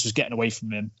sensed that this was getting away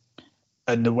from him.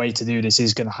 And the way to do this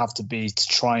is going to have to be to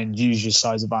try and use your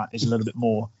size advantage a little bit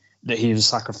more that he was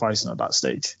sacrificing at that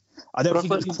stage. I don't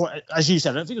think it was quite, as you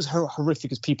said, I don't think it was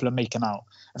horrific as people are making out.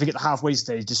 I think at the halfway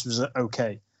stage, this was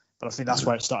okay. But I think that's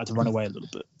where it started to run away a little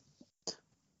bit.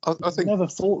 I think never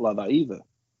thought like that either.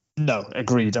 No,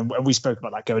 agreed. And we spoke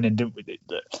about that going in, didn't we?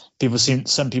 That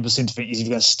some people seem to think he's either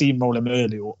going to steamroll him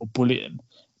early or bully him.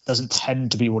 Doesn't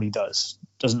tend to be what he does.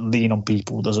 Doesn't lean on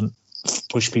people. Doesn't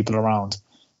push people around.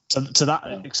 So to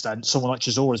that extent, someone like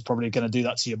Chisora is probably going to do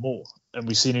that to you more. And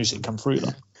we've seen Usyk come through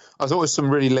that. I thought it was some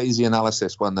really lazy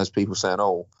analysis when there's people saying,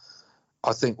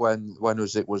 I think when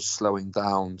Usyk was slowing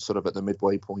down sort of at the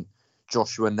midway point,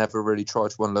 Joshua never really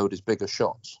tried to unload his bigger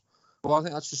shots. Well, I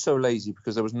think that's just so lazy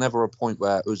because there was never a point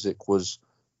where Usyk was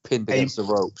pinned against the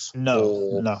ropes.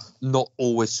 No. Not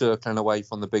always circling away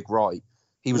from the big right.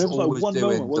 He was always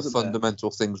doing the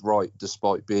fundamental things right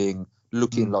despite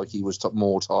looking like he was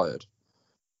more tired.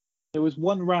 There was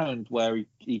one round where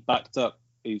he backed up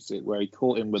Usyk, where he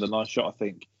caught him with a nice shot, I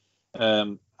think.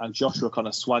 And Joshua kind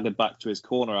of swaggered back to his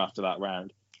corner after that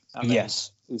round. And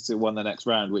yes. Usyk won the next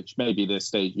round, which may be the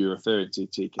stage you're referring to,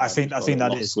 TK. I think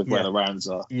that is. With where the rounds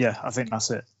are. Yeah, I think that's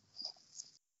it.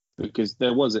 Because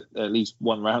there was at least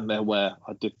one round there where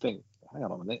I did think, hang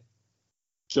on a minute.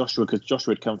 Joshua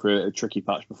had come through a tricky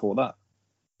patch before that.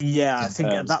 Yeah, I think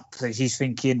at that place he's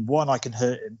thinking, 1, I can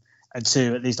hurt him, and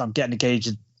 2, at least I'm getting a gauge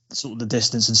of sort of the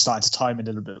distance and starting to time it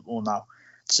a little bit more now.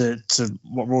 To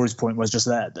what Rory's point was just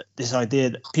there, that this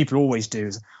idea that people always do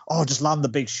is, just land the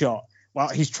big shot. Well,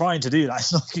 he's trying to do that.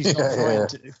 It's not he's not trying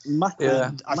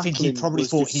to. I think he probably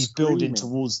thought he's building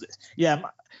towards this. Yeah,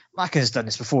 Mackin's done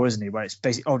this before, isn't he? Where it's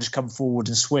basically, just come forward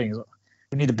and swing.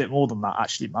 We need a bit more than that,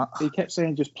 actually, Matt. He kept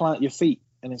saying just plant your feet.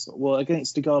 And it's like, well,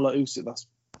 against a guy like Usyk,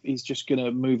 he's just going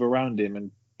to move around him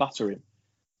and batter him.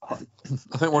 I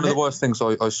think one of the worst things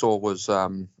I saw was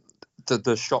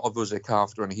the shot of Usyk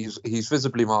after, and he's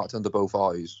visibly marked under both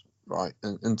eyes, right?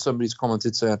 And somebody's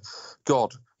commented saying,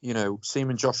 God,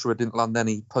 seeming Joshua didn't land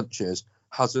any punches.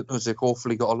 Hasn't Usyk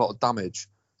awfully got a lot of damage?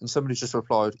 And somebody's just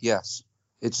replied, yes.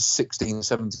 It's a 16,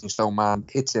 17 stone man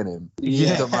hitting him.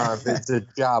 Yeah. It doesn't matter if it's a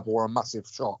jab or a massive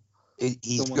shot.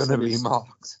 He's going to be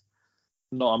marked.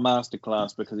 Not a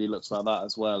masterclass because he looks like that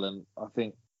as well. And I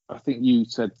think you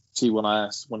said to when I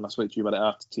spoke to you about it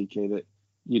after, TK, that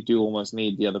you do almost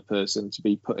need the other person to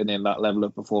be putting in that level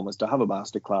of performance to have a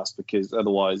masterclass, because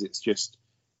otherwise it's just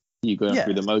you going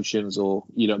through the motions or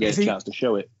you don't get a chance to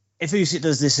show it. If Usyk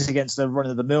does this against the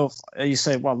run-of-the-mill, you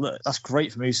say, well, look, that's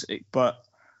great from Usyk, but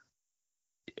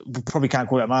we probably can't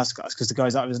call it a masterclass because the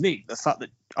guy's out of his league. The fact that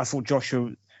I thought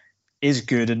Joshua is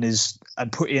good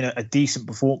and put in a decent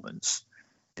performance,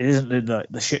 it isn't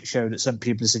the shit show that some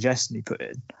people are suggesting he put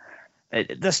in.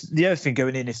 That's the other thing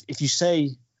going in. If you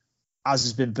say, as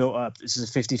has been built up, this is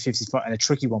a 50-50 fight and a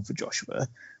tricky one for Joshua,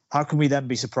 how can we then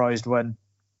be surprised when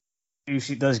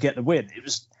Usyk does get the win?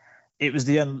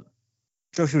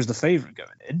 Joshua was the favourite going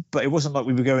in, but it wasn't like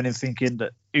we were going in thinking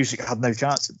that Usyk had no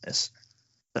chance in this.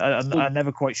 I'm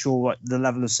never quite sure what the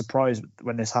level of surprise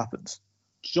when this happens.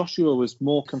 Joshua was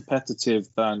more competitive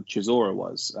than Chisora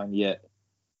was, and yet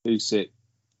Usyk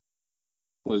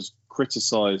was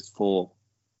criticised for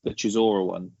the Chisora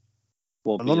one.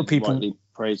 A lot of people rightly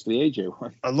praised for the AJ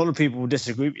one. A lot of people will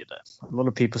disagree with you there. A lot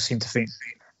of people seem to think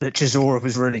that Chisora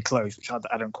was really close, which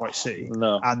I don't quite see.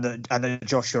 No, and that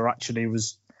Joshua actually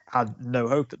had no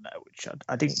hope in there, which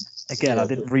I think. Again, I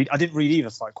didn't read either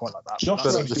fight quite like that. But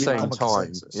at the same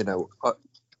time,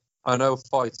 I know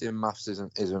fighting maths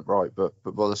isn't right, but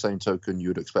by the same token,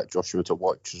 you'd expect Joshua to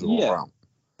wipe Chisora around.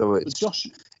 So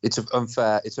it's an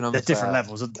unfair different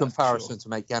levels of comparison to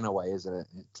make Ganaway, isn't it?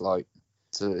 It's like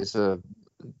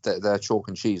they're chalk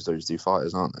and cheese, those two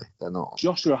fighters, aren't they? They're not.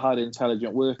 Joshua had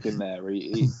intelligent work in there.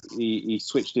 He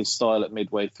switched his style at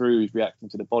midway through. He's reacting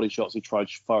to the body shots. He tried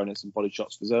firing in some body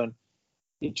shots of his own.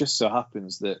 It just so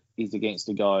happens that he's against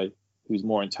a guy who's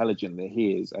more intelligent than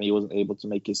he is, and he wasn't able to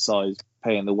make his size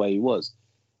pay in the way he was.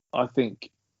 I think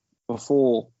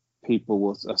before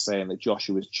people are saying that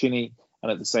Joshua was chinny,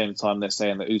 and at the same time they're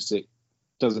saying that Usyk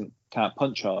can't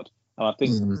punch hard. And I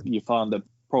think you find that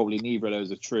probably neither of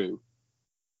those are true.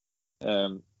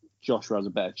 Joshua has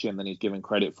a better chin than he's given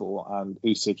credit for, and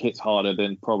Usyk hits harder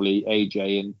than probably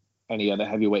AJ and any other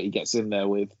heavyweight he gets in there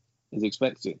with is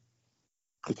expecting,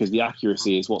 because the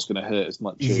accuracy is what's going to hurt as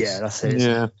much as that's it.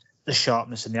 Yeah, the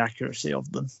sharpness and the accuracy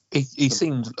of them. He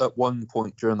seemed at one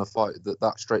point during the fight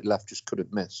that straight left just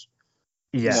couldn't miss.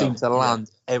 Yeah, he seemed to land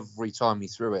every time he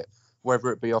threw it, whether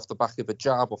it be off the back of a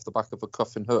jab, off the back of a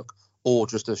cuff and hook, or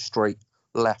just a straight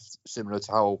left, similar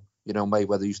to how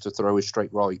Mayweather used to throw his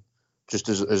straight right, just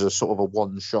as a sort of a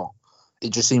one shot.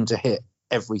 It just seemed to hit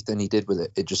everything he did with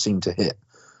it. It just seemed to hit.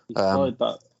 He tried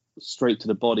that straight to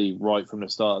the body right from the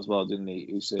start as well, didn't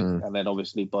he, Usyk? And then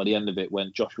obviously by the end of it,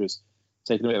 when Josh was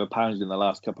taking a bit of a pound in the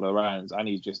last couple of rounds and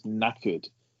he's just knackered,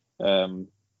 clearly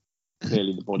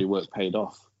the body work paid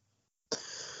off.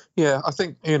 Yeah, I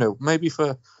think, maybe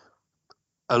for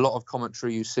a lot of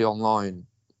commentary you see online,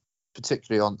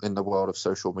 particularly in the world of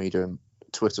social media, and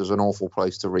Twitter's an awful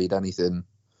place to read anything,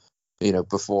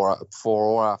 before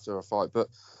or after a fight. But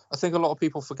I think a lot of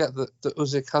people forget that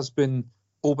Usyk has been,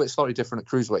 albeit slightly different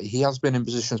at cruiserweight, he has been in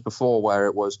positions before where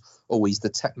it was always the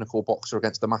technical boxer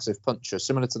against the massive puncher,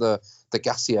 similar to the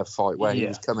Gassiev fight where he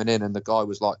was coming in and the guy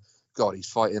was like, God, he's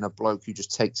fighting a bloke who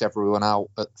just takes everyone out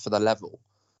for the level.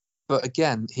 But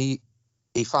again, he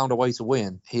found a way to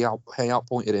win. He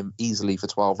outpointed him easily for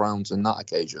 12 rounds on that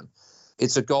occasion.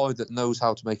 It's a guy that knows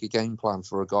how to make a game plan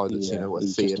for a guy that's, a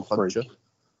feared puncher.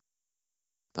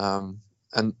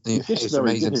 And it's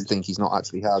amazing to think he's not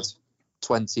actually had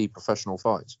 20 professional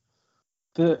fights.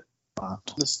 The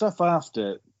stuff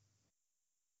after,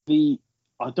 I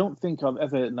don't think I've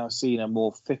ever now seen a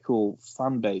more fickle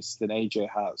fan base than AJ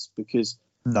has, because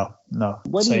no.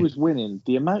 When he was winning,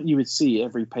 the amount you would see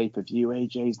every pay-per-view,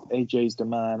 AJ's the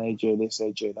man, AJ this,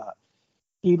 AJ that.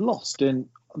 He lost, and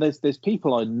there's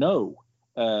people I know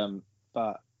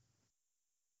that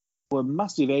were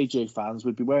massive AJ fans,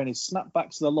 would be wearing his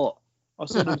snapbacks a lot. I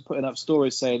saw him putting up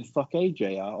stories saying "fuck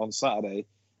AJ" on Saturday,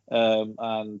 and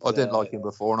I didn't like him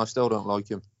before, and I still don't like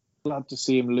him. Glad to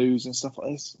see him lose and stuff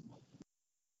like this.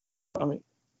 I mean,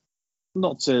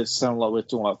 not to sound like we're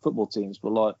talking about football teams,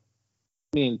 but like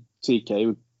me and TK,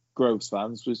 were Groves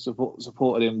fans, we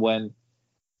supported him when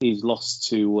he's lost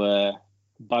to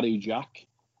Badu Jack,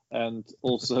 and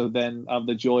also then have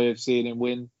the joy of seeing him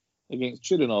win against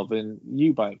Chudinov in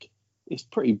Eubank. It's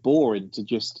pretty boring to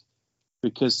just,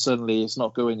 because suddenly it's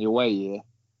not going your way here.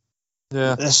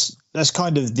 Yeah, that's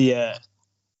kind of the.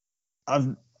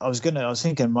 I was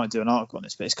thinking I might do an article on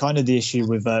this, but it's kind of the issue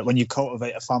with when you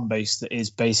cultivate a fan base that is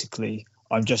basically,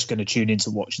 I'm just going to tune in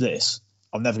to watch this.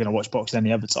 I'm never going to watch boxing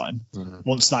any other time. Mm-hmm.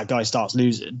 Once that guy starts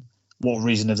losing, what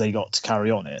reason have they got to carry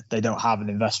on it? They don't have an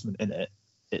investment in it.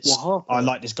 I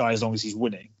like this guy as long as he's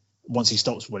winning. Once he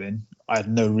stops winning, I have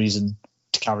no reason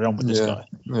to carry on with this guy.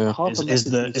 Yeah. Is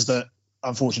the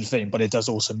unfortunate thing, but it does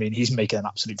also mean he's making an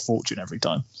absolute fortune every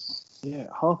time. Yeah,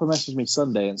 Harper messaged me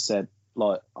Sunday and said,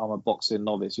 like, I'm a boxing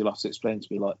novice. You'll have to explain to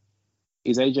me, like,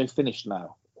 is AJ finished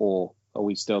now, or are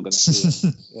we still going to see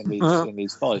him in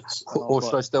these fights? Or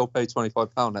should I still pay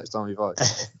 £25 next time we fight?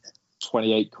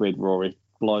 28 quid, Rory.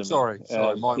 Blimey. Sorry.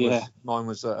 Mine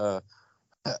was at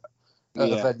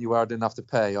a venue where I didn't have to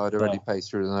pay. I'd already paid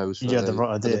through the nose. Yeah, the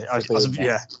right idea.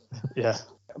 Yeah.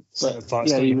 But,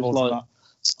 he was like,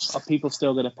 are people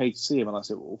still going to pay to see him? And I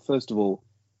said, well, first of all,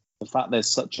 the fact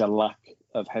there's such a lack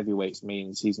of heavyweights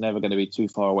means he's never going to be too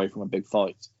far away from a big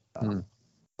fight.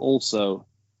 Also,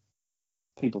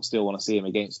 people still want to see him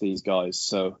against these guys,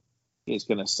 so it's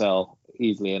going to sell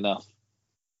easily enough.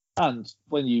 And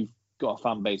when you've got a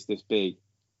fan base this big,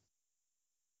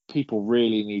 people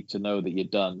really need to know that you're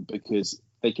done, because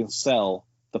they can sell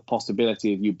the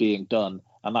possibility of you being done,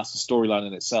 and that's a storyline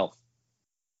in itself.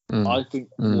 I think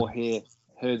we'll hear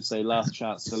Hearn say last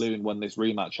chance saloon when this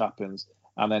rematch happens,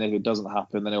 and then if it doesn't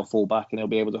happen, then he'll fall back and he'll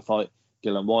be able to fight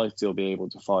Gillian White, he'll be able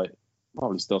to fight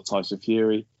probably still Tyson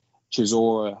Fury,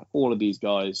 Chisora, all of these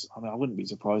guys. I mean, I wouldn't be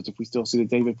surprised if we still see the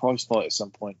David Price fight at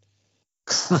some point.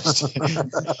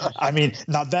 I mean,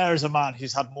 now there is a man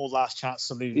who's had more last chance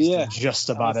saloons than just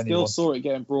about anyone. I still saw it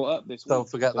getting brought up this week. Don't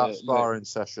forget that sparring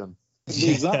session.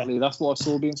 Exactly. That's what I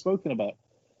saw being spoken about.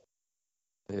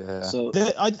 Yeah. So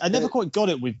I never quite got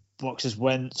it with boxers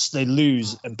when they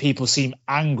lose and people seem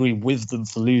angry with them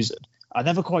for losing. I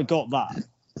never quite got that.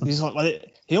 He's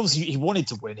like, he obviously wanted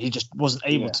to win. He just wasn't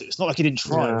able to. It's not like he didn't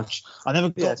try. Which I never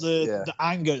got the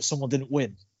anger that someone didn't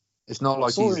win. It's not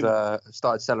like he's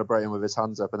started celebrating with his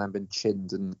hands up and then been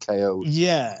chinned and KO'd.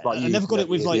 Yeah, I never got it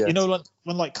with like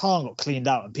when like Khan got cleaned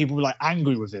out and people were like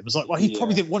angry with him. It's like, well, he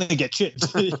probably didn't want to get chipped.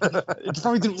 He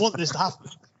probably didn't want this to happen.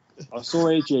 I saw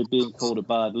AJ being called a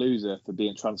bad loser for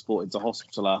being transported to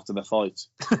hospital after the fight.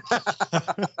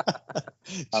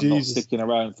 And not sticking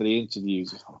around for the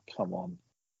interviews. Oh, come on.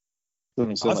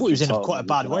 I thought he was in quite a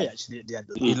bad way, actually, at the end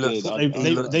of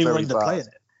the They were underplaying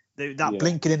it. That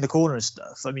blinking in the corner and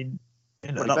stuff. I mean,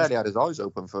 he barely had his eyes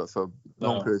open for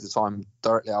long periods of time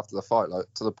directly after the fight, like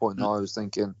to the point that I was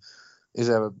thinking, is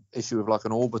there an issue with like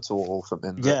an orbital or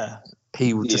something? Yeah.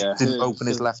 He just didn't open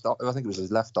his left eye. I think it was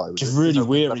his left eye. Just really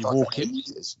weary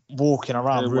walking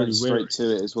around. Really went straight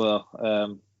to it as well.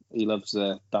 He loves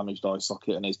damaged eye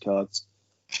socket in his cards.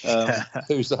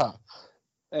 Who's that?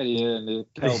 Eddie Hearn.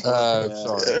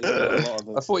 Sorry.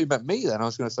 I thought you meant me then. I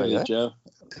was going to say Joe.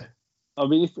 I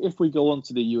mean, if we go on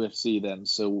to the UFC then,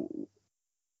 so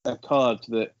a card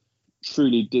that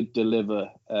truly did deliver,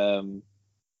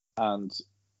 and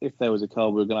if there was a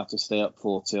card we were going to have to stay up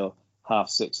for till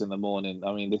 6:30 in the morning,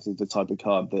 I mean, this is the type of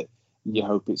card that you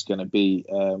hope it's going to be.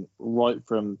 Right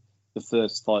from the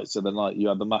first fights of the night, you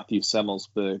had the Matthew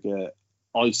Semmelsberger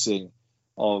icing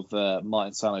of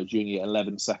Martin Sano Jr.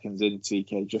 11 seconds in,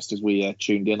 TK, just as we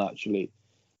tuned in, actually.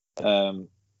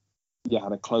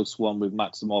 Had a close one with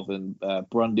Maximov and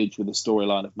Brundage, with the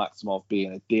storyline of Maximov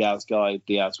being a Diaz guy.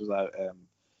 Diaz was out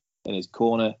in his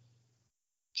corner.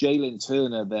 Jalen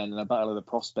Turner then in a battle of the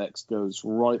prospects goes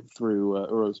right through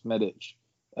Uros Medic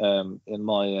in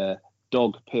my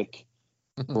dog pick,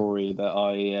 Rory, that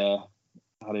I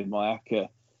had in my ACCA.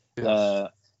 Yes.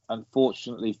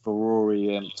 Unfortunately for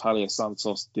Rory, Talia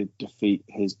Santos did defeat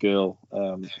his girl,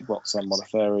 Roxanne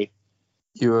Modafferi.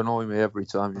 You annoy me every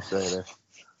time you say this.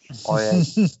 I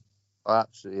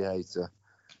absolutely hate her.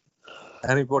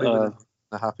 Anybody with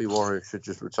a happy warrior should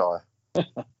just retire.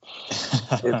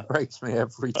 It breaks me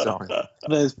every time.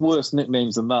 There's worse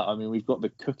nicknames than that. I mean, we've got the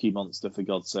Cookie Monster, for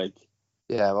God's sake.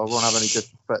 Yeah, well, I won't have any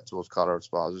disrespect towards Carla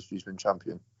Esparza. She's been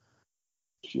champion.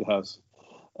 She has.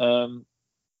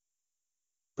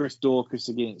 Chris Dorcas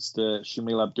against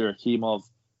Shamil Abdurakhimov.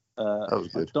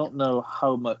 I don't know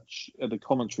how much of the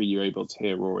commentary you're able to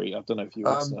hear, Rory. I don't know if you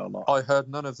listened or not. I heard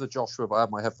none of the Joshua, but I had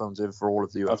my headphones in for all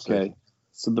of the UFC. Okay.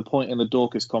 So the point in the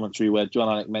Dorcas commentary where John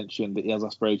Anik mentioned that he has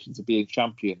aspirations of being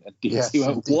champion, and DC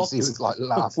went, what? He was like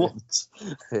laughing.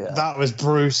 Yeah. That was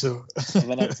brutal. And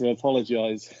then I had to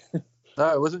apologise.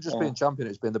 No, it wasn't just being champion,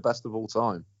 it's been the best of all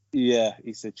time. Yeah,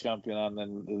 he said champion and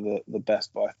then the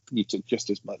best, but you took just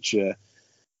as much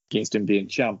against him being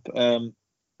champ.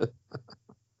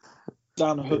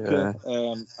 Dan Hooker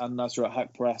and Nasrat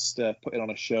Haqparast putting on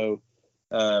a show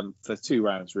for 2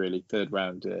 rounds, really. Third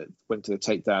round went to the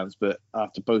takedowns, but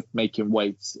after both making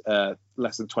weight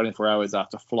less than 24 hours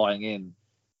after flying in.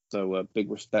 So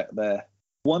big respect there.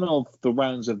 One of the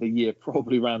rounds of the year,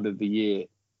 probably round of the year,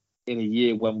 in a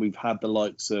year when we've had the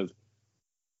likes of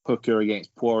Hooker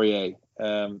against Poirier,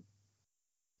 Merab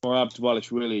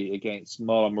Dvalishvili against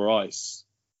Marlon Moraes.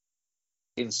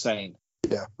 Insane.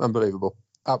 Yeah, unbelievable.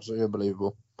 Absolutely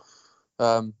unbelievable.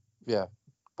 I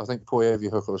think Poirier v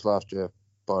Hooker was last year,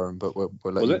 Byron, but we'll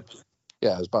let you. Was it?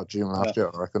 Yeah, it was about June last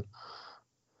year, I reckon.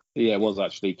 Yeah, it was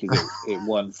actually, because it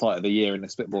won Fight of the Year in the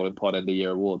Spitballing Pod End of Year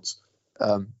Awards.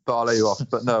 But I'll let you off.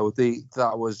 But no,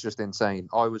 that was just insane.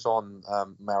 I was on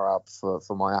Merab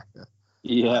for my ACCA.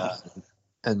 Yeah.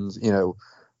 And,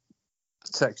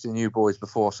 texting you boys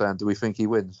before saying, do we think he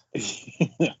wins?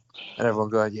 And everyone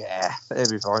going, yeah,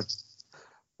 it'll be fine.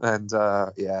 And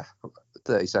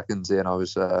 30 seconds in, I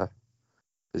was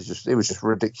it was just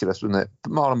ridiculous, wasn't it?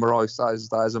 But Marlon Moraes,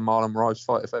 that is a Marlon Moraes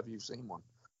fight if ever you've seen one.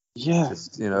 Yeah,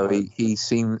 just, he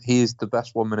is the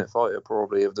best 1 minute fighter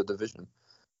probably of the division.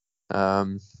 But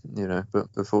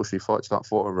unfortunately, fights got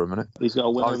fought over a minute. He's got a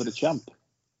win over the champ.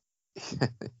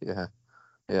 Yeah.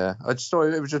 I just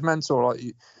thought it was just mental. Like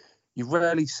you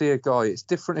rarely see a guy. It's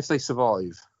different if they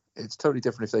survive. It's totally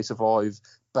different if they survive.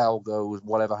 Bell goes,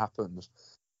 whatever happens.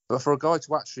 But for a guy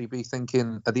to actually be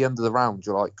thinking at the end of the round,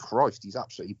 you're like, Christ, he's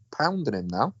absolutely pounding him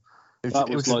now. It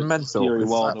was just mental. It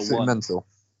was absolutely mental.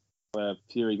 Where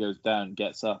Fury goes down,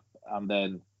 gets up, and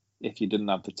then if you didn't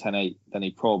have the 10-8, then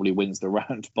he probably wins the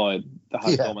round by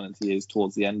how dominant he is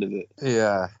towards the end of it.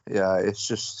 Yeah. It's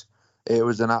just, it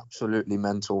was an absolutely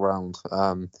mental round.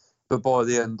 But by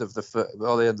the end of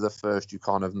the first, you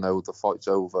kind of know the fight's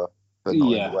over, but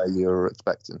not in the way you were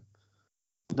expecting.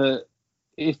 But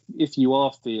if you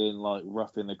are feeling like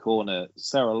rough in the corner,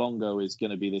 Serra Longo is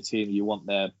going to be the team you want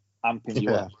there, amping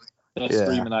you up. They're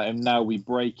screaming at him, now we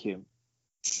break him.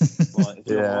 Like, if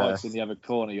you're right in the other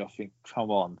corner, you're thinking, come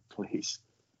on, please.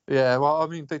 Yeah, well, I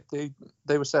mean,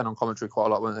 they were saying on commentary quite a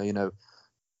lot, weren't they? You know,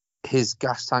 his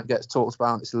gas tank gets talked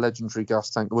about. It's a legendary gas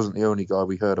tank. It wasn't the only guy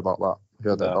we heard about that. We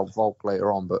heard that about Volk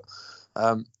later on. But,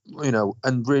 you know,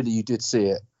 and really you did see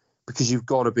it because you've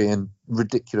got to be in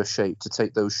ridiculous shape to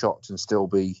take those shots and still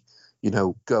be, you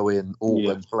know, go in all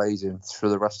guns blazing for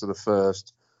the rest of the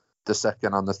first, the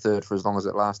second and the third for as long as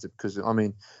it lasted. Because, I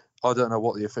mean, I don't know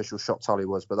what the official shot tally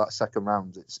was, but that second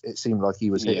round, it seemed like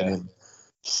he was hitting him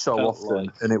so often.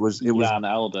 Like and it was Jan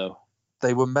Aldo.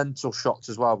 They were mental shots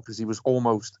as well because he was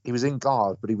in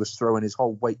guard, but he was throwing his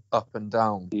whole weight up and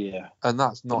down. Yeah. And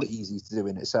that's not easy to do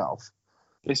in itself.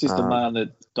 This is the man that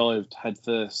dived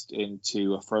headfirst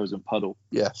into a frozen puddle.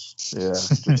 Yes. Yeah.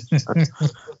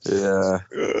 Yeah.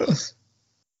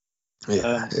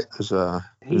 Yeah. It was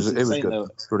good. Though,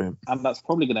 brilliant. And that's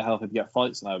probably going to help him get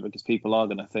fights now because people are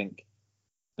going to think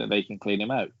that they can clean him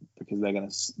out because they're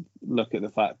going to look at the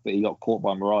fact that he got caught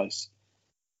by Moraes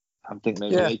and think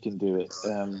maybe they can do it.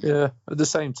 At the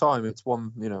same time, it's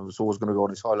one, you know, it's always going to go on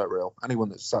his highlight reel. Anyone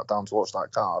that's sat down to watch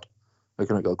that card, they're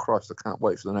going to go, Christ, I can't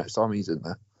wait for the next time he's in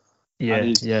there.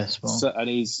 And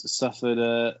he's suffered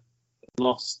a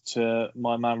loss to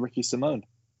my man Ricky Simone.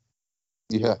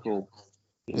 Yeah. Cool.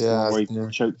 Where he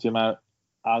choked him out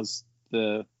as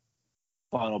the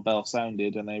final bell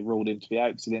sounded and they ruled him to be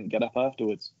out because he didn't get up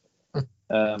afterwards.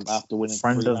 After winning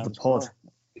friend of the pod.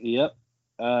 Yep.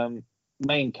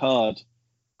 Main card,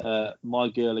 my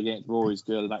girl against Rory's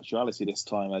girl in actuality this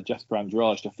time. Jessica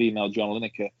Andrade, the female John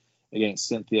Lineker against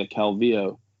Cynthia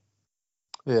Calvillo.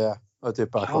 Yeah, I did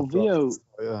back Calvillo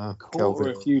caught her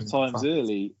a few times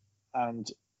early,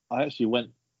 and I actually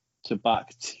went to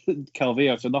back to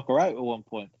Calvillo to knock her out at one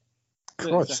point.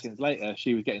 30 seconds later,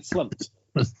 she was getting slumped.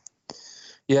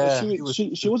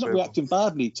 She wasn't reacting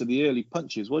badly to the early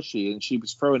punches, was she? And she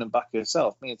was throwing them back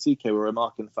herself. Me and TK were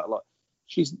remarking the fact, like,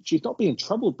 she's not being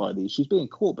troubled by these. She's being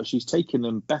caught, but she's taking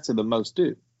them better than most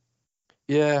do.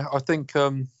 Yeah, I think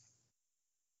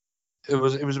it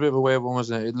was a bit of a weird one,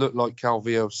 wasn't it? It looked like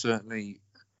Calvillo certainly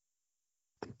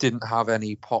didn't have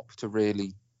any pop to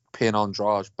really pin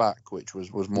Andrade back, which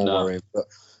was more worrying. But,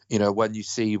 you know, when you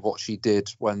see what she did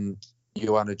when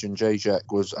Joanna Jędrzejczyk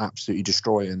was absolutely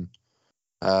destroying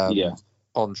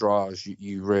Andrade,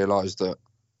 you realise that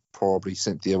probably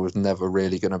Cynthia was never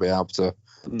really going to be able to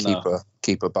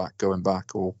keep her back, going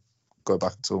back or go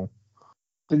back at all.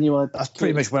 That's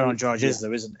pretty much where Andrade is,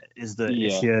 though, isn't it? Is that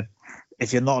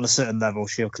if you're not on a certain level,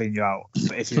 she'll clean you out.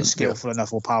 But if you're skillful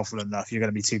enough or powerful enough, you're going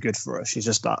to be too good for her. She's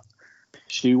just that.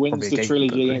 She wins the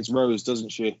trilogy against Rose,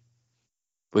 doesn't she?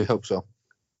 We hope so.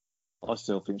 I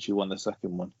still think she won the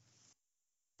second one.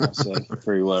 That's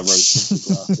very well roasted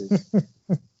glasses.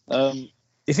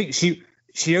 You think she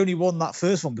only won that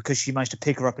first one because she managed to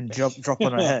pick her up and drop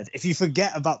on her head? If you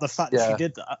forget about the fact that she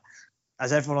did that,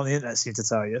 as everyone on the internet seemed to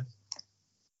tell you.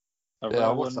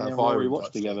 I watched that we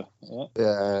watched together.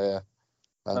 Yeah.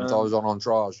 And I was on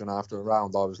Andrade, and after a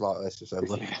round, I was like, "This is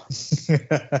over."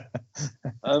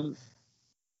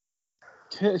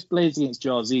 Curtis Blades against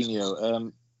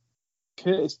Jairzinho.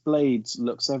 Curtis Blades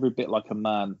looks every bit like a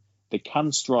man that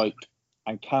can strike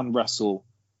and can wrestle,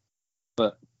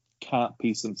 but can't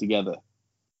piece them together.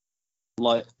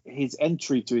 Like, his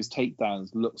entry to his takedowns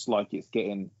looks like it's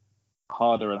getting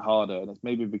harder and harder, and it's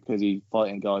maybe because he's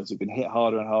fighting guys who can hit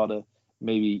harder and harder.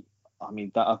 Maybe, I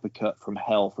mean, that uppercut from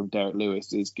hell from Derek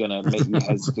Lewis is going to make me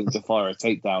hesitant to fire a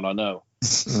takedown, I know.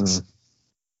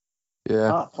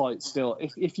 Yeah. That fight still,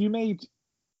 if you made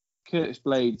Curtis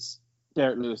Blades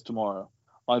Derek Lewis tomorrow,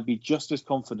 I'd be just as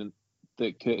confident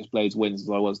that Curtis Blades wins as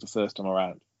I was the first time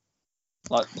around.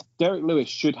 Like, Derek Lewis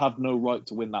should have no right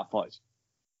to win that fight.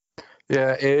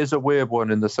 Yeah, it is a weird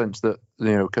one in the sense that,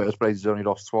 you know, Curtis Blades has only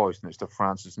lost twice, and it's to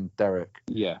Francis and Derek.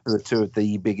 Yeah. The two of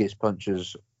the biggest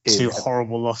punches. Two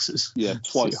horrible losses. Yeah,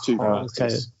 twice, two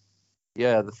Francis.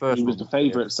 Yeah, the first he was one, the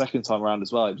favourite second time around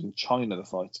as well. It was in China, the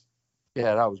fight.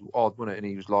 Yeah, that was odd, wasn't it? And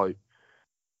he was like,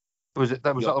 was it?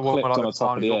 That was like the one where, like, on the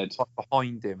top of the head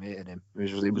behind him, hitting him. It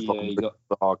was like the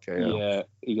hard KO. Yeah,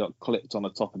 he got clipped on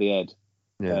the top of the head.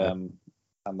 Yeah.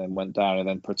 And then went down and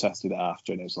then protested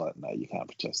after, and it was like, no, you can't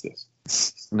protest this.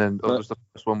 And then that was the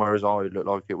first one where his eye looked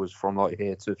like it was from like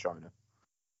here to China.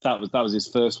 That was his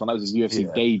first one. That was his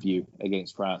UFC debut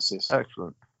against Francis.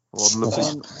 Excellent. Well,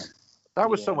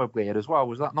 that was somewhere weird as well.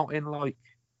 Was that not in like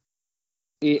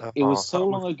It was so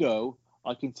long ago.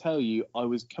 I can tell you, I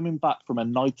was coming back from a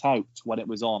night out when it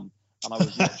was on, and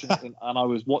I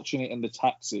was watching it in the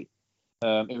taxi. It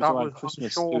was around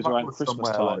Christmas. It was around Christmas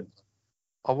time.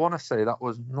 I want to say that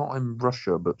was not in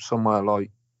Russia, but somewhere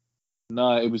like.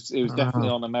 No, it was definitely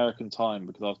on American time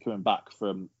because I was coming back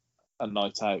from a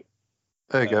night out.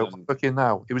 There you go. Looking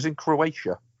now, it was in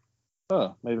Croatia.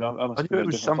 Oh, maybe I must I knew it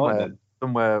was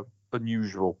somewhere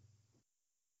unusual.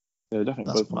 Yeah,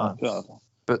 definitely.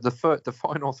 But the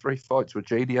final 3 fights were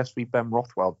JDS v Ben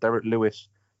Rothwell, Derek Lewis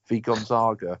v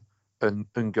Gonzaga, and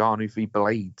Ngannou v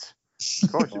Blades.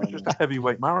 Christ, it was just a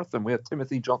heavyweight marathon. We had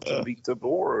Timothy Johnson v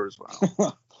Tabora as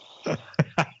well.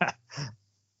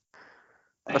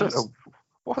 I don't know.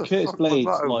 What Curtis Blades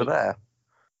was that over there?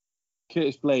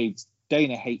 Curtis Blades,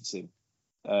 Dana hates him,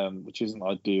 which isn't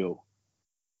ideal.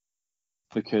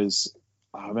 Because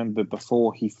I remember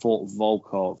before he fought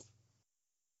Volkov,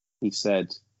 he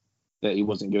said that he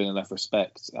wasn't given enough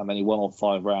respect, and then he won all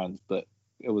 5 rounds, but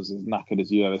it was as knackered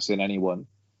as you ever seen anyone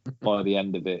by the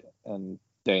end of it. And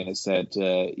Dana said,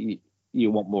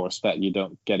 you want more respect, you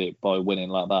don't get it by winning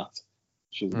like that,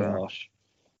 which is a bit harsh.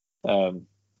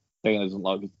 Dana doesn't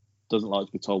like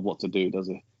to be told what to do, does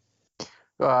he?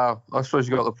 I suppose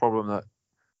you got the problem that,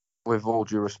 with all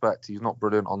due respect, he's not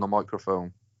brilliant on the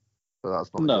microphone, so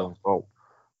that's not his own fault,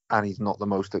 and he's not the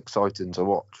most exciting to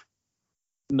watch.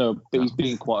 No, but he's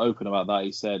being quite open about that.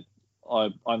 He said,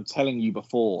 "I'm telling you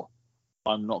before,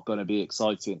 I'm not going to be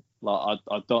exciting. Like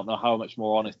I don't know how much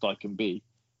more honest I can be."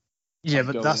 Yeah,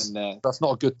 but that's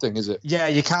not a good thing, is it? Yeah,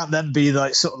 you can't then be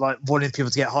like sort of like wanting people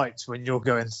to get hyped when you're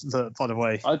going. By the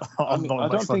way, I'm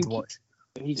not much fun to watch.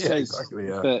 He says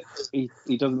that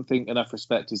he doesn't think enough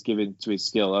respect is given to his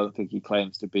skill. I don't think he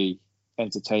claims to be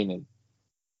entertaining.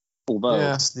 Although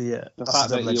the fact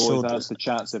that he always has the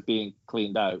chance of being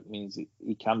cleaned out means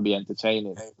he can be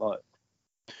entertaining. Like,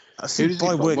 I think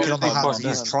by working on the hands,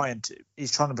 he's trying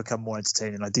to become more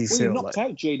entertaining. I do feel he knocked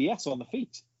out JDS on the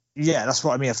feet. Yeah, that's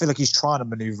what I mean. I feel like he's trying to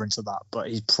maneuver into that, but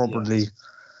he's probably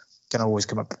going to always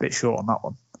come up a bit short on that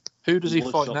one. Who does he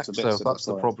fight next, though? That's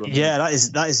the problem. Yeah, that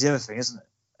is the other thing, isn't it?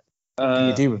 What do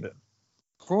you do with it?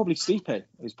 Probably Stipe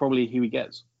is probably who he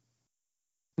gets.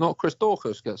 Not Chris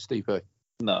Daukaus gets Stipe.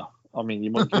 No, I mean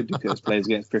you could do Curtis plays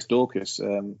against Chris Daukaus.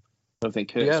 I don't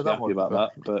think Curtis is happy about that,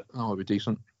 but that would be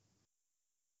decent.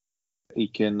 He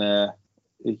can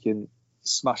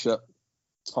smash up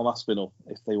Tom Aspinall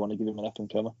if they want to give him an up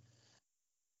and comer.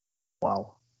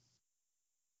 Wow.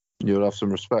 You'll have some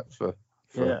respect for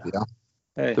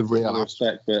Hey, the real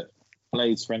respect that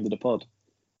Blades friend of the pod.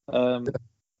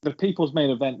 The people's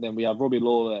main event, then we have Robbie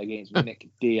Lawler against Nick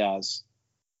Diaz.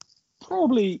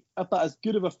 Probably about as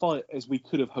good of a fight as we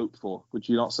could have hoped for. Would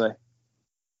you not say?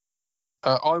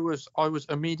 I was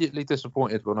immediately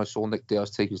disappointed when I saw Nick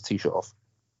Diaz take his t-shirt off,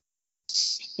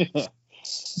 and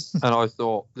I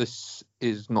thought this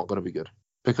is not going to be good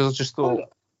because I just thought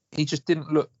he just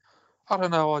didn't look. I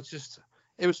don't know.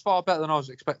 It was far better than I was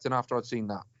expecting after I'd seen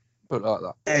that. Put it like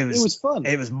that. It was fun.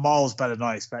 It was miles better than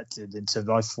I expected. In terms,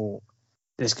 I thought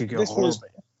this could go horribly.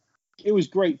 It was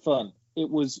great fun. It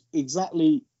was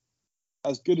exactly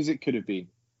as good as it could have been.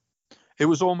 It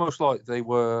was almost like they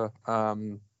were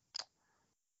kind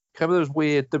of those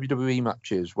weird WWE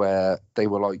matches where they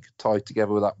were like tied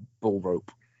together with that bull rope.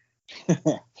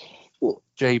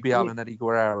 JBL and Eddie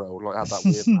Guerrero like had that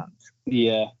weird match.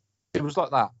 Yeah. It was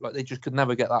like that. Like they just could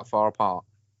never get that far apart.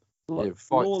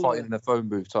 Fighting in the phone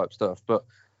booth type stuff. But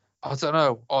I don't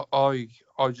know.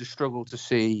 I just struggled to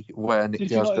see where Nick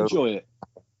Diaz goes. Did you not enjoy it?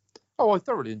 Oh, I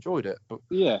thoroughly enjoyed it. But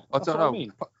yeah, I don't know. I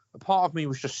mean. A part of me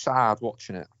was just sad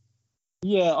watching it.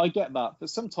 Yeah, I get that. But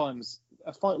sometimes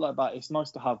a fight like that, it's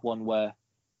nice to have one where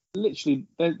literally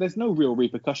there's no real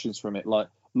repercussions from it. Like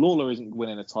Lawler isn't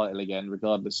winning a title again,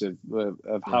 regardless of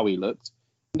how he looked.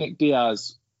 Nick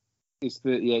Diaz is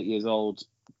 38 years old.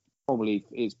 Probably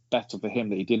it's better for him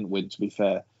that he didn't win, to be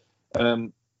fair.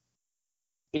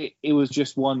 It was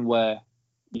just one where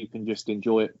you can just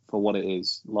enjoy it for what it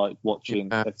is, like watching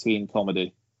a teen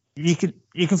comedy. You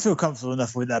can feel comfortable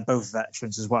enough with they're both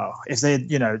veterans as well. If they,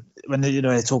 when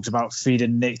they talked about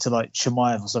feeding Nick to like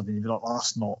Chimaev or something, you'd be like, well,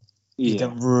 that's not. You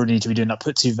don't really need to be doing that.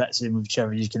 Put 2 vets in with each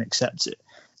other, you can accept it.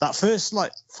 That first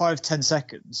 5-10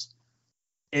 seconds,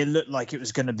 it looked like it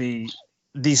was going to be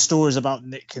these stories about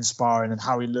Nick conspiring and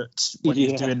how he looked when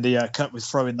he was doing the cut with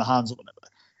throwing the hands or whatever.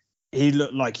 He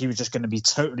looked like he was just going to be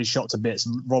totally shot to bits,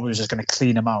 and Robbie was just going to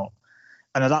clean him out.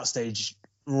 And at that stage,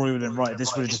 Roy would have been right.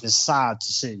 This would have just been sad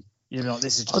to see.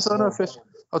 This is just. I don't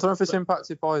know if it's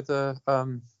impacted by the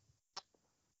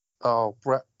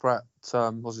Brett.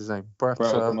 What's his name? Brett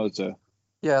Okamoto.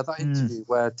 Yeah, that interview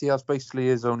where Diaz basically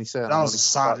is only saying, That was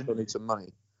sad. I need some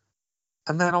money.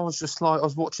 And then I was just like, I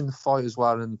was watching the fight as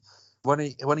well, and when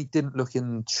he didn't look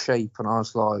in shape, and I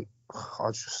was like,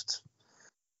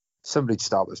 somebody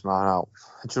just help this man out.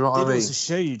 Do you know what I mean? Also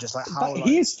show you just like how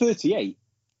he is 38.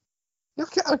 Yeah,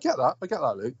 I get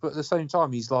that, Luke. But at the same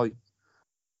time, he's like,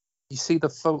 you see the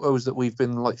photos that we've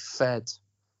been like fed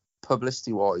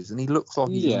publicity-wise, and he looks like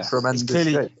he's in tremendous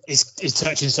shape. He's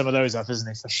touching some of those up, isn't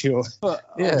he? For sure. But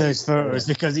those photos,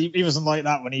 because he wasn't like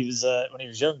that when he was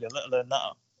younger, let alone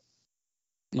now.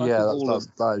 Yeah,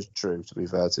 that is true. To be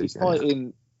fair to you, he's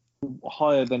fighting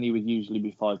higher than he would usually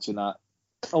be fighting at.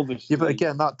 Obviously, yeah, but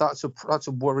again, that's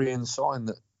a worrying sign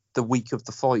that the week of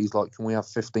the fight, he's like, "Can we have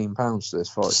 £15 to this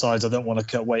fight?" Besides, I don't want to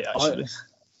cut weight. Actually,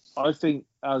 I think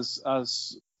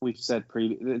as we've said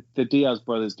previously, the Diaz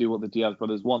brothers do what the Diaz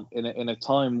brothers want in a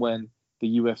time when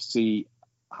the UFC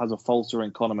has a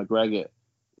faltering Conor McGregor.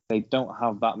 They don't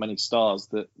have that many stars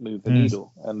that move the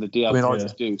needle, and the Diaz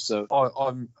brothers do. So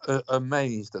I'm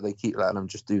amazed that they keep letting them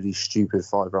just do these stupid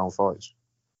 5-round fights.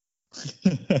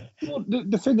 Well,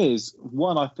 the thing is,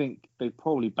 one, I think they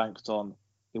probably banked on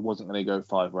it wasn't going to go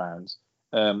 5 rounds.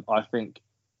 I think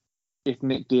if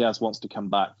Nick Diaz wants to come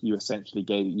back, you essentially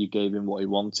gave him what he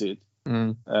wanted.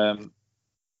 And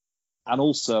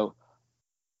also,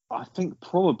 I think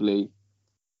probably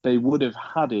they would have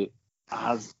had it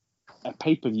as a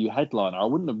pay-per-view headliner. I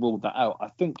wouldn't have ruled that out. I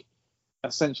think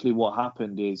essentially what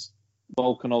happened is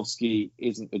Volkanovski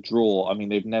isn't a draw. I mean,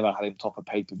 they've never had him top a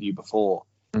pay-per-view before.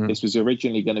 This was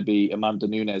originally going to be Amanda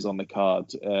Nunes on the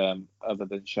card, other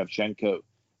than Shevchenko,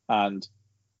 and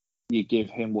you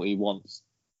give him what he wants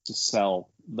to sell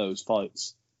those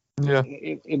fights. Yeah,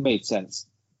 it made sense.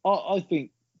 I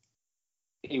think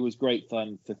it was great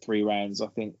fun for 3 rounds. I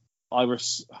think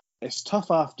it's tough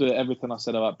after everything I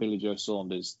said about Billy Joe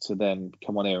Saunders to then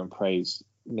come on here and praise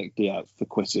Nick Diaz for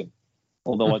quitting.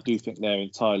 Although I do think they're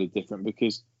entirely different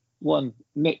because, one,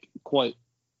 Nick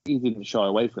he didn't shy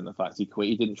away from the fact he quit.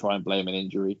 He didn't try and blame an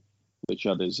injury, which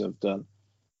others have done.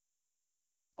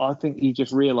 I think he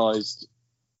just realised,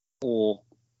 or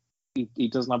he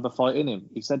doesn't have the fight in him.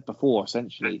 He said before,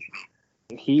 essentially,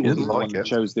 he was the one that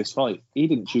chose this fight. He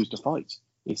didn't choose to fight.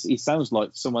 It sounds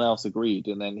like someone else agreed,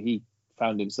 and then he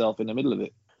found himself in the middle of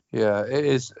it. Yeah, it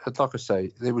is. Like I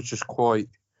say, it was just quite...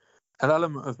 An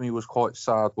element of me was quite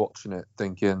sad watching it,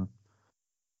 thinking,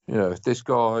 if this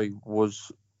guy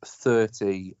was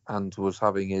 30 and was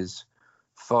having his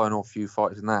final few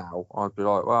fights now, I'd be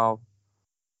like, well,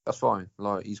 that's fine.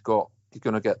 Like, he's going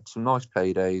to get some nice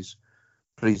paydays,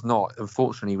 but he's not.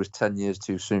 Unfortunately, he was 10 years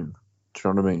too soon. Do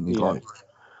you know what I mean? He's like...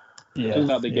 I think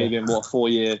that they gave him,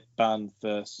 4-year ban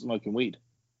for smoking weed?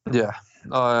 Yeah.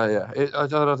 I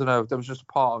don't know. There was just a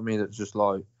part of me that was just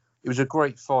like, it was a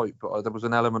great fight, but there was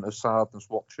an element of sadness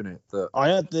watching it. That I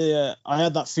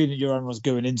had that feeling Joran was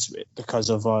going into it because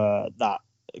of that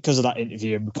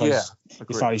interview and because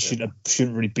the fact he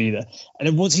shouldn't really be there. And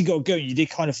then once he got going, you did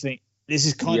kind of think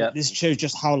this shows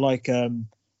just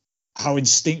how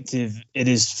instinctive it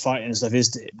is fighting and stuff is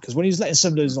to him. Because when he was letting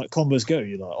some of those like combos go,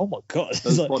 you're like, oh my god,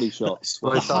 those body shots.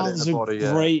 The hands are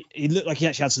great. He looked like he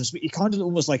actually had some speed. He kind of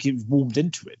almost like he was warmed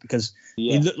into it because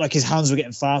he looked like his hands were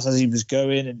getting fast as he was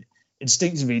going, and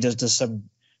instinctively he does some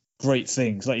great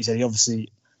things. Like you said,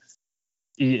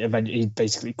 he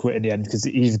basically quit in the end because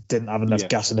he didn't have enough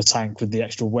gas in the tank with the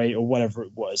extra weight or whatever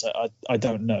it was. I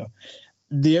don't know.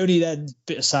 The only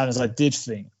bit of sadness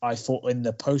I thought in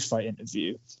the post-fight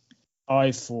interview,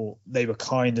 I thought they were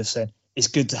kind of saying it's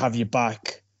good to have you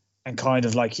back, and kind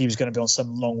of like he was going to be on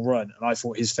some long run. And I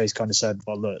thought his face kind of said,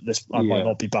 "Well, look, I might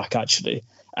not be back actually."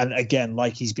 And again,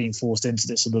 like he's being forced into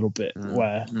this a little bit,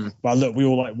 where, well, look, we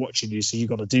all like watching you, so you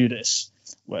got to do this.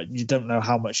 Where you don't know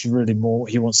how much more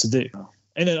he wants to do.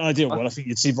 In an ideal world, I think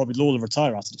you'd see Robbie Lawler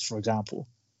retire after this, for example.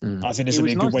 I think this would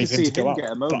be a good way for him to go out.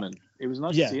 It was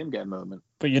nice to see him get a moment.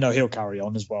 But he'll carry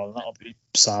on as well, and that'll be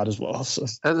sad as well. So.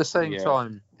 At the same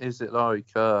time, is it like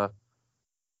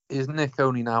is Nick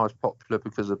only now as popular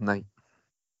because of Nate?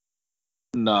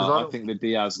 No, I think the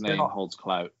Diaz name holds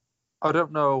clout. I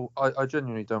don't know. I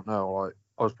genuinely don't know. Like,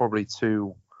 I was probably I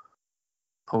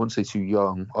wouldn't say too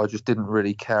young. I just didn't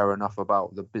really care enough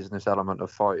about the business element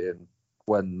of fighting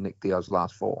when Nick Diaz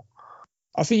last fought.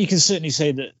 I think you can certainly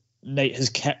say that Nate has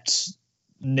kept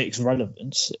Nick's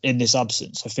relevance in this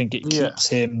absence. I think it keeps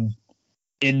him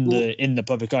in the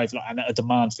public eye, and a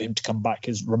demand for him to come back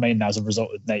has remained as a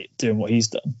result of Nate doing what he's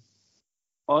done.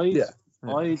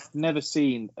 I've never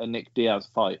seen a Nick Diaz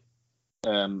fight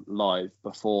live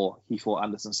before he fought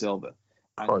Anderson Silva,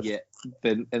 and yet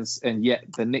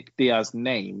the Nick Diaz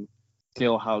name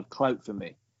still held clout for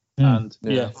me. And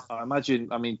I imagine,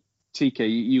 I mean, TK,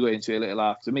 you got into it a little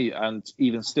after me, and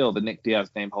even still, the Nick Diaz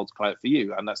name holds clout for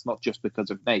you, and that's not just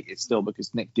because of Nate. It's still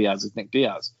because Nick Diaz is Nick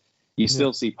Diaz. You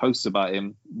still see posts about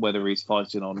him, whether he's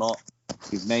fighting or not.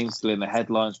 His name's still in the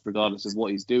headlines, regardless of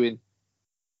what he's doing.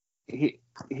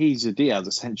 He's a Diaz,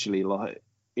 essentially. Like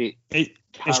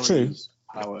it's true,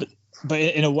 but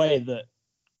in a way that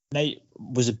Nate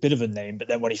was a bit of a name, but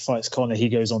then when he fights Conor, he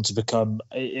goes on to become.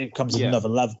 It comes another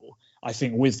level. I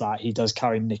think with that, he does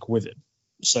carry Nick with him.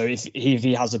 So if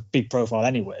he has a big profile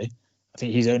anyway, I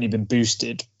think he's only been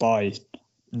boosted by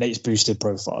Nate's boosted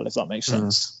profile, if that makes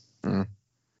sense.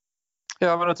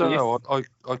 Yeah, I mean, I don't know.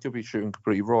 I could be shooting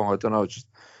completely wrong. I don't know. Just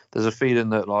there's a feeling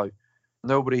that like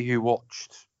nobody who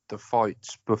watched the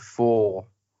fights before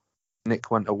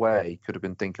Nick went away could have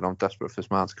been thinking, I'm desperate for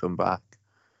this man to come back.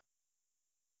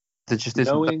 There just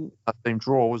isn't that same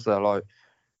draw, was there? Like,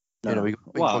 you know,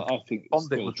 I think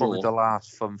Condit was probably the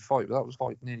last fun fight, but that was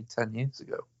like nearly 10 years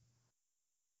ago.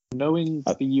 Knowing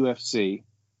the UFC,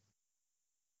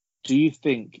 do you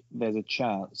think there's a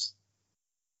chance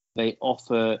they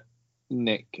offer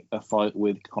Nick a fight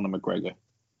with Conor McGregor?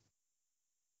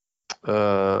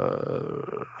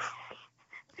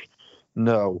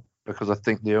 No, because I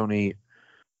think the only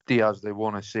Diaz they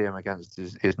want to see him against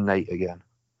is Nate again.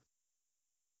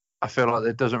 I feel like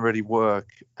it doesn't really work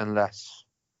unless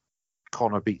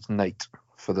Conor beats Nate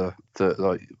for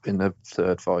in the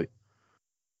third fight.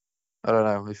 I don't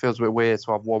know. It feels a bit weird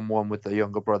to have 1-1 with the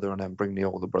younger brother and then bring the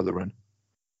older brother in.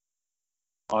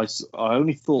 I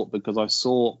only thought because I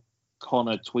saw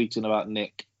Conor tweeting about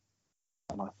Nick,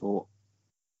 and I thought,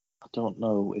 I don't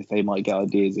know if they might get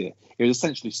ideas here. It was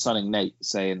essentially sunning Nate,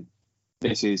 saying,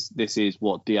 "This is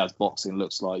what Diaz boxing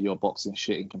looks like. Your boxing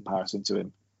shit in comparison to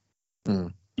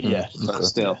him." Yeah, but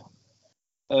still.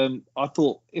 I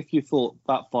thought if you thought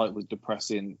that fight was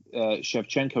depressing,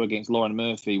 Shevchenko against Lauren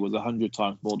Murphy was 100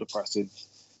 times more depressing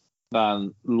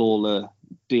than Lawler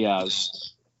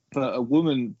Diaz. But a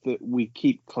woman that we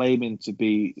keep claiming to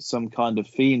be some kind of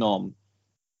phenom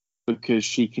because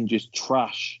she can just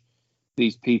trash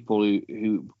these people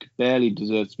who barely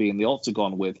deserve to be in the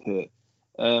octagon with her.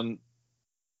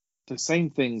 The same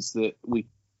things that we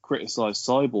criticise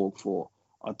Cyborg for,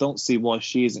 I don't see why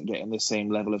she isn't getting the same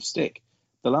level of stick.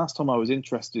 The last time I was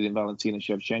interested in Valentina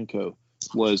Shevchenko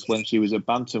was when she was a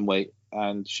bantamweight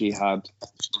and she had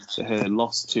her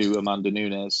loss to Amanda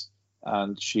Nunes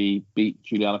and she beat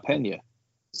Juliana Pena.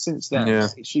 Since then,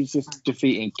 she's just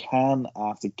defeating can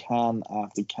after can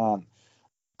after can.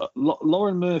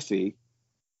 Lauren Murphy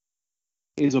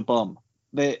is a bum.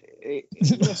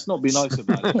 Let's not be nice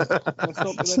about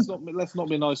it. Let's not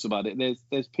be nice about it.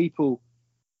 There's people.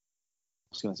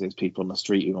 I was going to say there's people on the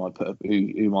street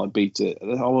who might beat it.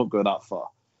 I won't go that far,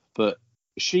 but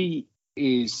she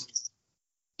is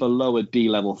below a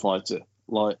D-level fighter.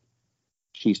 Like,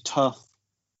 she's tough.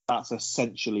 That's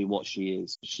essentially what she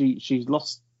is. She's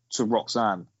lost to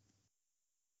Roxanne.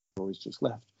 Oh, he's just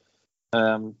left.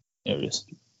 There he is.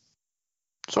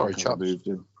 Sorry, chaps.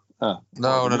 No.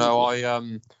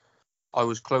 I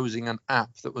was closing an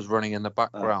app that was running in the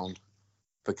background.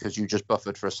 Because you just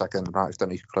buffered for a second and I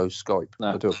accidentally closed Skype.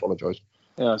 No. I do apologise.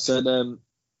 Yeah, so,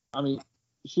 I mean,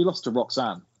 she lost to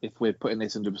Roxanne, if we're putting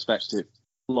this into perspective.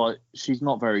 Like, she's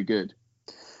not very good.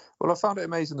 Well, I found it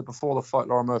amazing that before the fight,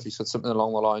 Lauren Murphy said something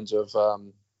along the lines of,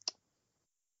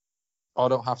 I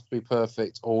don't have to be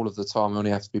perfect all of the time. I only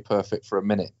have to be perfect for a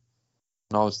minute.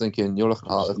 And I was thinking, you're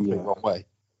looking at it the complete wrong way.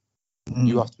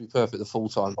 You have to be perfect the full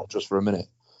time, not just for a minute.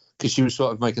 Because she was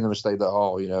sort of making the mistake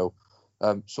that,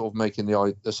 sort of making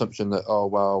the assumption that,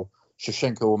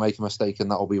 Shevchenko will make a mistake and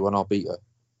that'll be when I'll beat her.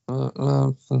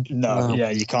 No,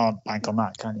 you can't bank on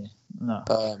that, can you? No.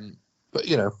 But,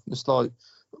 it's like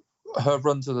her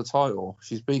run to the title.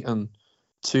 She's beaten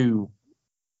 2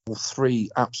 or 3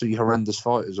 absolutely horrendous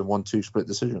fighters and won 2 split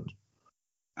decisions.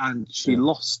 And she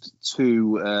lost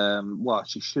to,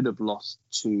 she should have lost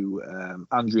to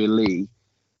Andrea Lee,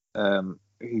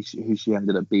 who she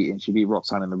ended up beating. She beat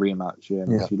Roxanne in the rematch,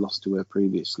 and she lost to her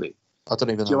previously. I don't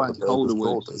even know Joanne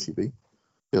Calderwood. That she beat.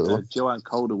 Joanne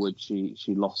Calderwood, she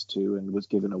lost to and was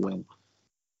given a win.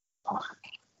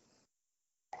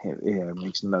 It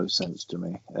makes no sense to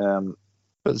me. But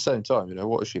at the same time,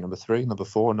 what is she, number 3, number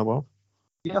 4 in the world?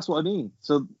 Yeah, that's what I mean.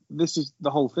 So this is the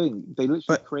whole thing. They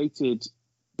literally created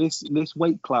this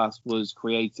weight class was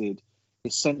created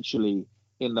essentially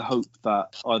in the hope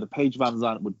that either Paige Van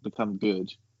Zandt would become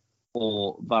good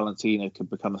or Valentina could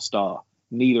become a star.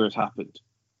 Neither has happened.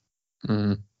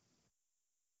 I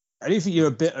do think you're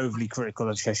a bit overly critical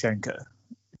of Shevchenko,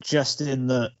 just in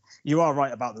that you are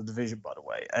right about the division, by the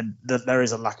way, and that there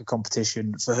is a lack of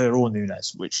competition for her or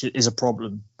Nunes, which is a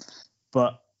problem.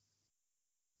 But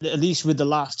at least with the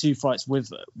last 2 fights with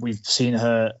her, we've seen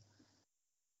her.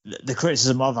 The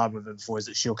criticism I've had with her before is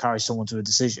that she'll carry someone to a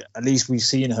decision. At least we've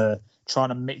seen her trying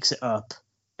to mix it up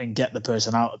and get the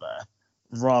person out of there,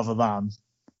 rather than,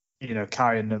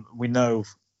 carrying them. We know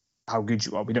how good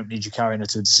you are. We don't need you carrying her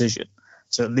to a decision.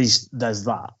 So at least there's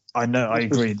that. I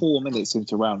agree. 4 minutes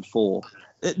into round 4.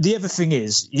 The other thing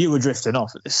is, you were drifting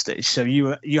off at this stage, so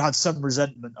you had some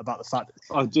resentment about the fact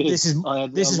that I did. This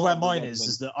is where mine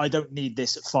is that I don't need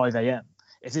this at 5 a.m.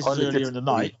 If this was earlier in the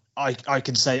night, I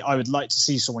can say I would like to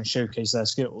see someone showcase their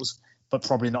skills, but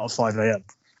probably not at 5 a.m.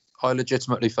 I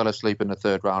legitimately fell asleep in the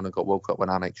 3rd round and got woke up when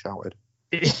Anik shouted.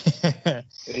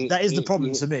 That is the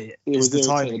problem to me. It was the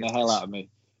irritating timing. the hell out of me.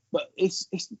 But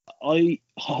I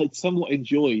somewhat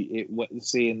enjoy it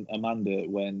seeing Amanda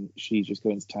when she's just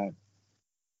going to town.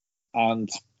 And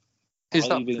is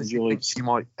that because you think she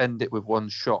might end it with one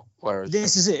shot? Whereas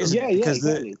this is it, isn't it? Because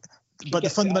exactly. But the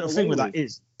fundamental thing with that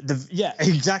is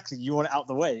exactly. You want it out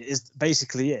the way is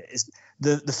basically it. Is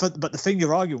but the thing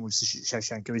you're arguing with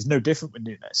Shevchenko is no different with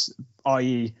Nunes,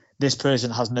 i.e., this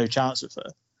person has no chance with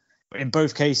her. In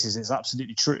both cases, it's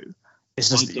absolutely true. It's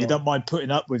just that you don't mind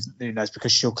putting up with Nunes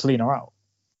because she'll clean her out.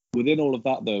 Within all of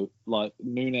that, though, like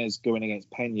Nunes going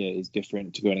against Pena is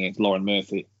different to going against Lauren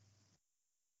Murphy.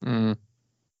 But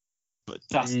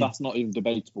that's not even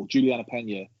debatable. Juliana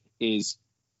Pena is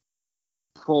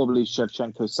probably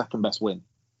Shevchenko's second best win.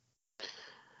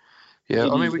 Yeah,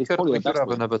 I mean, we could have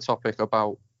another topic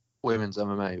about women's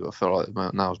MMA, but I feel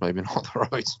like now's maybe not the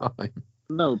right time.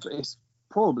 No, but it's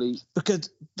probably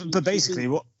but basically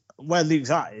where Luke's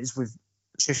at is with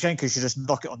Shevchenko should just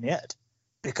knock it on the head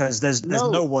because there's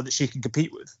no one that she can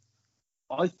compete with.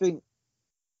 I think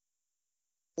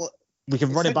we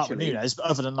can run it back with Nunes, but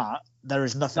other than that, there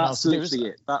is nothing else to do. Is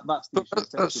it? That's but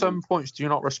at some points, do you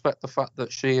not respect the fact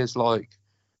that she is like,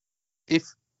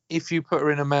 if you put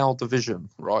her in a male division,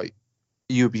 right,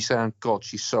 you would be saying, God,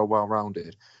 she's so well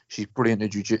rounded. She's brilliant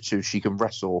at jiu-jitsu. She can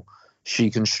wrestle. She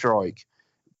can strike.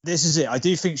 This is it. I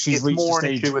do think she's reached more a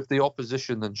stage an issue with the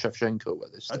opposition than Shevchenko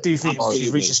at this stage. I do think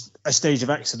she's reached a stage of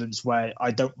excellence where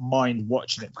I don't mind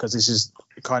watching it because this is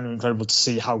kind of incredible to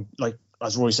see how, like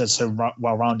as Roy said, so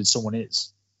well-rounded someone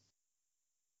is.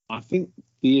 I think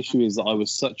the issue is that I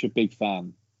was such a big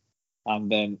fan,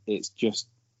 and then it's just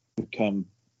become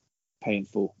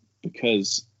painful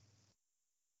because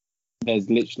there's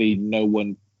literally no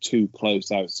one too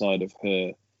close outside of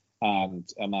her and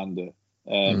Amanda.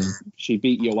 She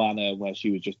beat Joanna where she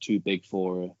was just too big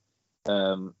for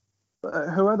her. But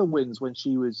her other wins when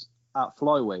she was at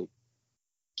flyweight,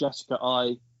 Jessica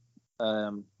I,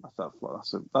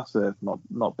 that's a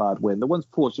not bad win. The ones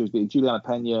before she was beating Juliana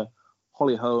Pena,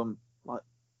 Holly Holm, like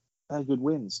they're good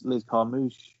wins. Liz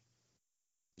Carmouche,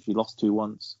 she lost 2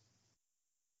 once.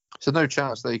 So no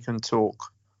chance they can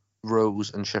talk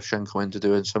Rose and Shevchenko into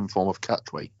doing some form of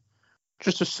catchweight.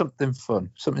 Just something fun,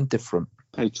 something different.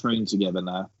 They train together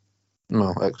now.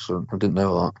 No, excellent. I didn't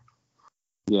know that.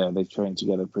 Yeah, they trained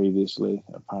together previously.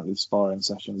 Apparently, the sparring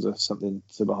sessions are something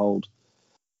to behold.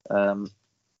 But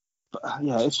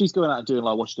yeah, if she's going out and doing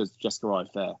like what she does to Jessica Wright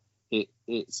Fair,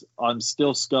 it's. I'm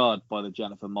still scarred by the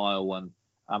Jennifer Mile one,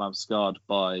 and I'm scarred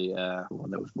by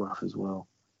one that was rough as well.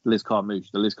 Liz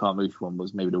Carmouche. The Liz Carmouche one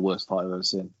was maybe the worst fight I've ever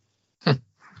seen. I've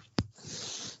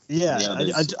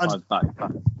backed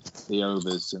the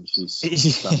overs since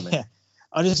she's done me.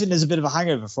 I just think there's a bit of a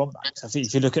hangover from that. I think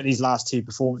if you look at these last 2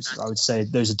 performances, I would say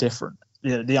those are different.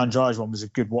 Yeah, the Andrade one was a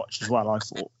good watch as well, I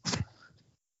thought.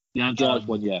 The Andrade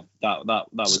one, yeah, that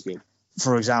was good.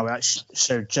 For example, that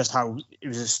showed just how it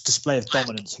was a display of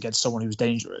dominance against someone who was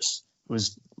dangerous. It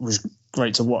was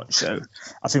great to watch. So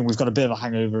I think we've got a bit of a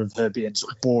hangover of her being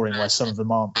sort of boring, where some of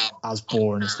them aren't as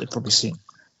boring as they've probably seen.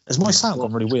 Has my sound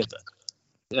gone really weird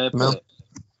there?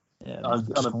 Yeah, I've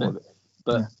got a bit of it.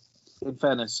 But in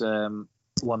fairness,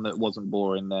 one that wasn't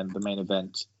boring then, the main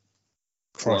event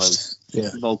was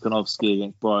Volkanovski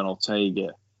against Brian Ortega.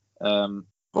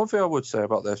 One thing I would say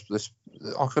about this,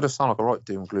 I could have sounded like a right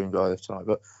doom and gloom guy this time,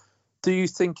 but do you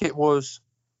think it was,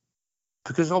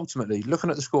 because ultimately, looking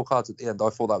at the scorecards at the end, I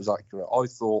thought that was accurate. I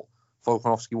thought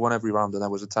Volkanovski won every round and there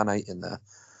was a 10-8 in there.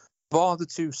 Bar the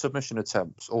 2 submission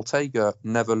attempts, Ortega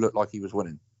never looked like he was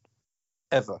winning.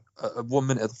 Ever. At 1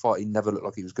 minute of the fight, he never looked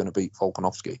like he was going to beat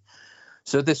Volkanovski.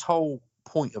 So this whole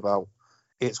point about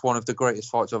it's one of the greatest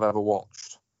fights I've ever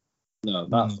watched. No,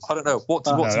 that's... I don't know.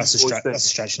 That's a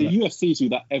stretch. The UFC do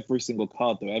that every single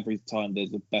card, though. Every time there's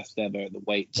the best ever at the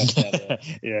weight, best ever.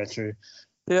 Yeah, true.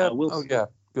 Yeah,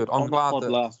 good. I'm glad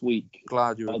that last week.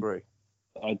 Glad you agree.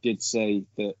 I did say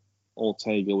that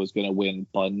Ortega was going to win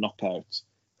by knockout.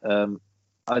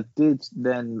 I did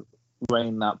then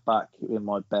rein that back in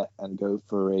my bet and go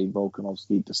for a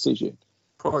Volkanovski decision.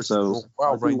 So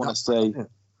I do want to say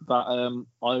that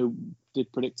I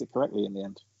did predict it correctly in the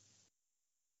end.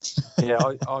 Yeah,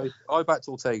 I backed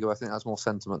Ortega. I think that's more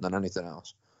sentiment than anything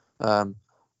else. I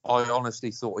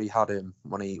honestly thought he had him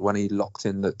when he locked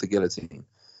in the guillotine.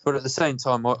 But at the same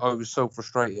time, I was so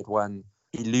frustrated when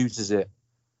he loses it,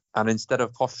 and instead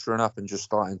of posturing up and just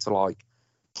starting to like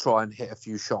try and hit a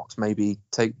few shots, maybe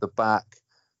take the back,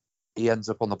 he ends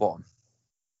up on the bottom.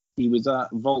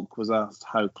 Volk was asked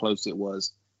how close it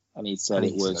was, and he said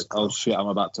it was, oh shit, I'm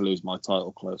about to lose my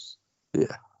title close.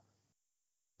 Yeah.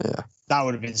 That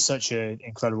would have been such an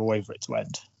incredible way for it to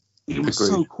end. It was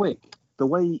so quick. The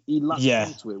way he latched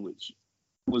into it, which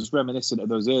was reminiscent of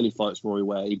those early fights, Rory,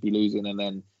 where he'd be losing and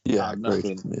then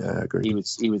nothing. Yeah, I agree.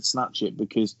 He would snatch it,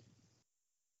 because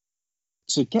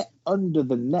to get under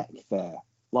the neck there,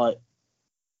 like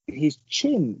his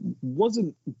chin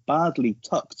wasn't badly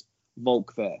tucked,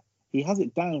 Volk there. He has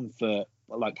it down for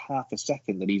like half a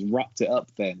second, and he's wrapped it up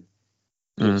then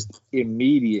just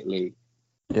immediately.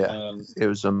 Yeah, it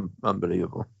was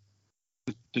unbelievable.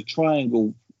 The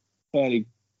triangle, fairly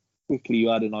quickly you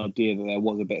had an idea that there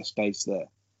was a bit of space there.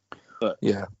 But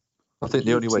yeah, I think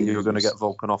the only way you were going to get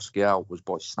Volkanovski out was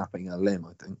by snapping a limb,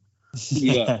 I think.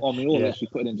 Yeah, I mean, or literally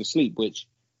putting him to sleep, which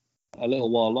a little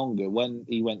while longer, when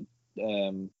he went...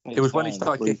 it was when he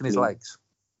started kicking his legs.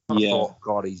 I thought,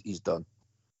 God, he's done.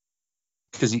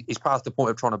 Because he's past the point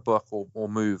of trying to buck or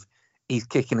move. He's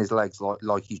kicking his legs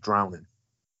like he's drowning.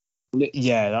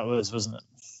 Yeah, that wasn't it?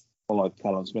 Or like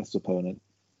Callum Smith's opponent.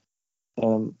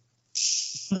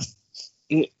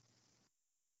 It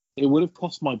would have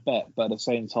cost my bet, but at the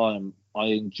same time, I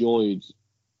enjoyed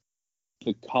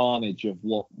the carnage of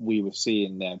what we were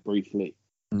seeing there briefly.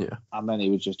 Yeah. And then it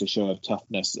was just a show of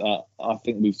toughness. I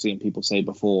think we've seen people say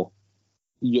before,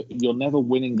 you're never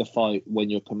winning the fight when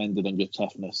you're commended on your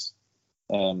toughness.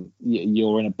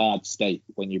 You're in a bad state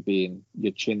when your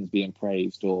chin's being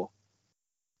praised, or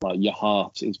like your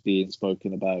heart is being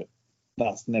spoken about.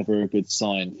 That's never a good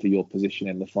sign for your position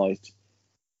in the fight.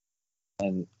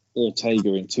 And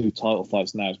Ortega in 2 title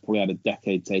fights now has probably had a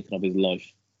decade taken off his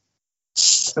life.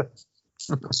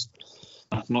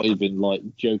 That's not even like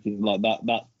joking. Like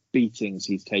that beatings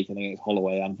he's taken against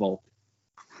Holloway and Volk.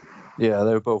 Yeah,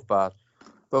 they were both bad.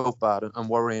 And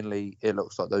worryingly, it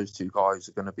looks like those two guys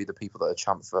are going to be the people that are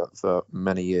champ for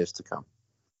many years to come.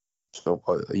 So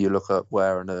you look at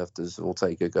where on earth does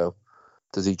Ortega go?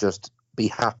 Does he just be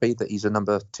happy that he's a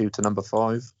number 2 to number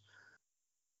 5?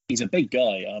 He's a big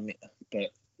guy,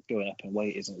 but going up in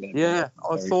weight isn't going to be I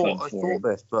thought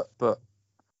this, but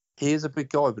he is a big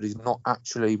guy, but he's not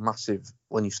actually massive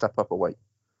when you step up a weight.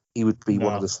 He would be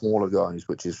one of the smaller guys,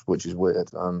 which is weird.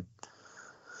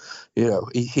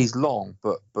 He's long,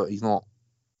 but he's not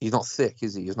thick,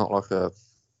 is he? He's not like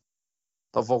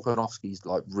Volkanovski's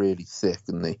like really thick,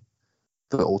 isn't he?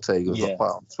 But Ortega's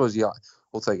well, I suppose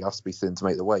Ortega has to be thin to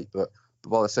make the weight, but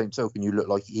by the same token, he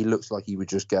looks like he would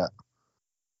just get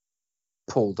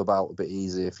pulled about a bit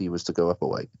easier if he was to go up a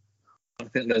weight. I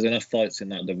think there's enough fights in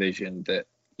that division that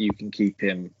you can keep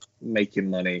him making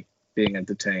money, being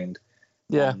entertained.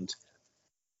 Yeah. And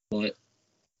like,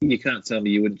 you can't tell me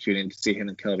you wouldn't tune in to see him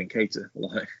and Calvin Kattar.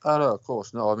 Like, oh no, of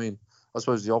course no. I mean, I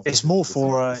suppose the obvious. It's more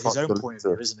for his own point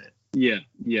of view, isn't it?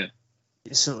 Yeah.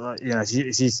 It's sort of like,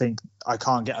 if you think I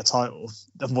can't get a title,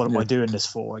 then what am I doing this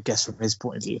for? I guess from his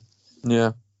point of view.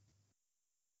 Yeah.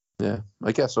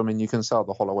 I guess you can sell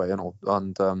the Holloway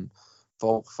and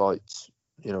Volk fights,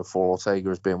 for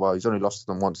Ortega as being he's only lost to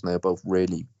them once, and they're both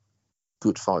really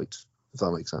good fights. If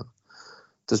that makes sense.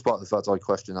 Despite the fact I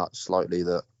question that slightly,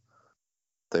 that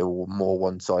they were more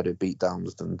one-sided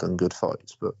beatdowns than good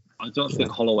fights. But I don't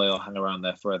think Holloway will hang around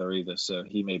there forever either, so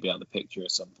he may be out of the picture at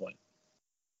some point.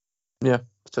 Yeah,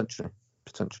 potentially.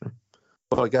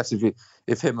 But I guess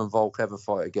if him and Volk ever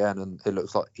fight again, and it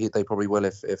looks like they probably will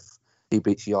if he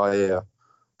beats Yair.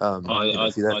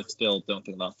 I still don't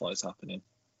think that fight's happening.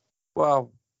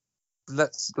 Well,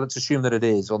 let's assume that it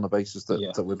is on the basis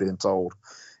that we're being told.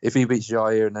 If he beats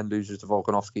Yair and then loses to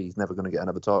Volkanovski, he's never going to get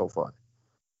another title fight.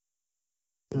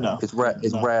 No, it's rare.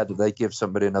 It's rare that they give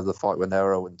somebody another fight when they're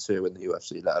 0-2 in the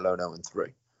UFC, let alone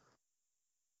 0-3.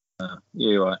 Yeah,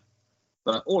 you're right.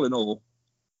 But all in all,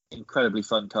 incredibly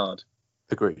fun card.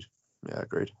 Agreed. Yeah,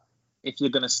 agreed. If you're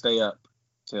going to stay up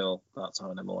till that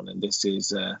time in the morning, this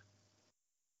is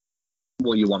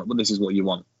what you want. Well, this is what you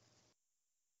want.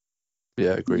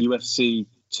 Yeah, agreed. UFC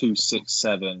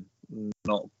 267,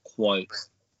 not quite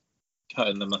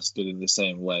cutting the mustard in the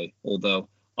same way. Although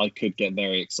I could get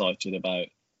very excited about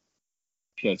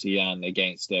Piotr Jan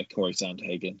against Corey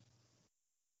Sandhagen.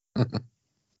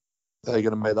 They're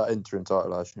going to make that interim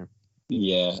title, I assume.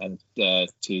 Yeah, and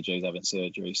TJ's having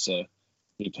surgery, so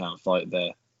he can't fight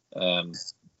there.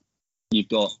 You've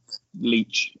got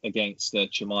Leach against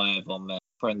Chimaev on there.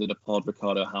 Friend of the pod,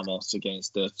 Ricardo Hamos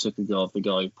against Tukagov, the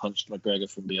guy who punched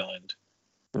McGregor from behind.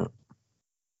 Yeah.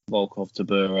 Volkov,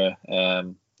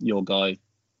 Tabura, your guy,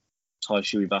 Tai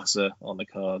Shuivasa on the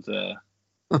card.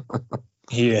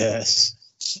 Yes.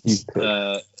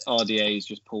 RDA's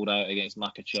just pulled out against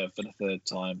Makachev for the third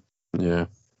time. Yeah,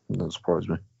 that surprised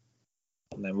me.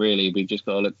 And then really, we've just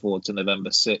got to look forward to November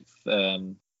 6th,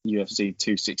 UFC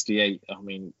 268. I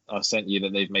mean, I sent you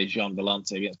that they've made Jean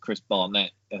Vellante against Chris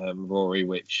Barnett, Rory,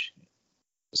 which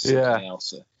is something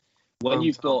else. When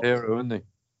you've got hero, isn't he?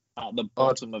 At the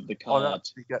bottom of the card, I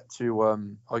actually get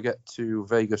to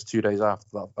Vegas 2 days after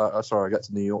that. I get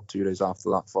to New York 2 days after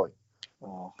that fight.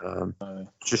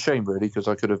 It's a shame, really, because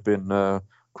I could have been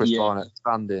Chris Barnett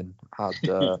stand-in had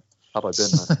I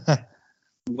been there.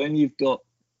 When you've got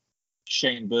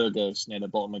Shane Burgos near the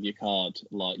bottom of your card,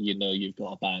 you've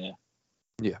got a banger.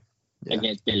 Yeah.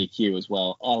 Against Billy Q as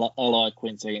well. Ally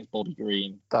Quince against Bobby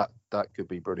Green. That could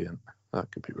be brilliant.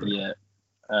 Yeah.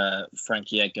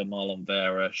 Frankie Edgar, Marlon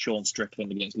Vera, Sean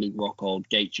Strickland against Luke Rockhold,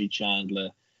 Gaethje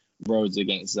Chandler, Rhodes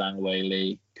against Zhang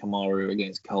Weili, Kamaru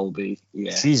against Colby.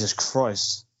 Yeah. Jesus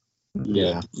Christ.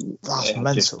 Yeah. That's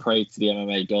mental. Just pray to the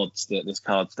MMA gods that this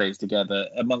card stays together.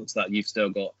 Amongst that, you've still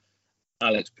got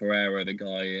Alex Pereira, the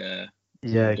guy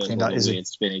who does all the weird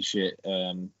spinny shit.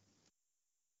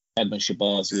 Edmund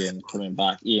Shabazian coming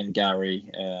back. Ian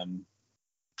Gary.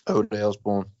 O'Day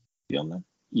Osborne. Be on there?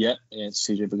 Yeah, it's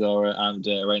CJ Vergara and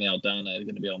Rainey Aldana are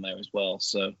going to be on there as well.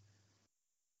 So,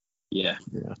 yeah.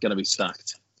 Going to be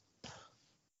stacked.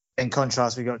 In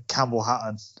contrast, we got Campbell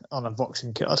Hatton on a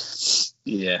boxing card.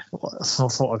 Yeah. What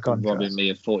a contrast. Robbing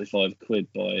me of 45 quid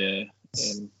by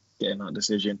getting that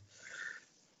decision.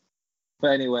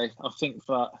 But anyway, I think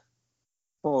that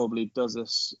probably does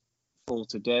us for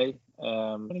today.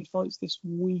 Any fights this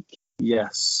week?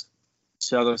 Yes.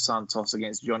 Thiago Santos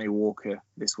against Johnny Walker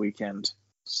this weekend.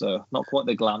 So not quite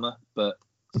the glamour, but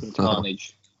some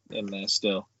carnage in there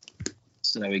still.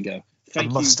 So there we go. A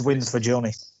must win for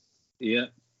Johnny. Yeah.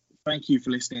 Thank you for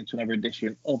listening to another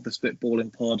edition of the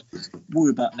Spitballing Pod.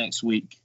 We'll be back next week